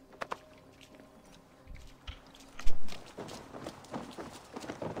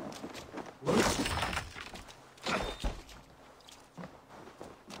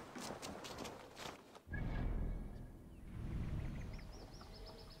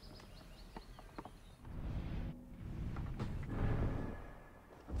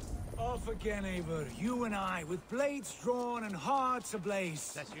 Off again, Eivor. You and I, with blades drawn and hearts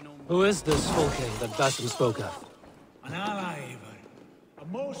ablaze. Who is this Fulke that Basim spoke of? An ally, Eivor. A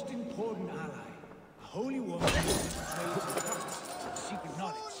most important ally. A holy woman who betrays her trust, secret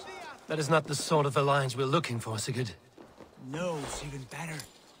knowledge. That is not the sort of alliance we're looking for, Sigurd. No, it's even better.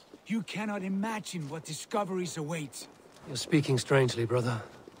 You cannot imagine what discoveries await. You're speaking strangely, brother.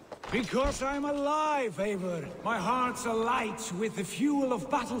 Because I'm alive, Eivor. My heart's alight with the fuel of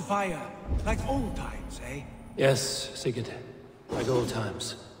battle fire. Like old times, eh? Yes, Sigurd. Like old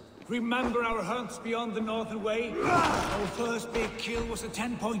times. Remember our hunts beyond the Northern Way? Our first big kill was a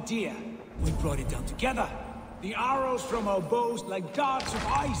 10-point deer. We brought it down together. The arrows from our bows like darts of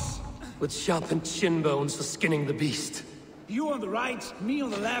ice. With sharpened shin bones for skinning the beast. You on the right, me on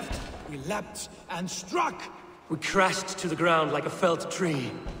the left. We leapt and struck. We crashed to the ground like a felled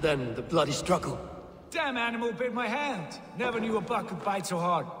tree. Then the bloody struggle. Damn animal bit my hand. Never knew a buck could bite so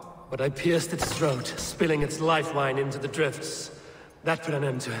hard. But I pierced its throat, spilling its life wine into the drifts. That put an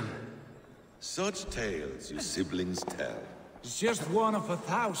end to him. Such tales you siblings tell. It's just one of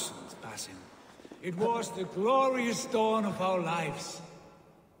 1,000, Basim. It was the glorious dawn of our lives.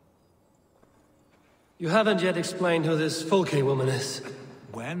 You haven't yet explained who this Fulke woman is.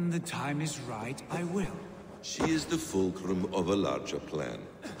 When the time is right, I will. She is the fulcrum of a larger plan.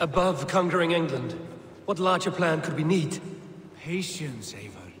 Above conquering England, what larger plan could we need? Patience,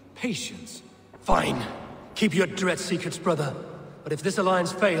 Eivor. Patience. Fine. Keep your dread secrets, brother. But if this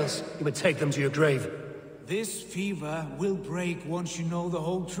alliance fails, you may take them to your grave. This fever will break once you know the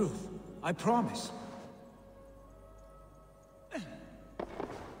whole truth. I promise.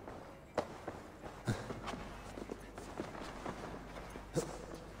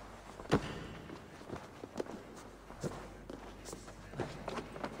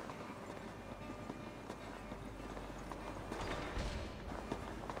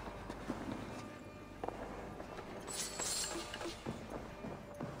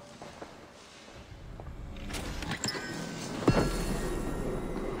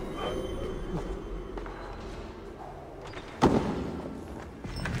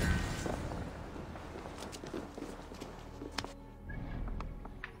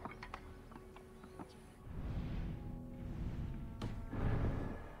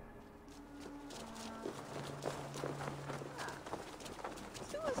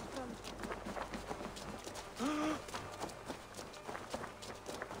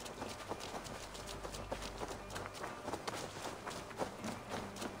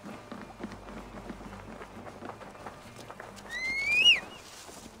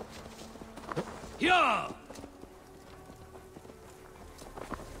 Yeah!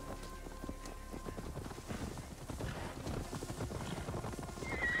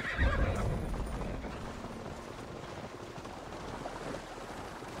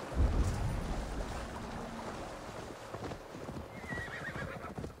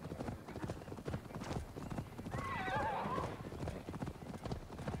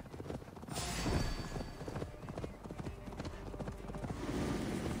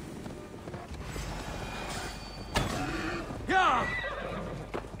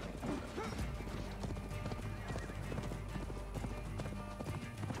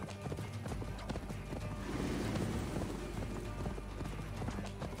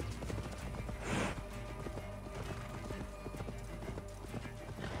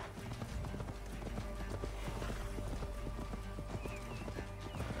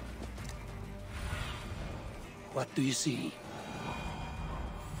 What do you see?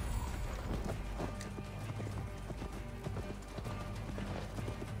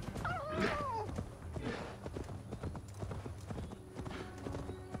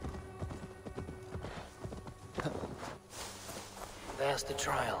 There's the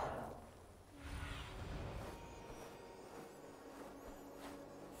trial.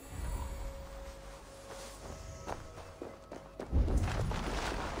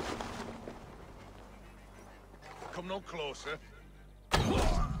 Come no closer.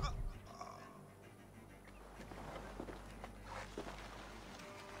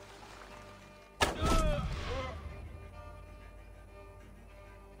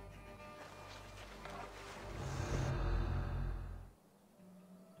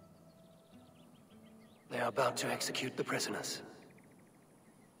 They are about to execute the prisoners.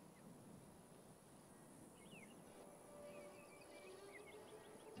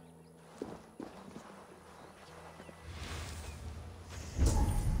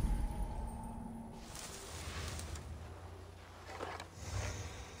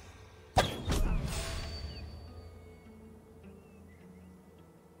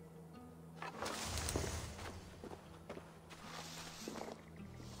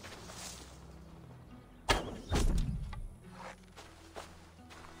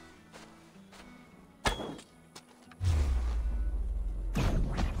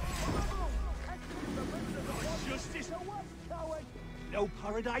 No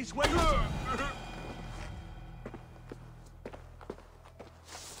paradise waiting.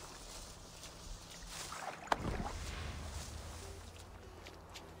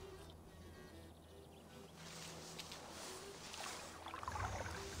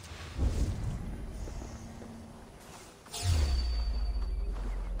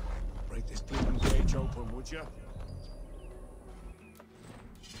 Break this bleeding cage open, would you?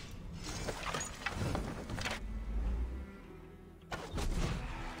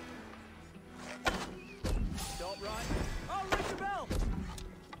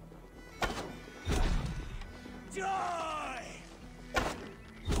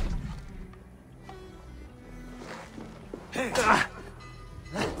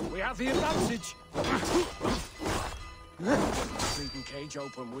 We have the advantage. Bleeding cage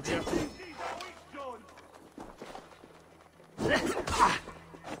open, would you?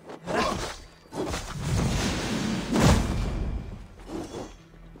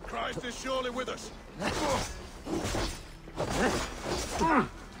 Christ is surely with us.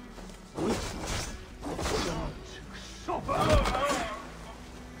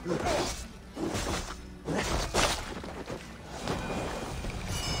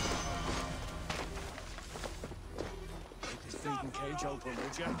 Cage open,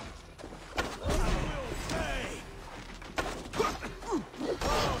 would you?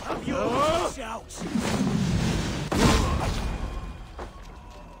 Have your shouts.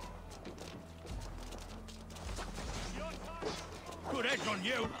 Good edge on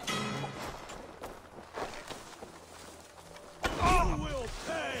you. You will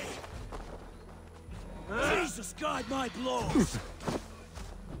pay. Jesus, guide my blows.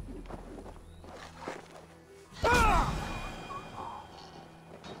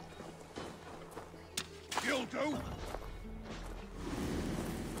 You'll do.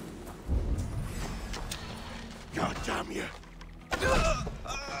 God damn you.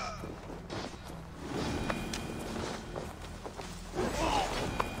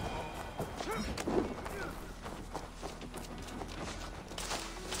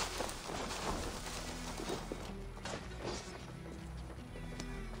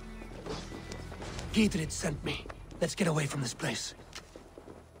 Gidrid sent me. Let's get away from this place.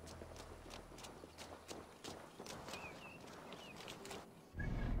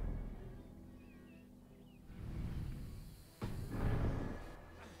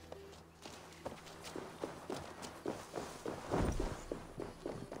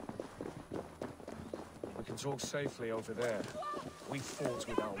 We can talk safely over there. We fought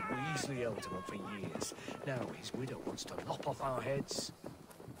with our Weasley Elderman for years. Now his widow wants to lop off our heads.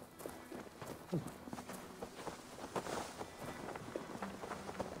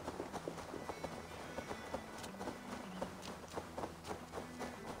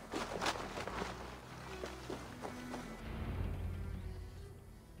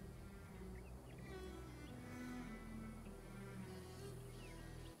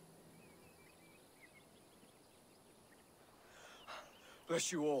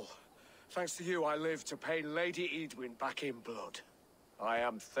 Bless you all. Thanks to you, I live to pay Lady Edwin back in blood. I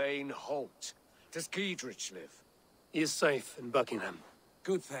am Thane Holt. Does Giedrich live? He is safe in Buckingham.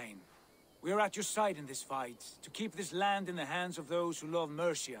 Good, Thane. We are at your side in this fight, to keep this land in the hands of those who love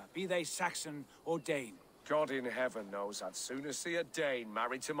Mercia, be they Saxon or Dane. God in heaven knows I'd sooner see a Dane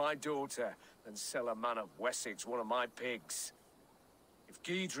married to my daughter than sell a man of Wessex one of my pigs. If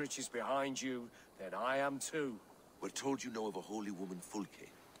Giedrich is behind you, then I am too. We're told you know of a holy woman, Fulke.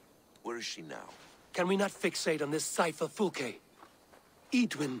 Where is she now? Can we not fixate on this cipher, Fulke?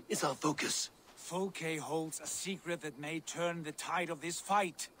 Edwin is our focus. Fulke holds a secret that may turn the tide of this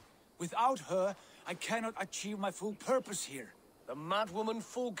fight. Without her, I cannot achieve my full purpose here. The madwoman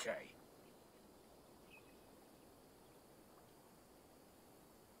Fulke?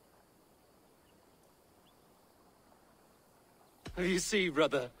 You see,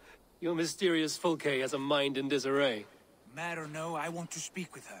 brother, your mysterious Fulke has a mind in disarray. Mad or no, I want to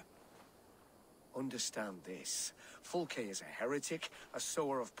speak with her. Understand this. Fulke is a heretic, a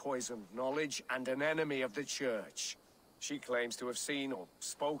sower of poisoned knowledge, and an enemy of the Church. She claims to have seen or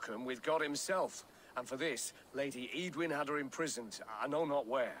spoken with God himself. And for this, Lady Edwin had her imprisoned, I know not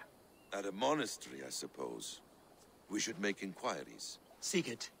where. At a monastery, I suppose. We should make inquiries.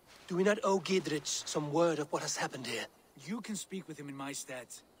 Sigurd, do we not owe Gidrich some word of what has happened here? You can speak with him in my stead,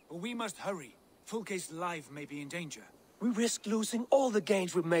 but we must hurry. Fulke's life may be in danger. We risk losing all the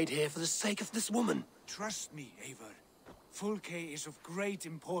gains we've made here for the sake of this woman. Trust me, Eivor. Fulke is of great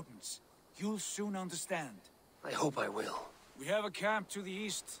importance. You'll soon understand. I hope I will. We have a camp to the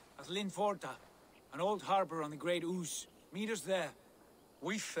east at Linforta, an old harbor on the Great Ouse. Meet us there.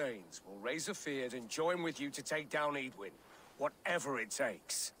 We Thanes will raise a feud and join with you to take down Edwin, whatever it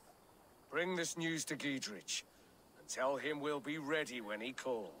takes. Bring this news to Gidrich, and tell him we'll be ready when he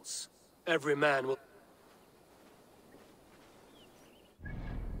calls. Every man will...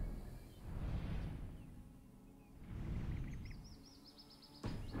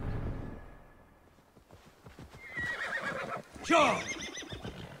 Sure!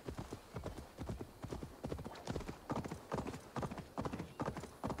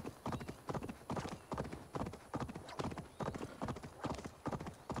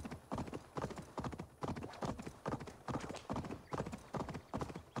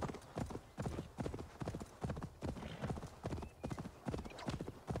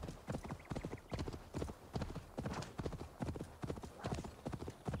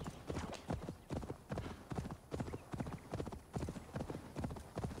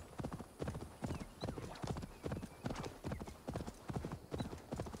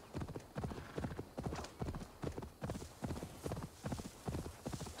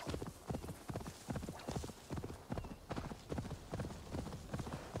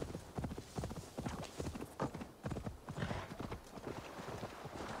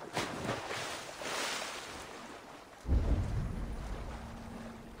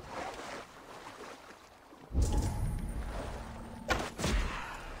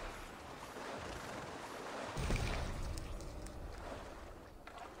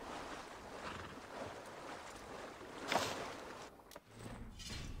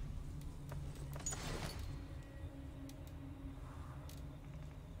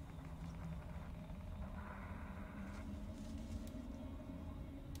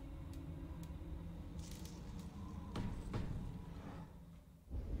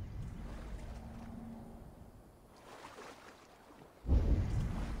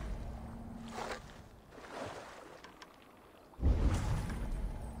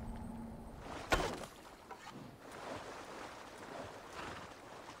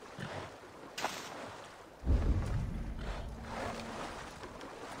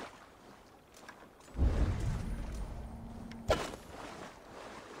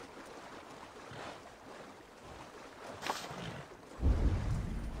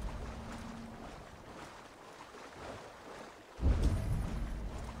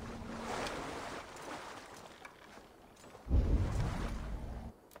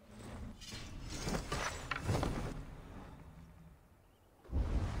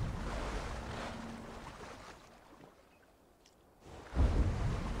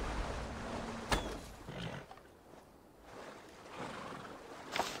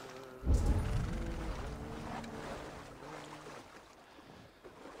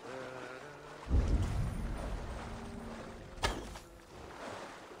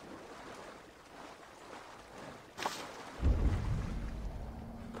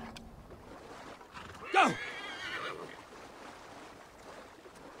 Go!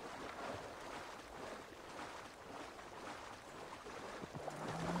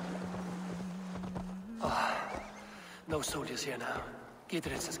 No soldiers here now.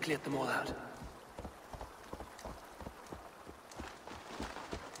 Gidrich has cleared them all out.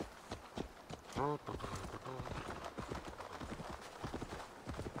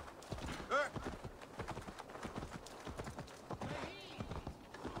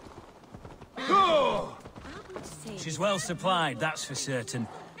 She's well supplied, that's for certain.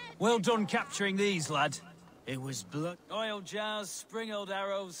 Well done capturing these, lad. It was blood, oil jars, spring-oiled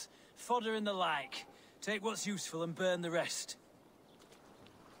arrows, fodder and the like. Take what's useful and burn the rest.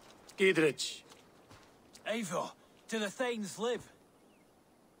 Gidrich. Eivor, do the Thanes live?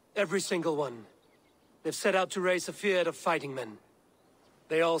 Every single one. They've set out to raise a fear of fighting men.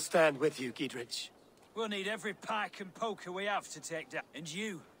 They all stand with you, Gidrich. We'll need every pike and poker we have to take down. And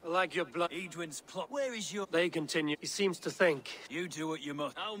you? I like your blood. Edwin's plot. Where is your... They continue. He seems to think. You do what you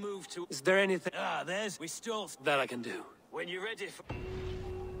must. I'll move to... Is there anything... Ah, there's... We stole... That I can do. When you're ready for...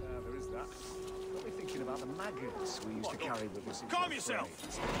 There is that. Got me thinking about the maggots we used to carry with us. Calm yourself!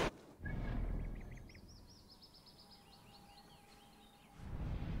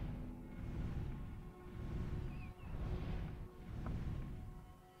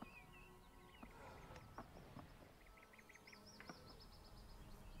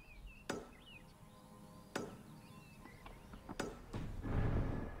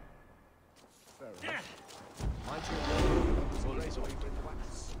 enough. Might you know the razor blade wax?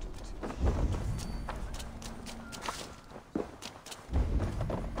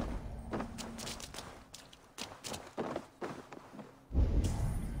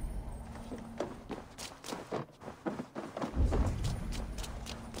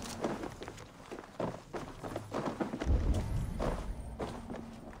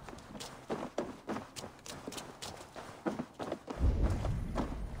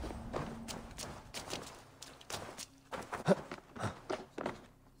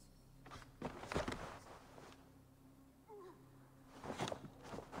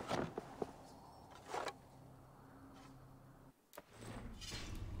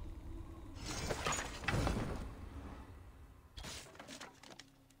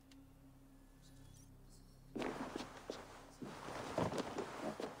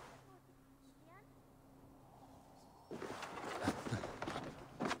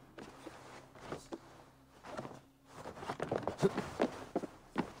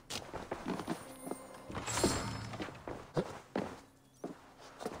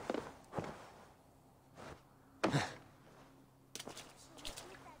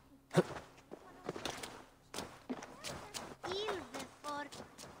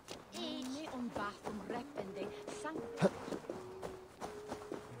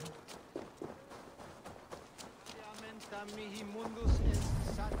 Mihi mundus est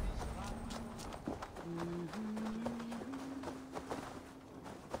satisfied.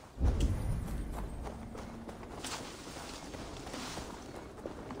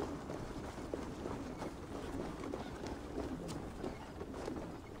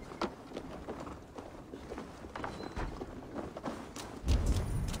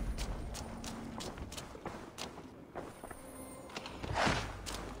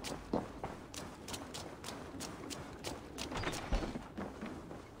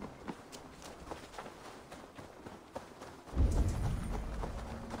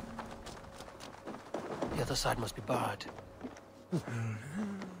 The other side must be barred.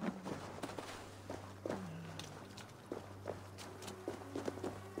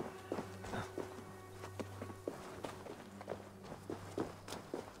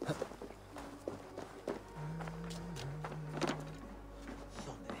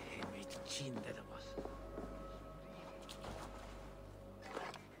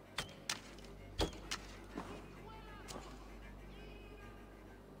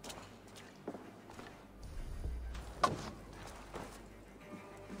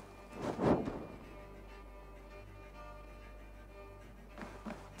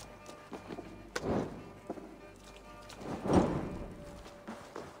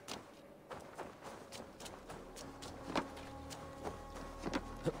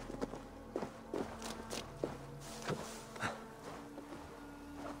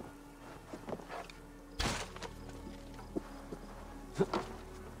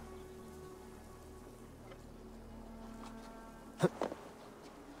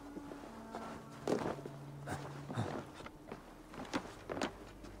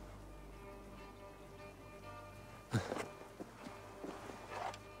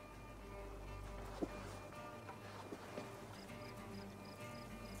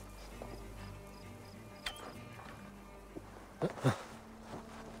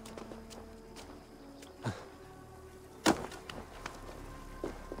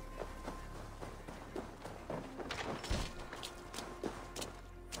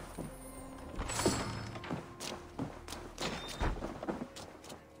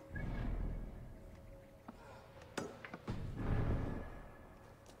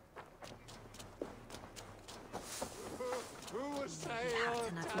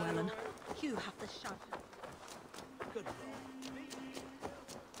 Captain Atwellen, you have the shot. Good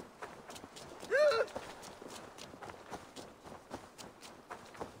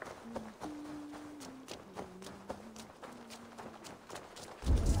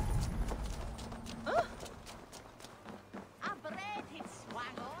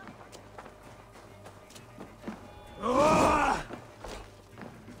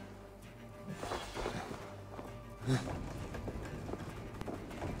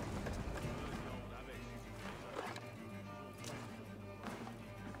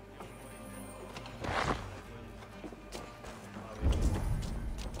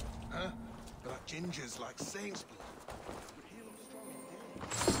Gingers like saints blood. But he looks strong indeed.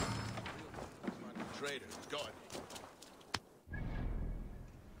 Might be traitor, he's got it.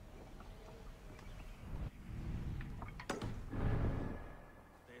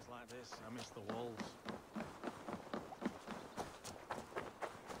 Days like this, I miss the walls.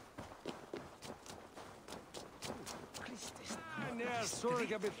 Christus.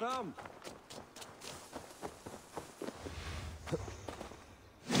 Sorga betham.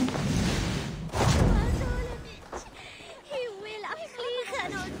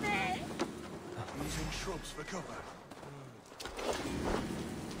 shrubs for cover.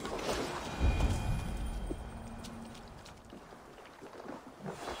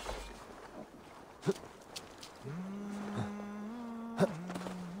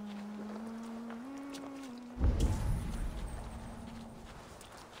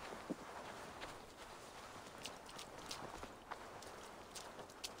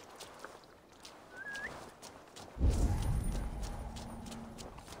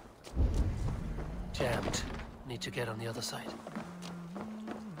 Jammed. Need to get on the other side.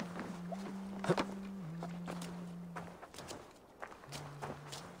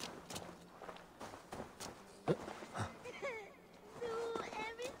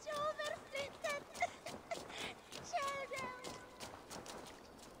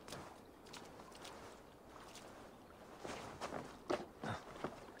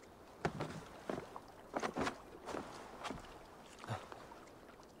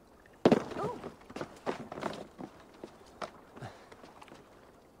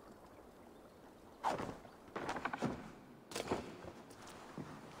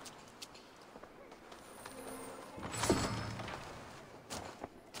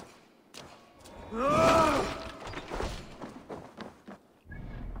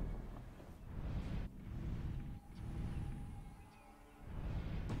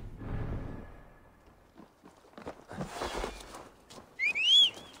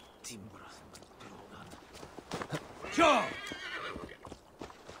 Sure!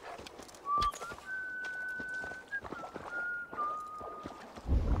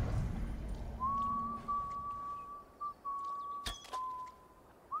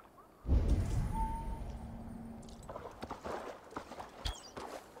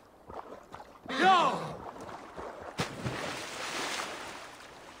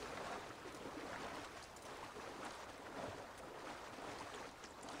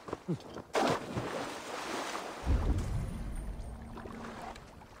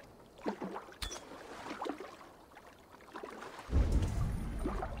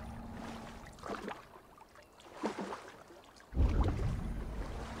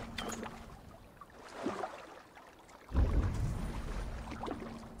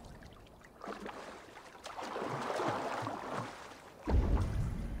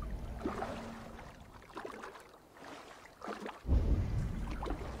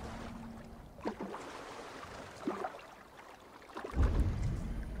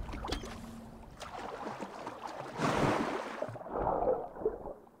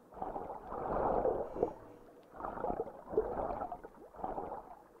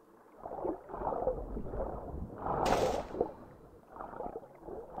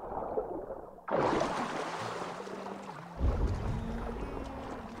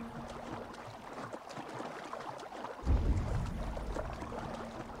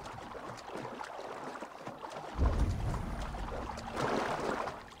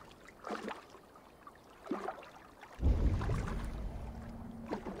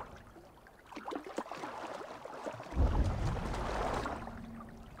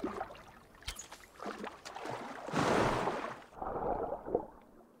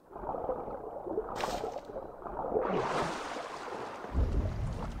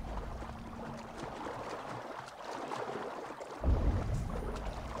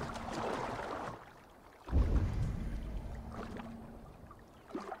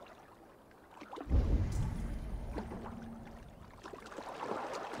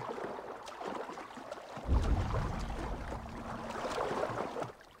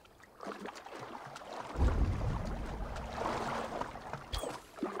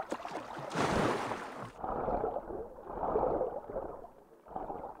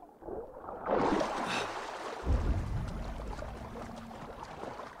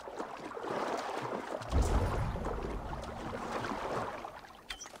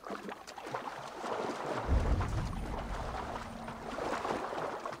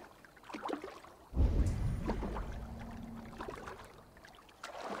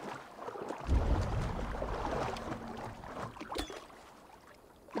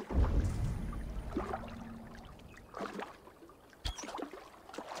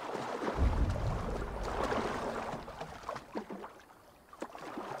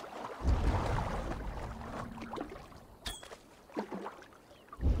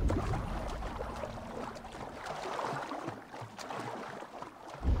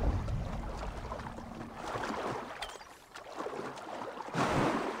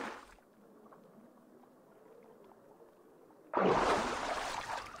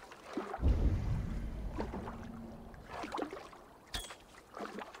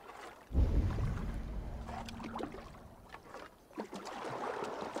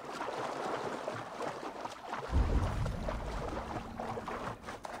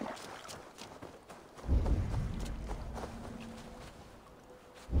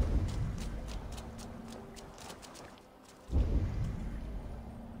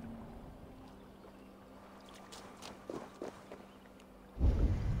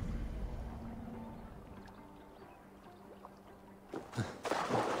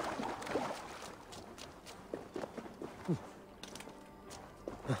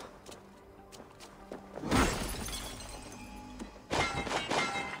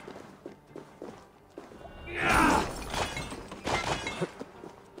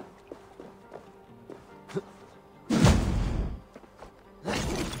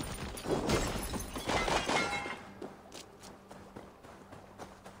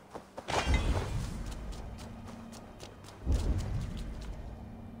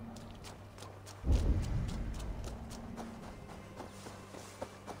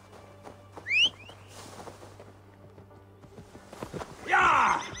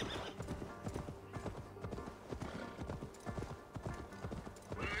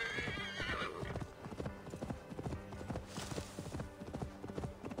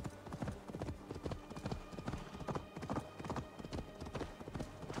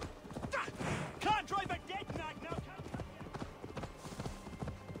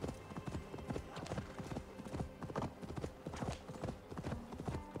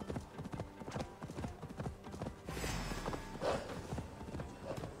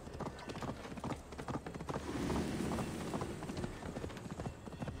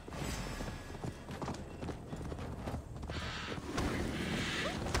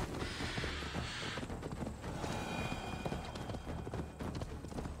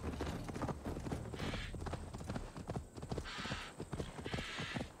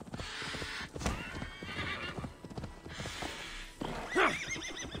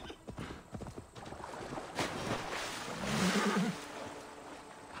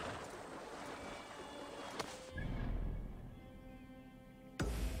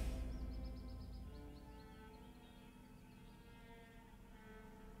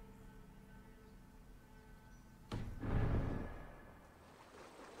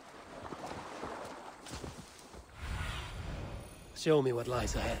 Show me what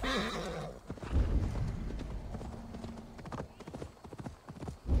lies ahead.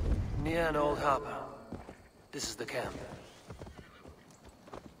 Near an old harbor. This is the camp.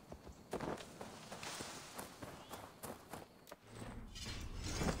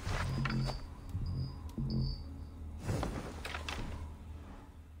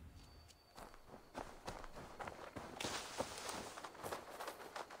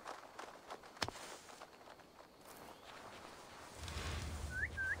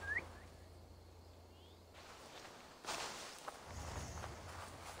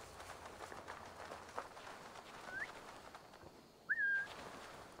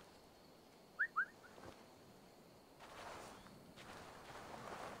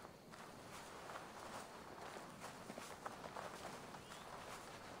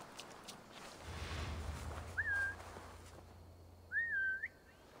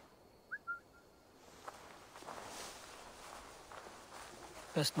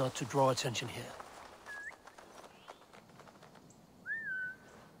 Best not to draw attention here.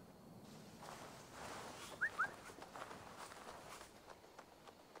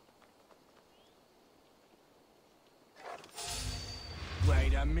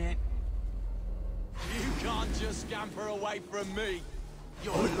 Wait a minute. You can't just scamper away from me.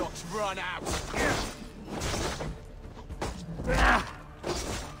 Your luck's run out.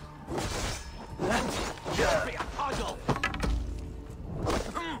 You'll be a puzzle.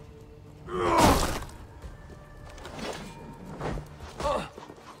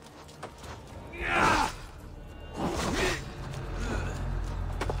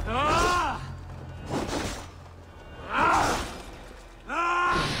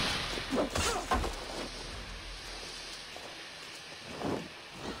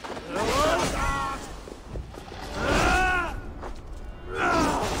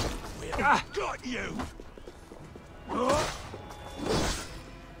 Got you!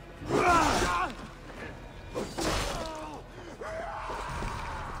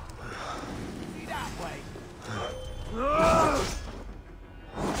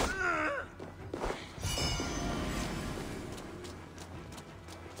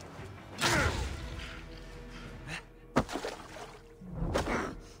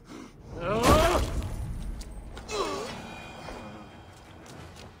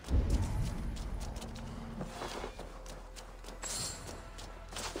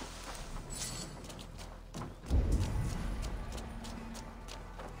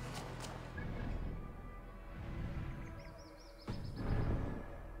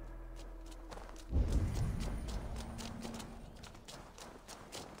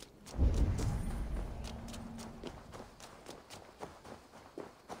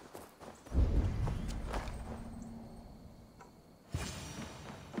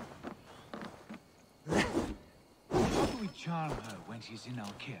 Charm her when she's in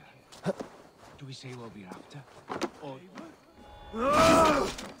our care. Do we say what we're after? Or...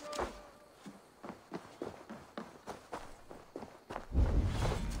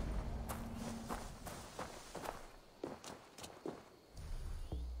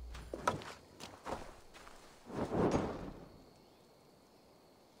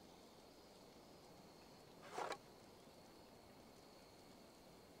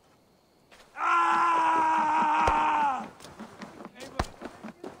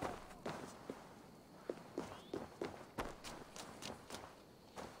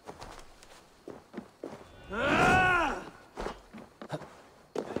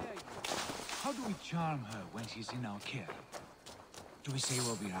 Charm her when she's in our care. Do we say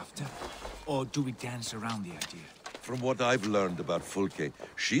what we're after? Or do we dance around the idea? From what I've learned about Fulke,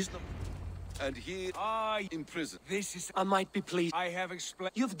 she's the... And he... in prison. This is... I might be pleased. I have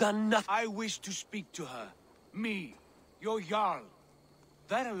explained... You've done nothing. I wish to speak to her. Me, your Jarl.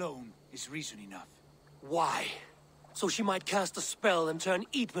 That alone is reason enough. Why? So she might cast a spell and turn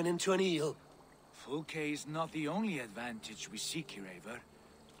Eatman into an eel. Fulke is not the only advantage we seek here, Eivor.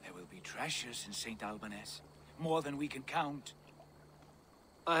 There will be treasures in St. Albanese. More than we can count.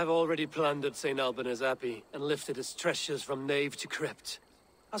 I have already plundered St. Albanese Abbey and lifted its treasures from nave to crypt.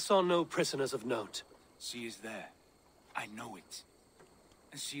 I saw no prisoners of note. She is there. I know it.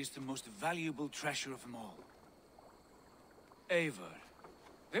 And she is the most valuable treasure of them all. Eivor,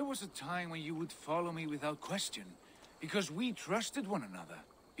 there was a time when you would follow me without question, because we trusted one another,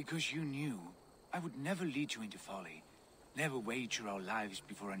 because you knew I would never lead you into folly. Never wager our lives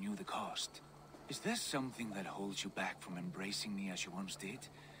before I knew the cost. Is there something that holds you back from embracing me as you once did?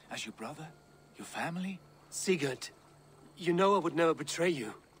 As your brother? Your family? Sigurd, you know I would never betray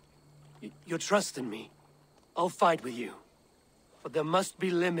you. Your trust in me. I'll fight with you. But there must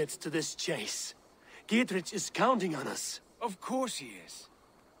be limits to this chase. Dietrich is counting on us. Of course he is.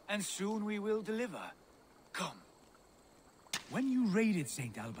 And soon we will deliver. Come. When you raided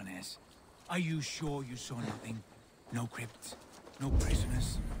St. Albanese, are you sure you saw nothing? No crypts? No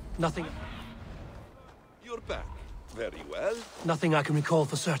prisoners? Nothing. You're back. Very well. Nothing I can recall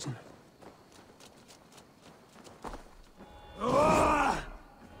for certain.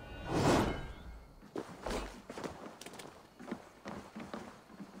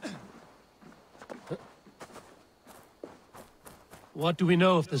 What do we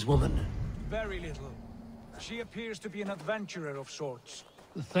know of this woman? Very little. She appears to be an adventurer of sorts.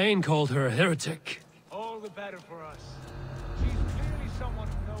 The Thane called her a heretic. All the better for us. She's clearly someone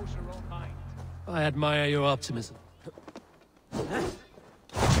who knows her own mind. I admire your optimism.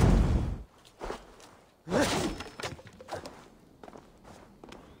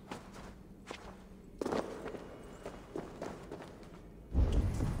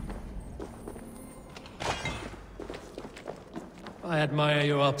 I admire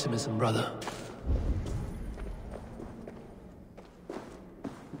your optimism, brother.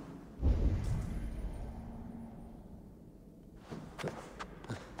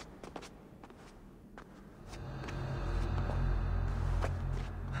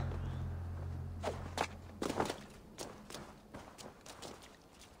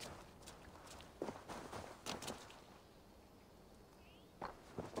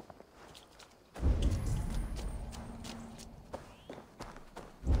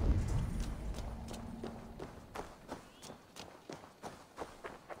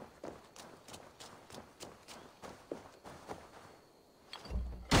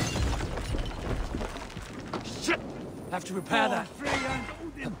 Have to repair that.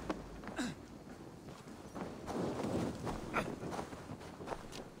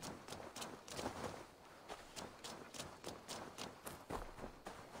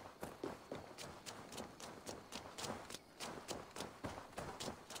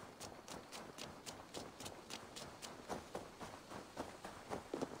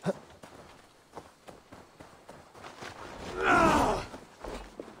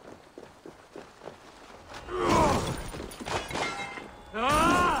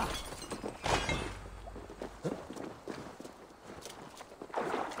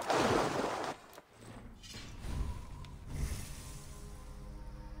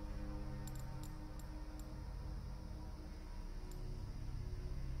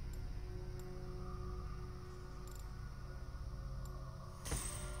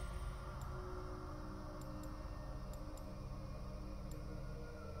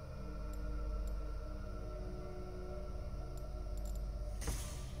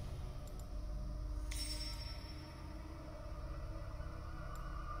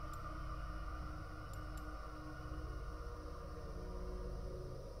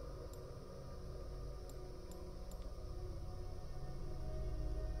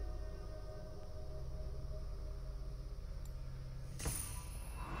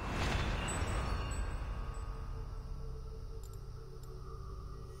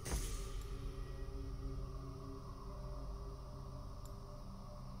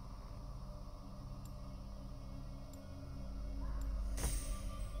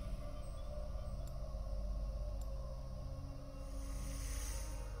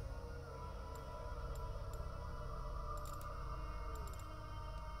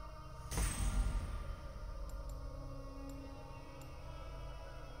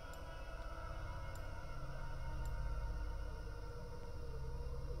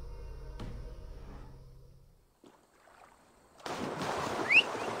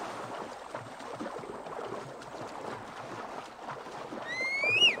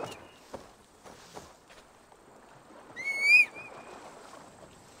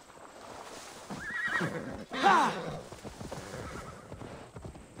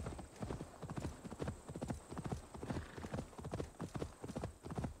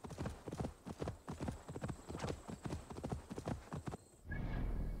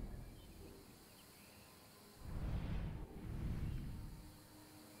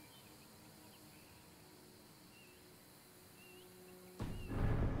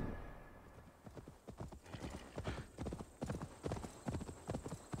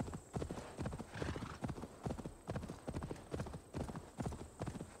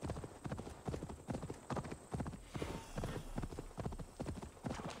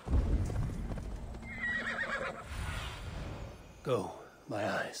 Go, my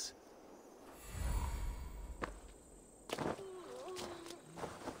eyes.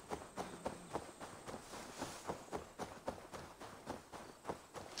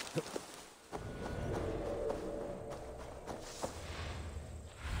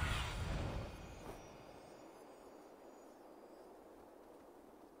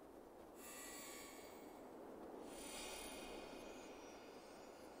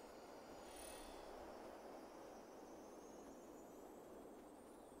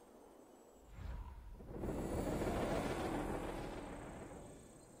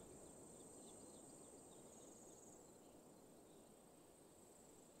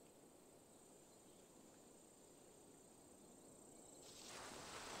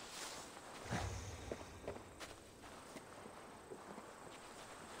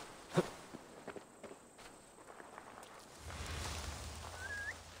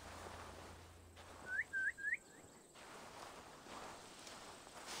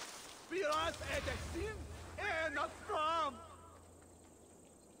 Viras edexin en astram!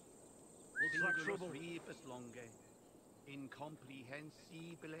 Singulos rebus longe,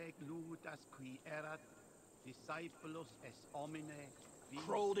 incomprehensibile gludas qui erat, discipulus es homine.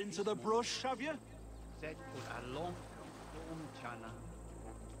 Crawled into the brush, have you? Sed ut along chana.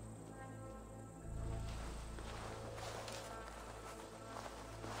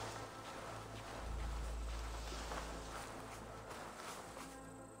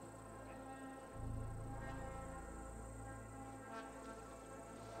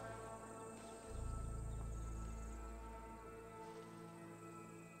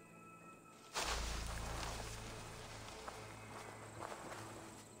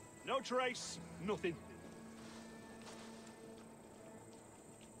 No trace, nothing.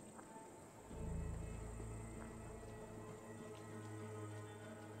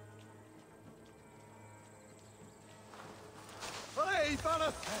 Hey,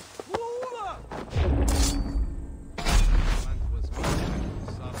 Banner!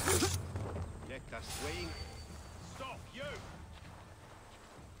 Stop, you!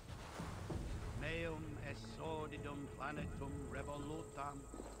 Meum est sordidum planetum revolutam,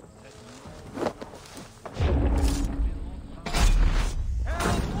 sed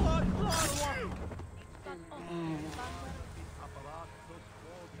apparatus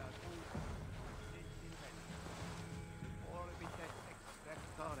quotas orbitet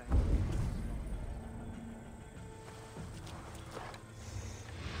expectore.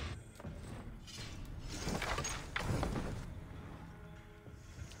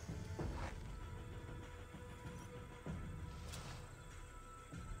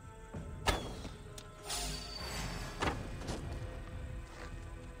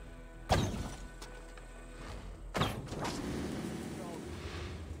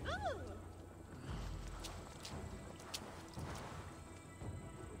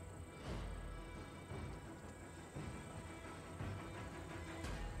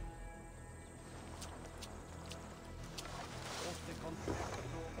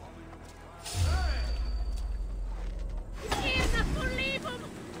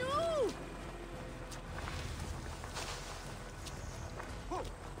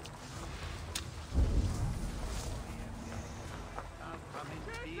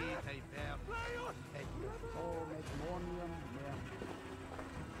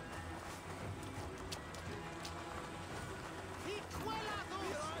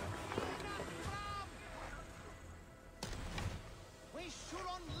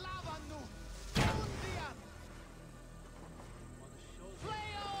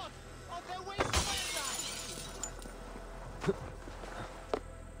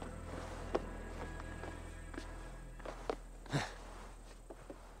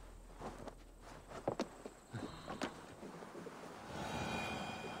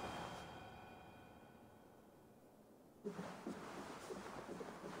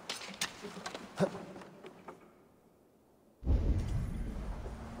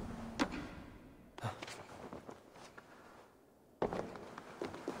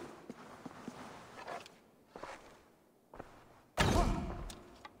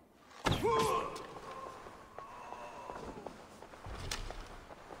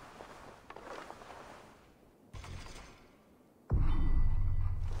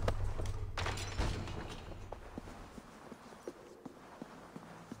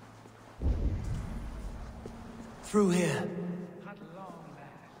 Through here.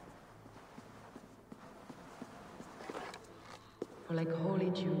 For like holy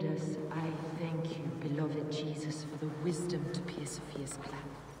Judas, I thank you, beloved Jesus, for the wisdom to pierce a fierce plan.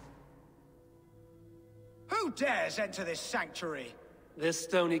 Who dares enter this sanctuary? This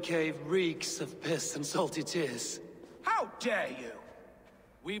stony cave reeks of piss and salty tears. How dare you?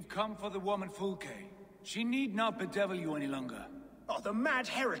 We've come for the woman Fulke. She need not bedevil you any longer. Oh, the mad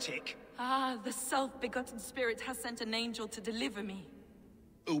heretic! Ah, the self-begotten spirit has sent an angel to deliver me.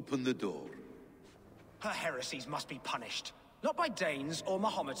 Open the door. Her heresies must be punished. Not by Danes or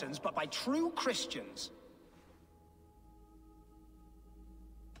Mahometans, but by true Christians.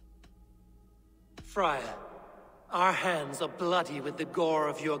 Friar, our hands are bloody with the gore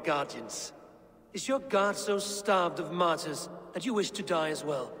of your guardians. Is your God so starved of martyrs that you wish to die as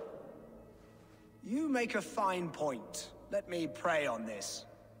well? You make a fine point. Let me pray on this.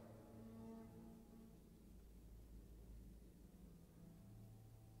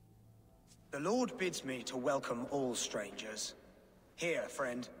 The Lord bids me to welcome all strangers. Here,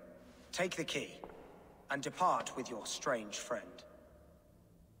 friend, take the key, and depart with your strange friend.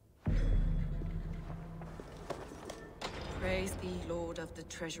 Praise thee, Lord of the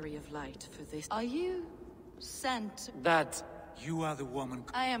Treasury of Light, for this. Are you sent? That You are the woman...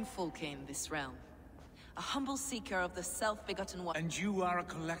 I am Fulke in this realm. A humble seeker of the self-begotten one. And you are a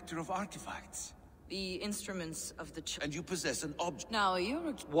collector of artifacts. The instruments of the church. And you possess an object. Now, you're...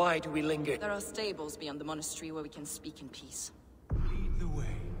 Why do we linger? There are stables beyond the monastery where we can speak in peace. Lead the way.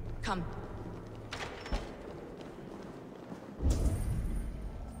 Come.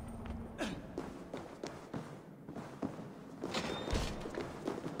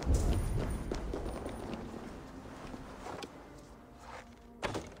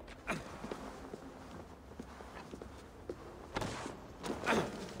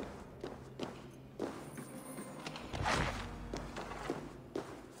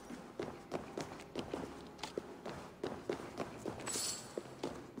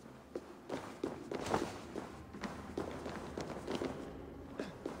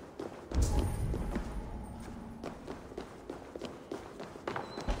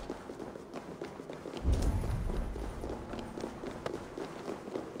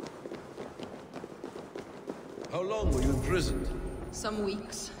 How long were you imprisoned? Some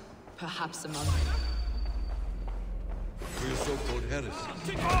weeks, perhaps a month. For your so-called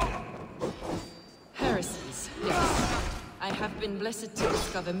heresy? Heresies, yes. I have been blessed to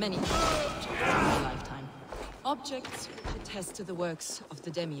discover many objects in my lifetime. Objects which attest to the works of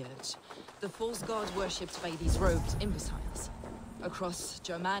the Demiurge, the false god worshipped by these robed imbeciles. Across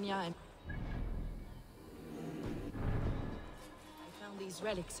Germania and... I found these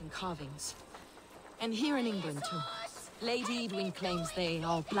relics and carvings. And here in England, too. Lady Edwin claims they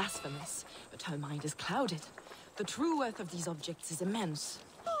are blasphemous, but her mind is clouded. The true worth of these objects is immense.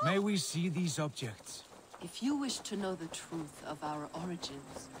 May we see these objects? If you wish to know the truth of our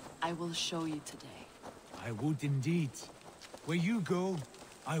origins, I will show you today. I would indeed. Where you go,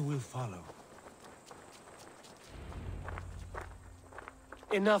 I will follow.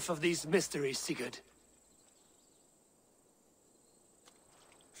 Enough of these mysteries, Sigurd.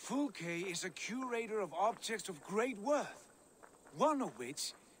 Fulke is a curator of objects of great worth, one of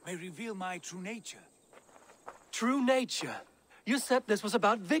which may reveal my true nature. True nature? You said this was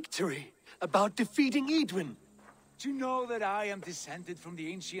about victory, about defeating Edwin. To know that I am descended from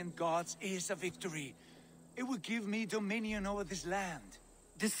the ancient gods is a victory. It will give me dominion over this land.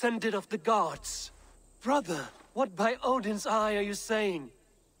 Descended of the gods? Brother, what by Odin's eye are you saying?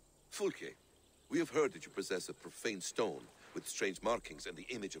 Fulke, we have heard that you possess a profane stone with strange markings and the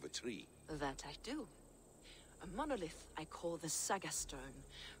image of a tree. That I do. A monolith I call the Saga Stone,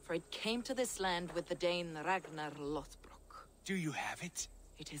 for it came to this land with the Dane Ragnar Lothbrok. Do you have it?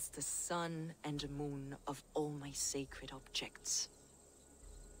 It is the sun and moon of all my sacred objects.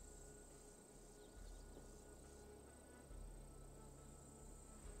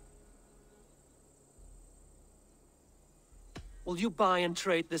 Will you buy and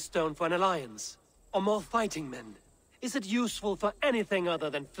trade this stone for an alliance? Or more fighting men? Is it useful for anything other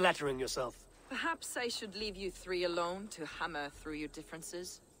than flattering yourself? Perhaps I should leave you three alone to hammer through your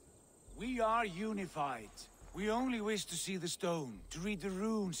differences. We are unified. We only wish to see the stone, to read the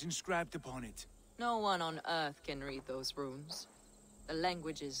runes inscribed upon it. No one on Earth can read those runes. The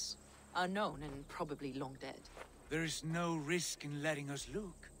languages are known and probably long dead. There is no risk in letting us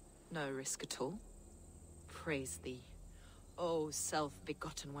look. No risk at all. Praise thee, O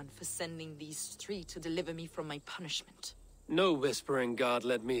self-begotten one, for sending these three to deliver me from my punishment. No whispering god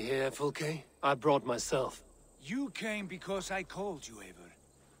led me here, Fulke. I brought myself. You came because I called you, Eivor.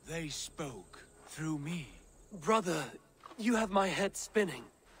 They spoke through me. Brother, you have my head spinning.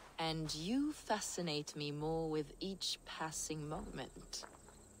 And you fascinate me more with each passing moment.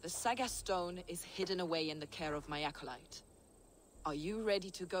 The Saga Stone is hidden away in the care of my acolyte. Are you ready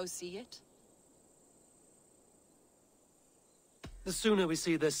to go see it? The sooner we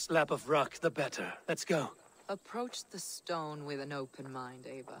see this slab of rock, the better. Let's go. Approach the stone with an open mind,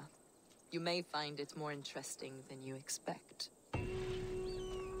 Eivor. You may find it more interesting than you expect.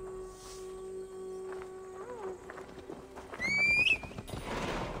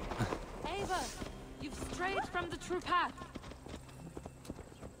 Eivor, you've strayed from the true path.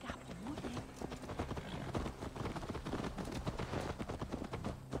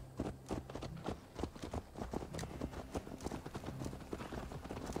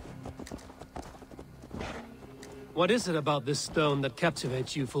 What is it about this stone that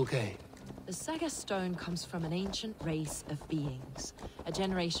captivates you, Fulke? The Saga Stone comes from an ancient race of beings, a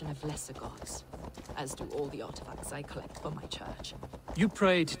generation of lesser gods, as do all the artifacts I collect for my church. You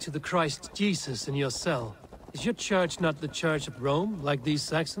prayed to the Christ Jesus in your cell. Is your church not the Church of Rome, like these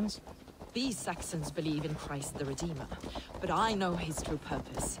Saxons? These Saxons believe in Christ the Redeemer, but I know his true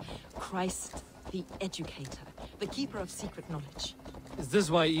purpose. Christ the Educator, the keeper of secret knowledge. Is this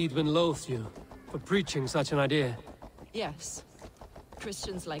why Edwin loathed you? For preaching such an idea? Yes,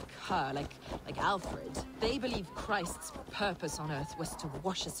 Christians like her, like Alfred, they believe Christ's purpose on earth was to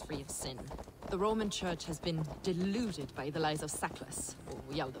wash us free of sin. The Roman Church has been deluded by the lies of Saklas, or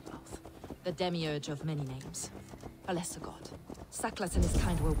Yaldabaoth, the demiurge of many names, a lesser god. Saklas and his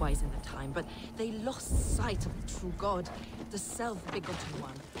kind were wise in their time, but they lost sight of the true god, the self-begotten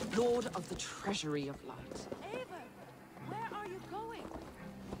one, lord of the treasury of light. Ava, where are you going?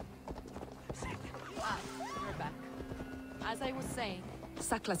 You're back. As I was saying,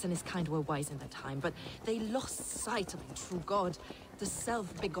 Saklas and his kind were wise in their time, but they lost sight of the true god, the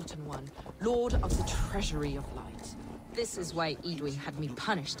self-begotten one, lord of the treasury of light. This is why Edwin had me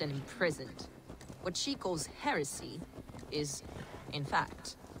punished and imprisoned. What she calls heresy is, in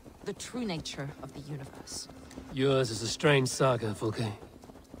fact, the true nature of the universe. Yours is a strange saga, Fulke.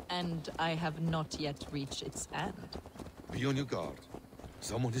 And I have not yet reached its end. Be on your guard.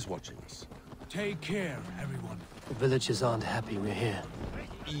 Someone is watching us. Take care, everyone. The villagers aren't happy we're here.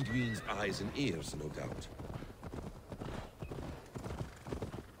 Edwin's eyes and ears, no doubt.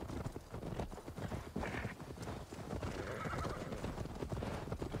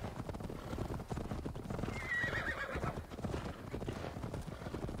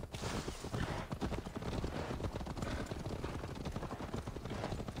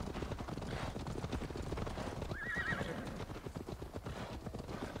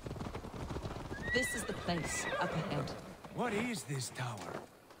 This is the place up ahead. What is this tower?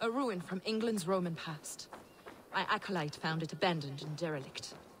 A ruin from England's Roman past. My acolyte found it abandoned and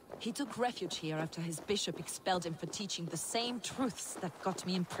derelict. He took refuge here after his bishop expelled him for teaching the same truths that got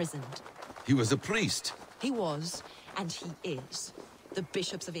me imprisoned. He was a priest. He was, and he is. The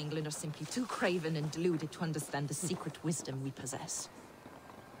bishops of England are simply too craven and deluded to understand the secret wisdom we possess.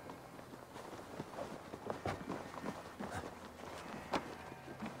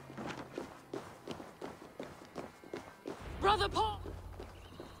 Brother Paul!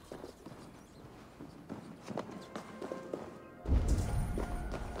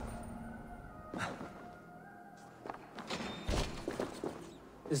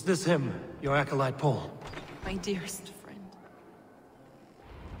 Is this him, your acolyte Paul? My dearest friend.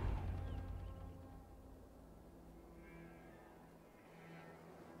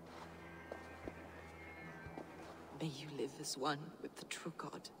 May you live as one with the true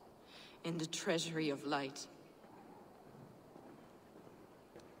God, in the treasury of light.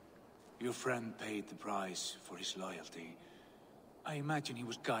 Your friend paid the price for his loyalty. I imagine he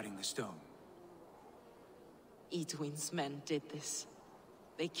was guarding the stone. Edwin's men did this.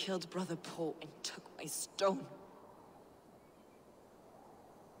 They killed Brother Paul and took my stone.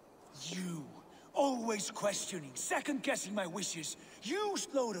 You, always questioning, second-guessing my wishes. You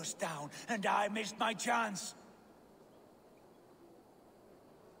slowed us down, and I missed my chance.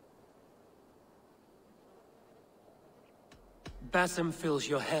 Basim fills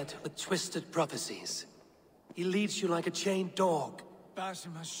your head with twisted prophecies. He leads you like a chained dog.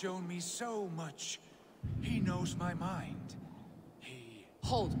 Basim has shown me so much. He knows my mind.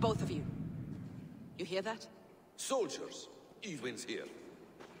 Hold, both of you. You hear that? Soldiers, Edwin's here.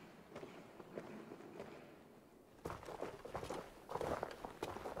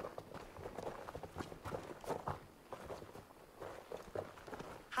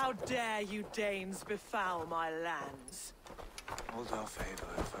 How dare you Danes befoul my lands? Hold off,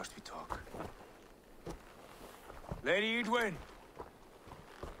 Ava. First we talk. Lady Edwin!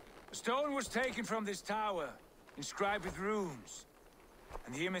 A stone was taken from this tower, inscribed with runes,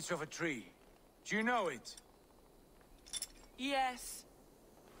 and the image of a tree. Do you know it? Yes.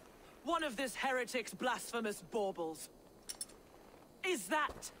 One of this heretic's blasphemous baubles. Is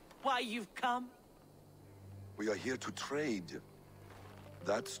that why you've come? We are here to trade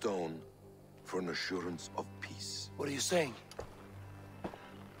that stone for an assurance of peace. What are you saying?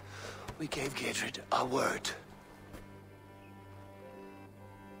 We gave Gatred our word.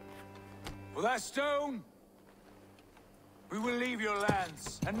 For that stone, we will leave your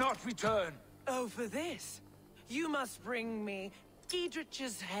lands and not return. Oh, for this? You must bring me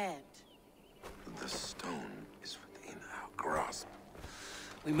Giedrich's head. The stone is within our grasp.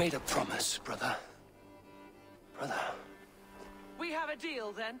 We made a promise, brother. Brother. We have a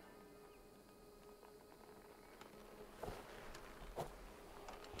deal, then?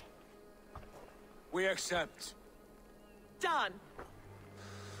 We accept. Done.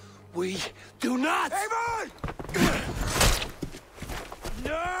 We do not! Avon!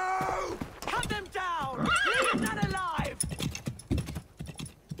 No! Cut them down! Leave none alive!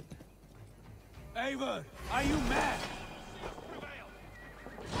 Avon, are you mad?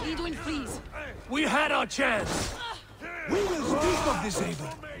 Edwin, please. We had our chance! We will speak of this,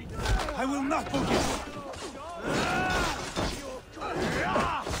 Avon. I will not forget.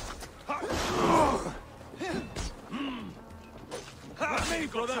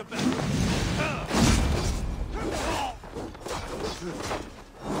 brother.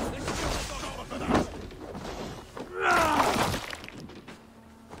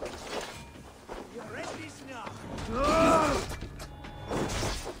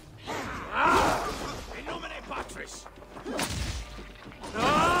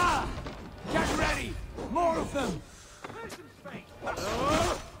 Get ready! More of them!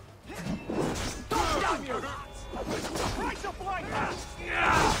 Damn you! Right up like that!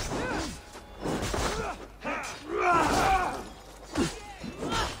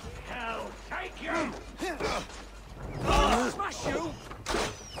 Hell, take you! Smash you!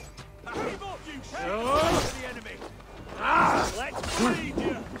 Give up, you shit! The enemy! Let's bleed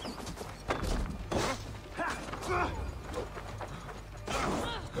you!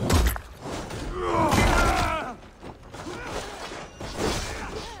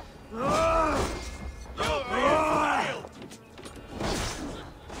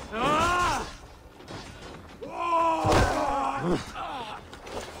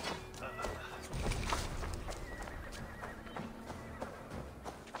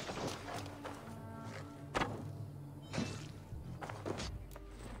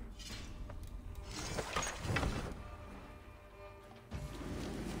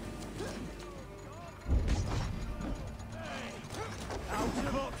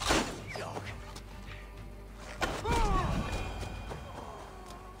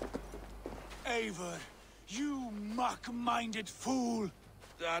 Eivor, you mock-minded fool!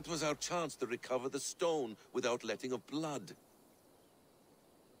 That was our chance to recover the stone without letting of blood.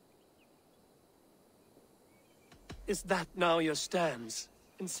 Is that now your stance,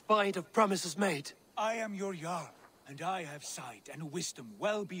 in spite of promises made? I am your Jarl, and I have sight and wisdom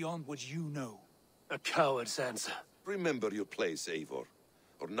well beyond what you know. A coward's answer. Remember your place, Eivor,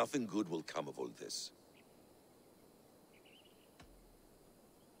 or nothing good will come of all this.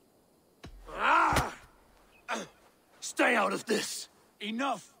 Stay out of this!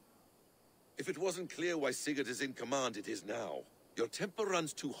 Enough! If it wasn't clear why Sigurd is in command, it is now. Your temper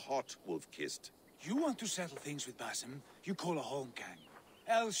runs too hot, Wolf-Kissed. You want to settle things with Basim, you call a holmgang.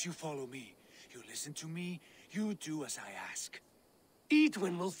 Else you follow me. You listen to me, you do as I ask.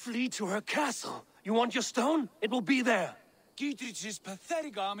 Edwin will flee to her castle. You want your stone? It will be there. Dietrich's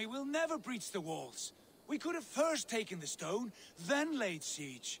pathetic army will never breach the walls. We could have first taken the stone, then laid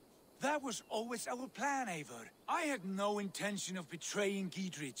siege. That was always our plan, Eivor. I had no intention of betraying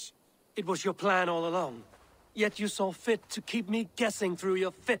Dietrich. It was your plan all along. Yet you saw fit to keep me guessing through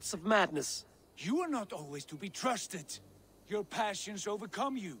your fits of madness. You are not always to be trusted. Your passions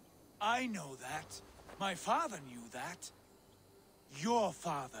overcome you. I know that. My father knew that. Your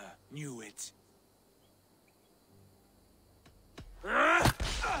father knew it.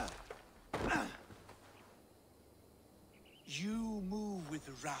 You move with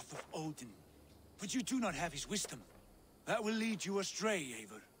the wrath of Odin, but you do not have his wisdom. That will lead you astray,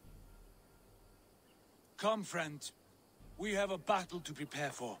 Eivor. Come, friend. We have a battle to prepare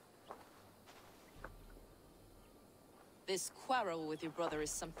for. This quarrel with your brother is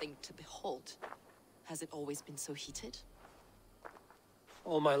something to behold. Has it always been so heated?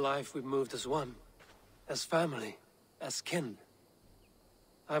 All my life we've moved as one. As family. As kin.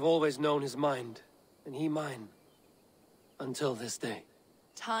 I've always known his mind, and he mine. Until this day.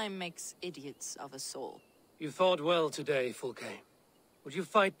 Time makes idiots of us all. You fought well today, Fulke. Would you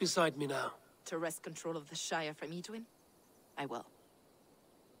fight beside me now? To wrest control of the Shire from Edwin? I will.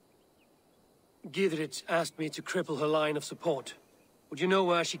 Gidrich asked me to cripple her line of support. Would you know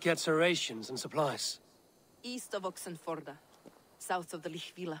where she gets her rations and supplies? East of Oxenforda, south of the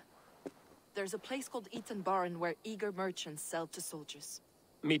Lichvila. There's a place called Eaton Barn where eager merchants sell to soldiers.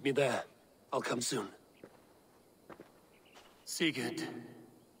 Meet me there. I'll come soon. Sigurd,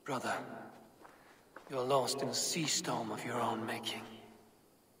 brother, you're lost in a sea storm of your own making.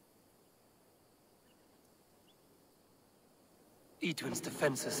 Edwin's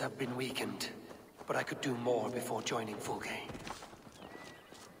defenses have been weakened, but I could do more before joining Fulke.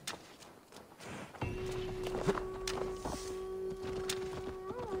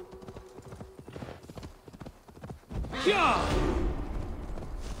 Yeah!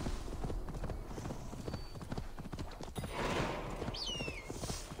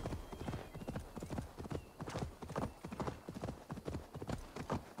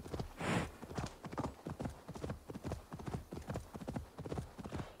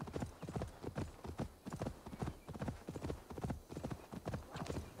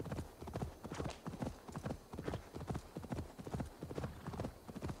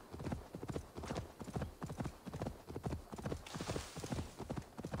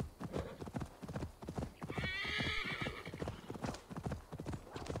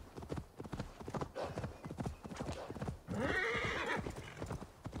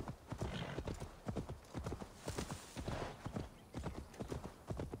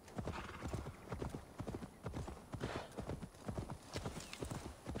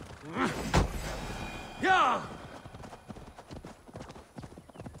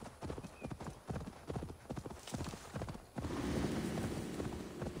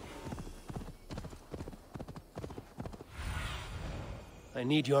 I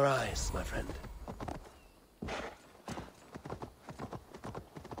need your eyes, my friend.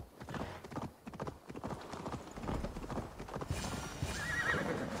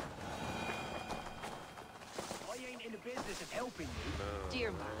 I ain't in the business of helping you.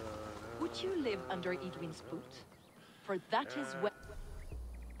 Dear man, would you live under Edwin's boot? For that is where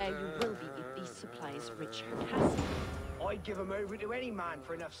you will be if these supplies reach her castle. I'd give 'em over to any man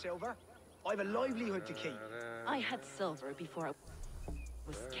for enough silver. I've a livelihood to keep. I had silver before I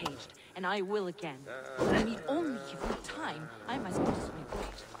was caged, and I will again. I need only give me time. I must go to my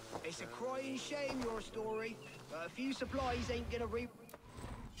boat. It's a crying shame, your story. A few supplies ain't gonna reap.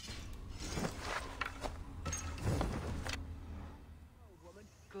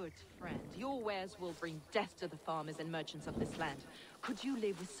 Good friend, your wares will bring death to the farmers and merchants of this land. Could you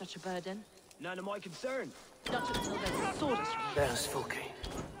live with such a burden? None of my concern. Not until there's sawdust from you. There's Fulke.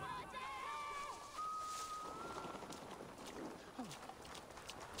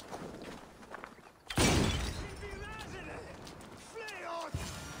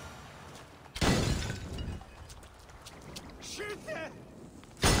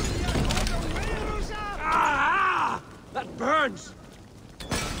 Ah! That burns!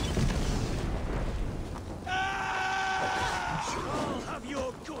 I'll have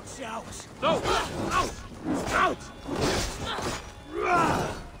your guts out! No! Out! Out!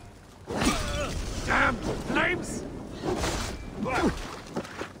 Damn flames! You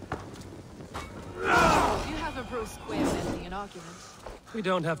have a brusque way of ending an argument. We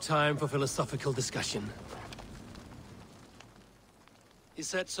don't have time for philosophical discussion. He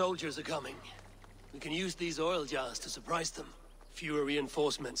said soldiers are coming. We can use these oil jars to surprise them. Fewer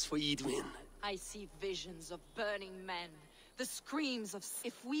reinforcements for Edwin. I see visions of burning men. The screams of...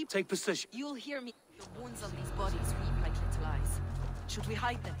 If we... Take position. You'll hear me. The wounds on these bodies weep like little eyes. Should we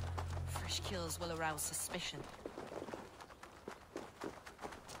hide them? Fresh kills will arouse suspicion.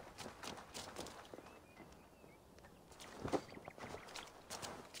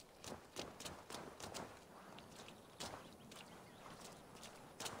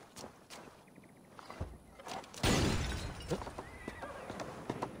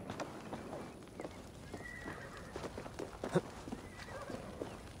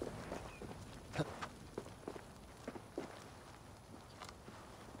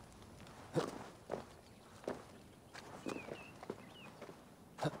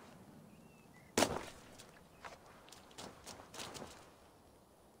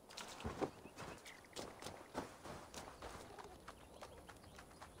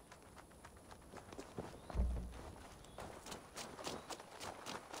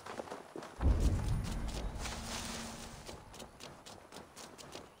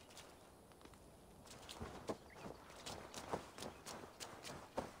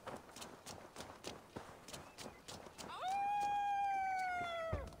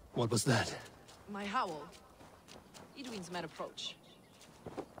 What was that? My howl. Edwin's men approach.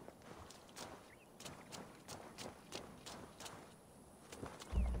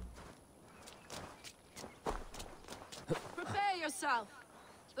 Prepare yourself!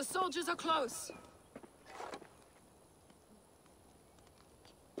 The soldiers are close!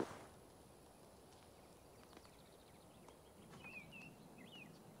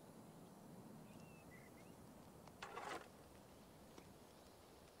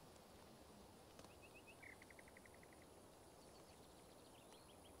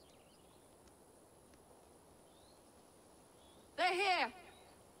 They're here!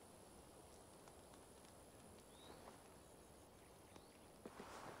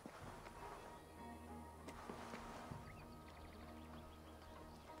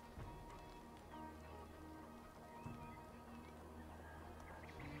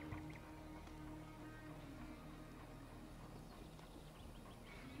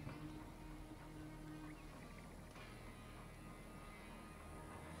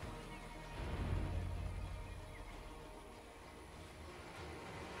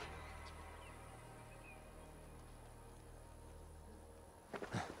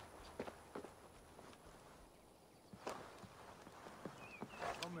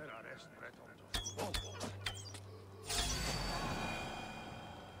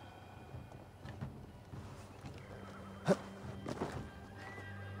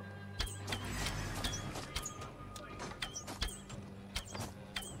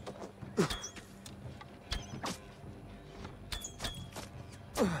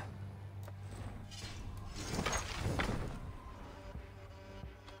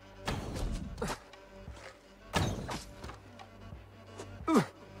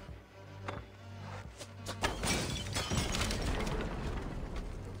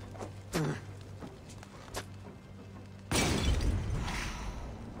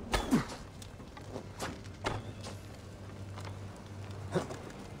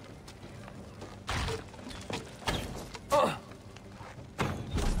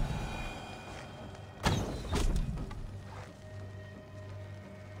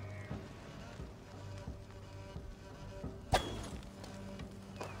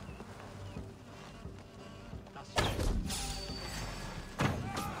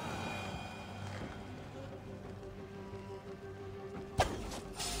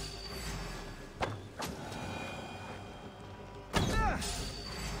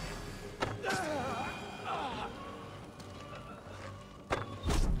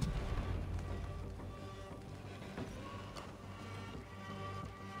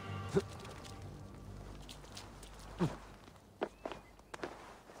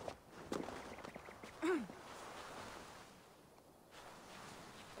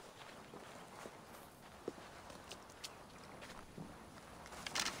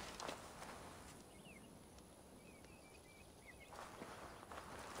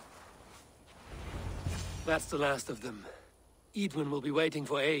 That's the last of them. Edwin will be waiting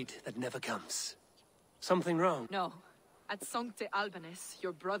for aid that never comes. Something wrong? No. At Sancte Albanus,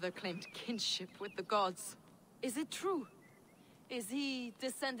 your brother claimed kinship with the gods. Is it true? Is he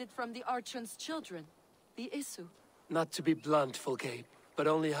descended from the Archon's children, the Isu? Not to be blunt, Fulke, but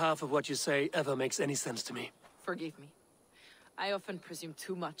only half of what you say ever makes any sense to me. Forgive me. I often presume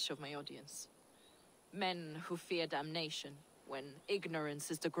too much of my audience. Men who fear damnation, when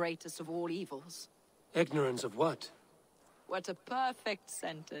ignorance is the greatest of all evils. Ignorance of what? What a perfect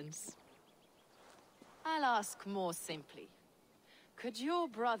sentence. I'll ask more simply. Could your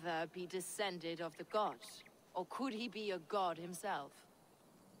brother be descended of the gods? Or could he be a god himself?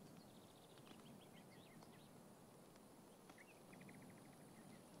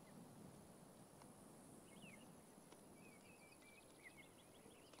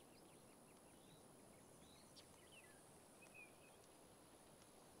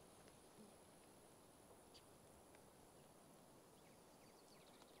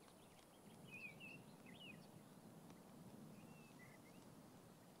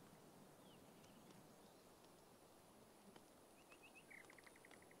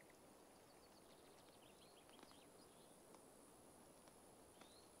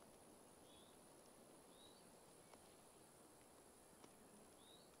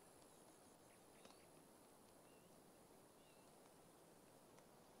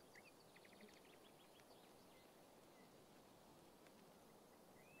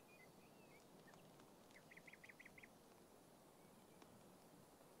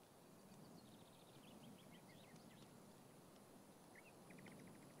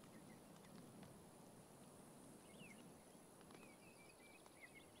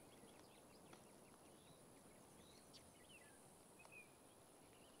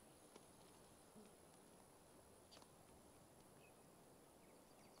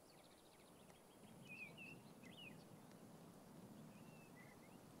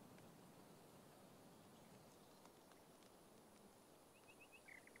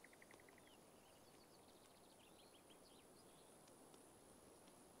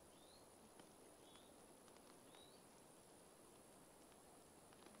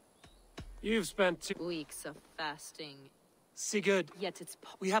 You've spent 2 weeks of fasting. Sigurd, Yet it's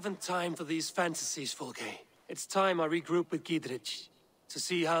we haven't time for these fantasies, Fulke. It's time I regroup with Gidrich to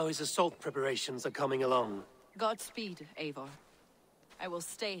see how his assault preparations are coming along. Godspeed, Eivor. I will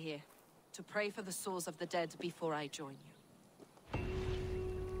stay here to pray for the souls of the dead before I join you.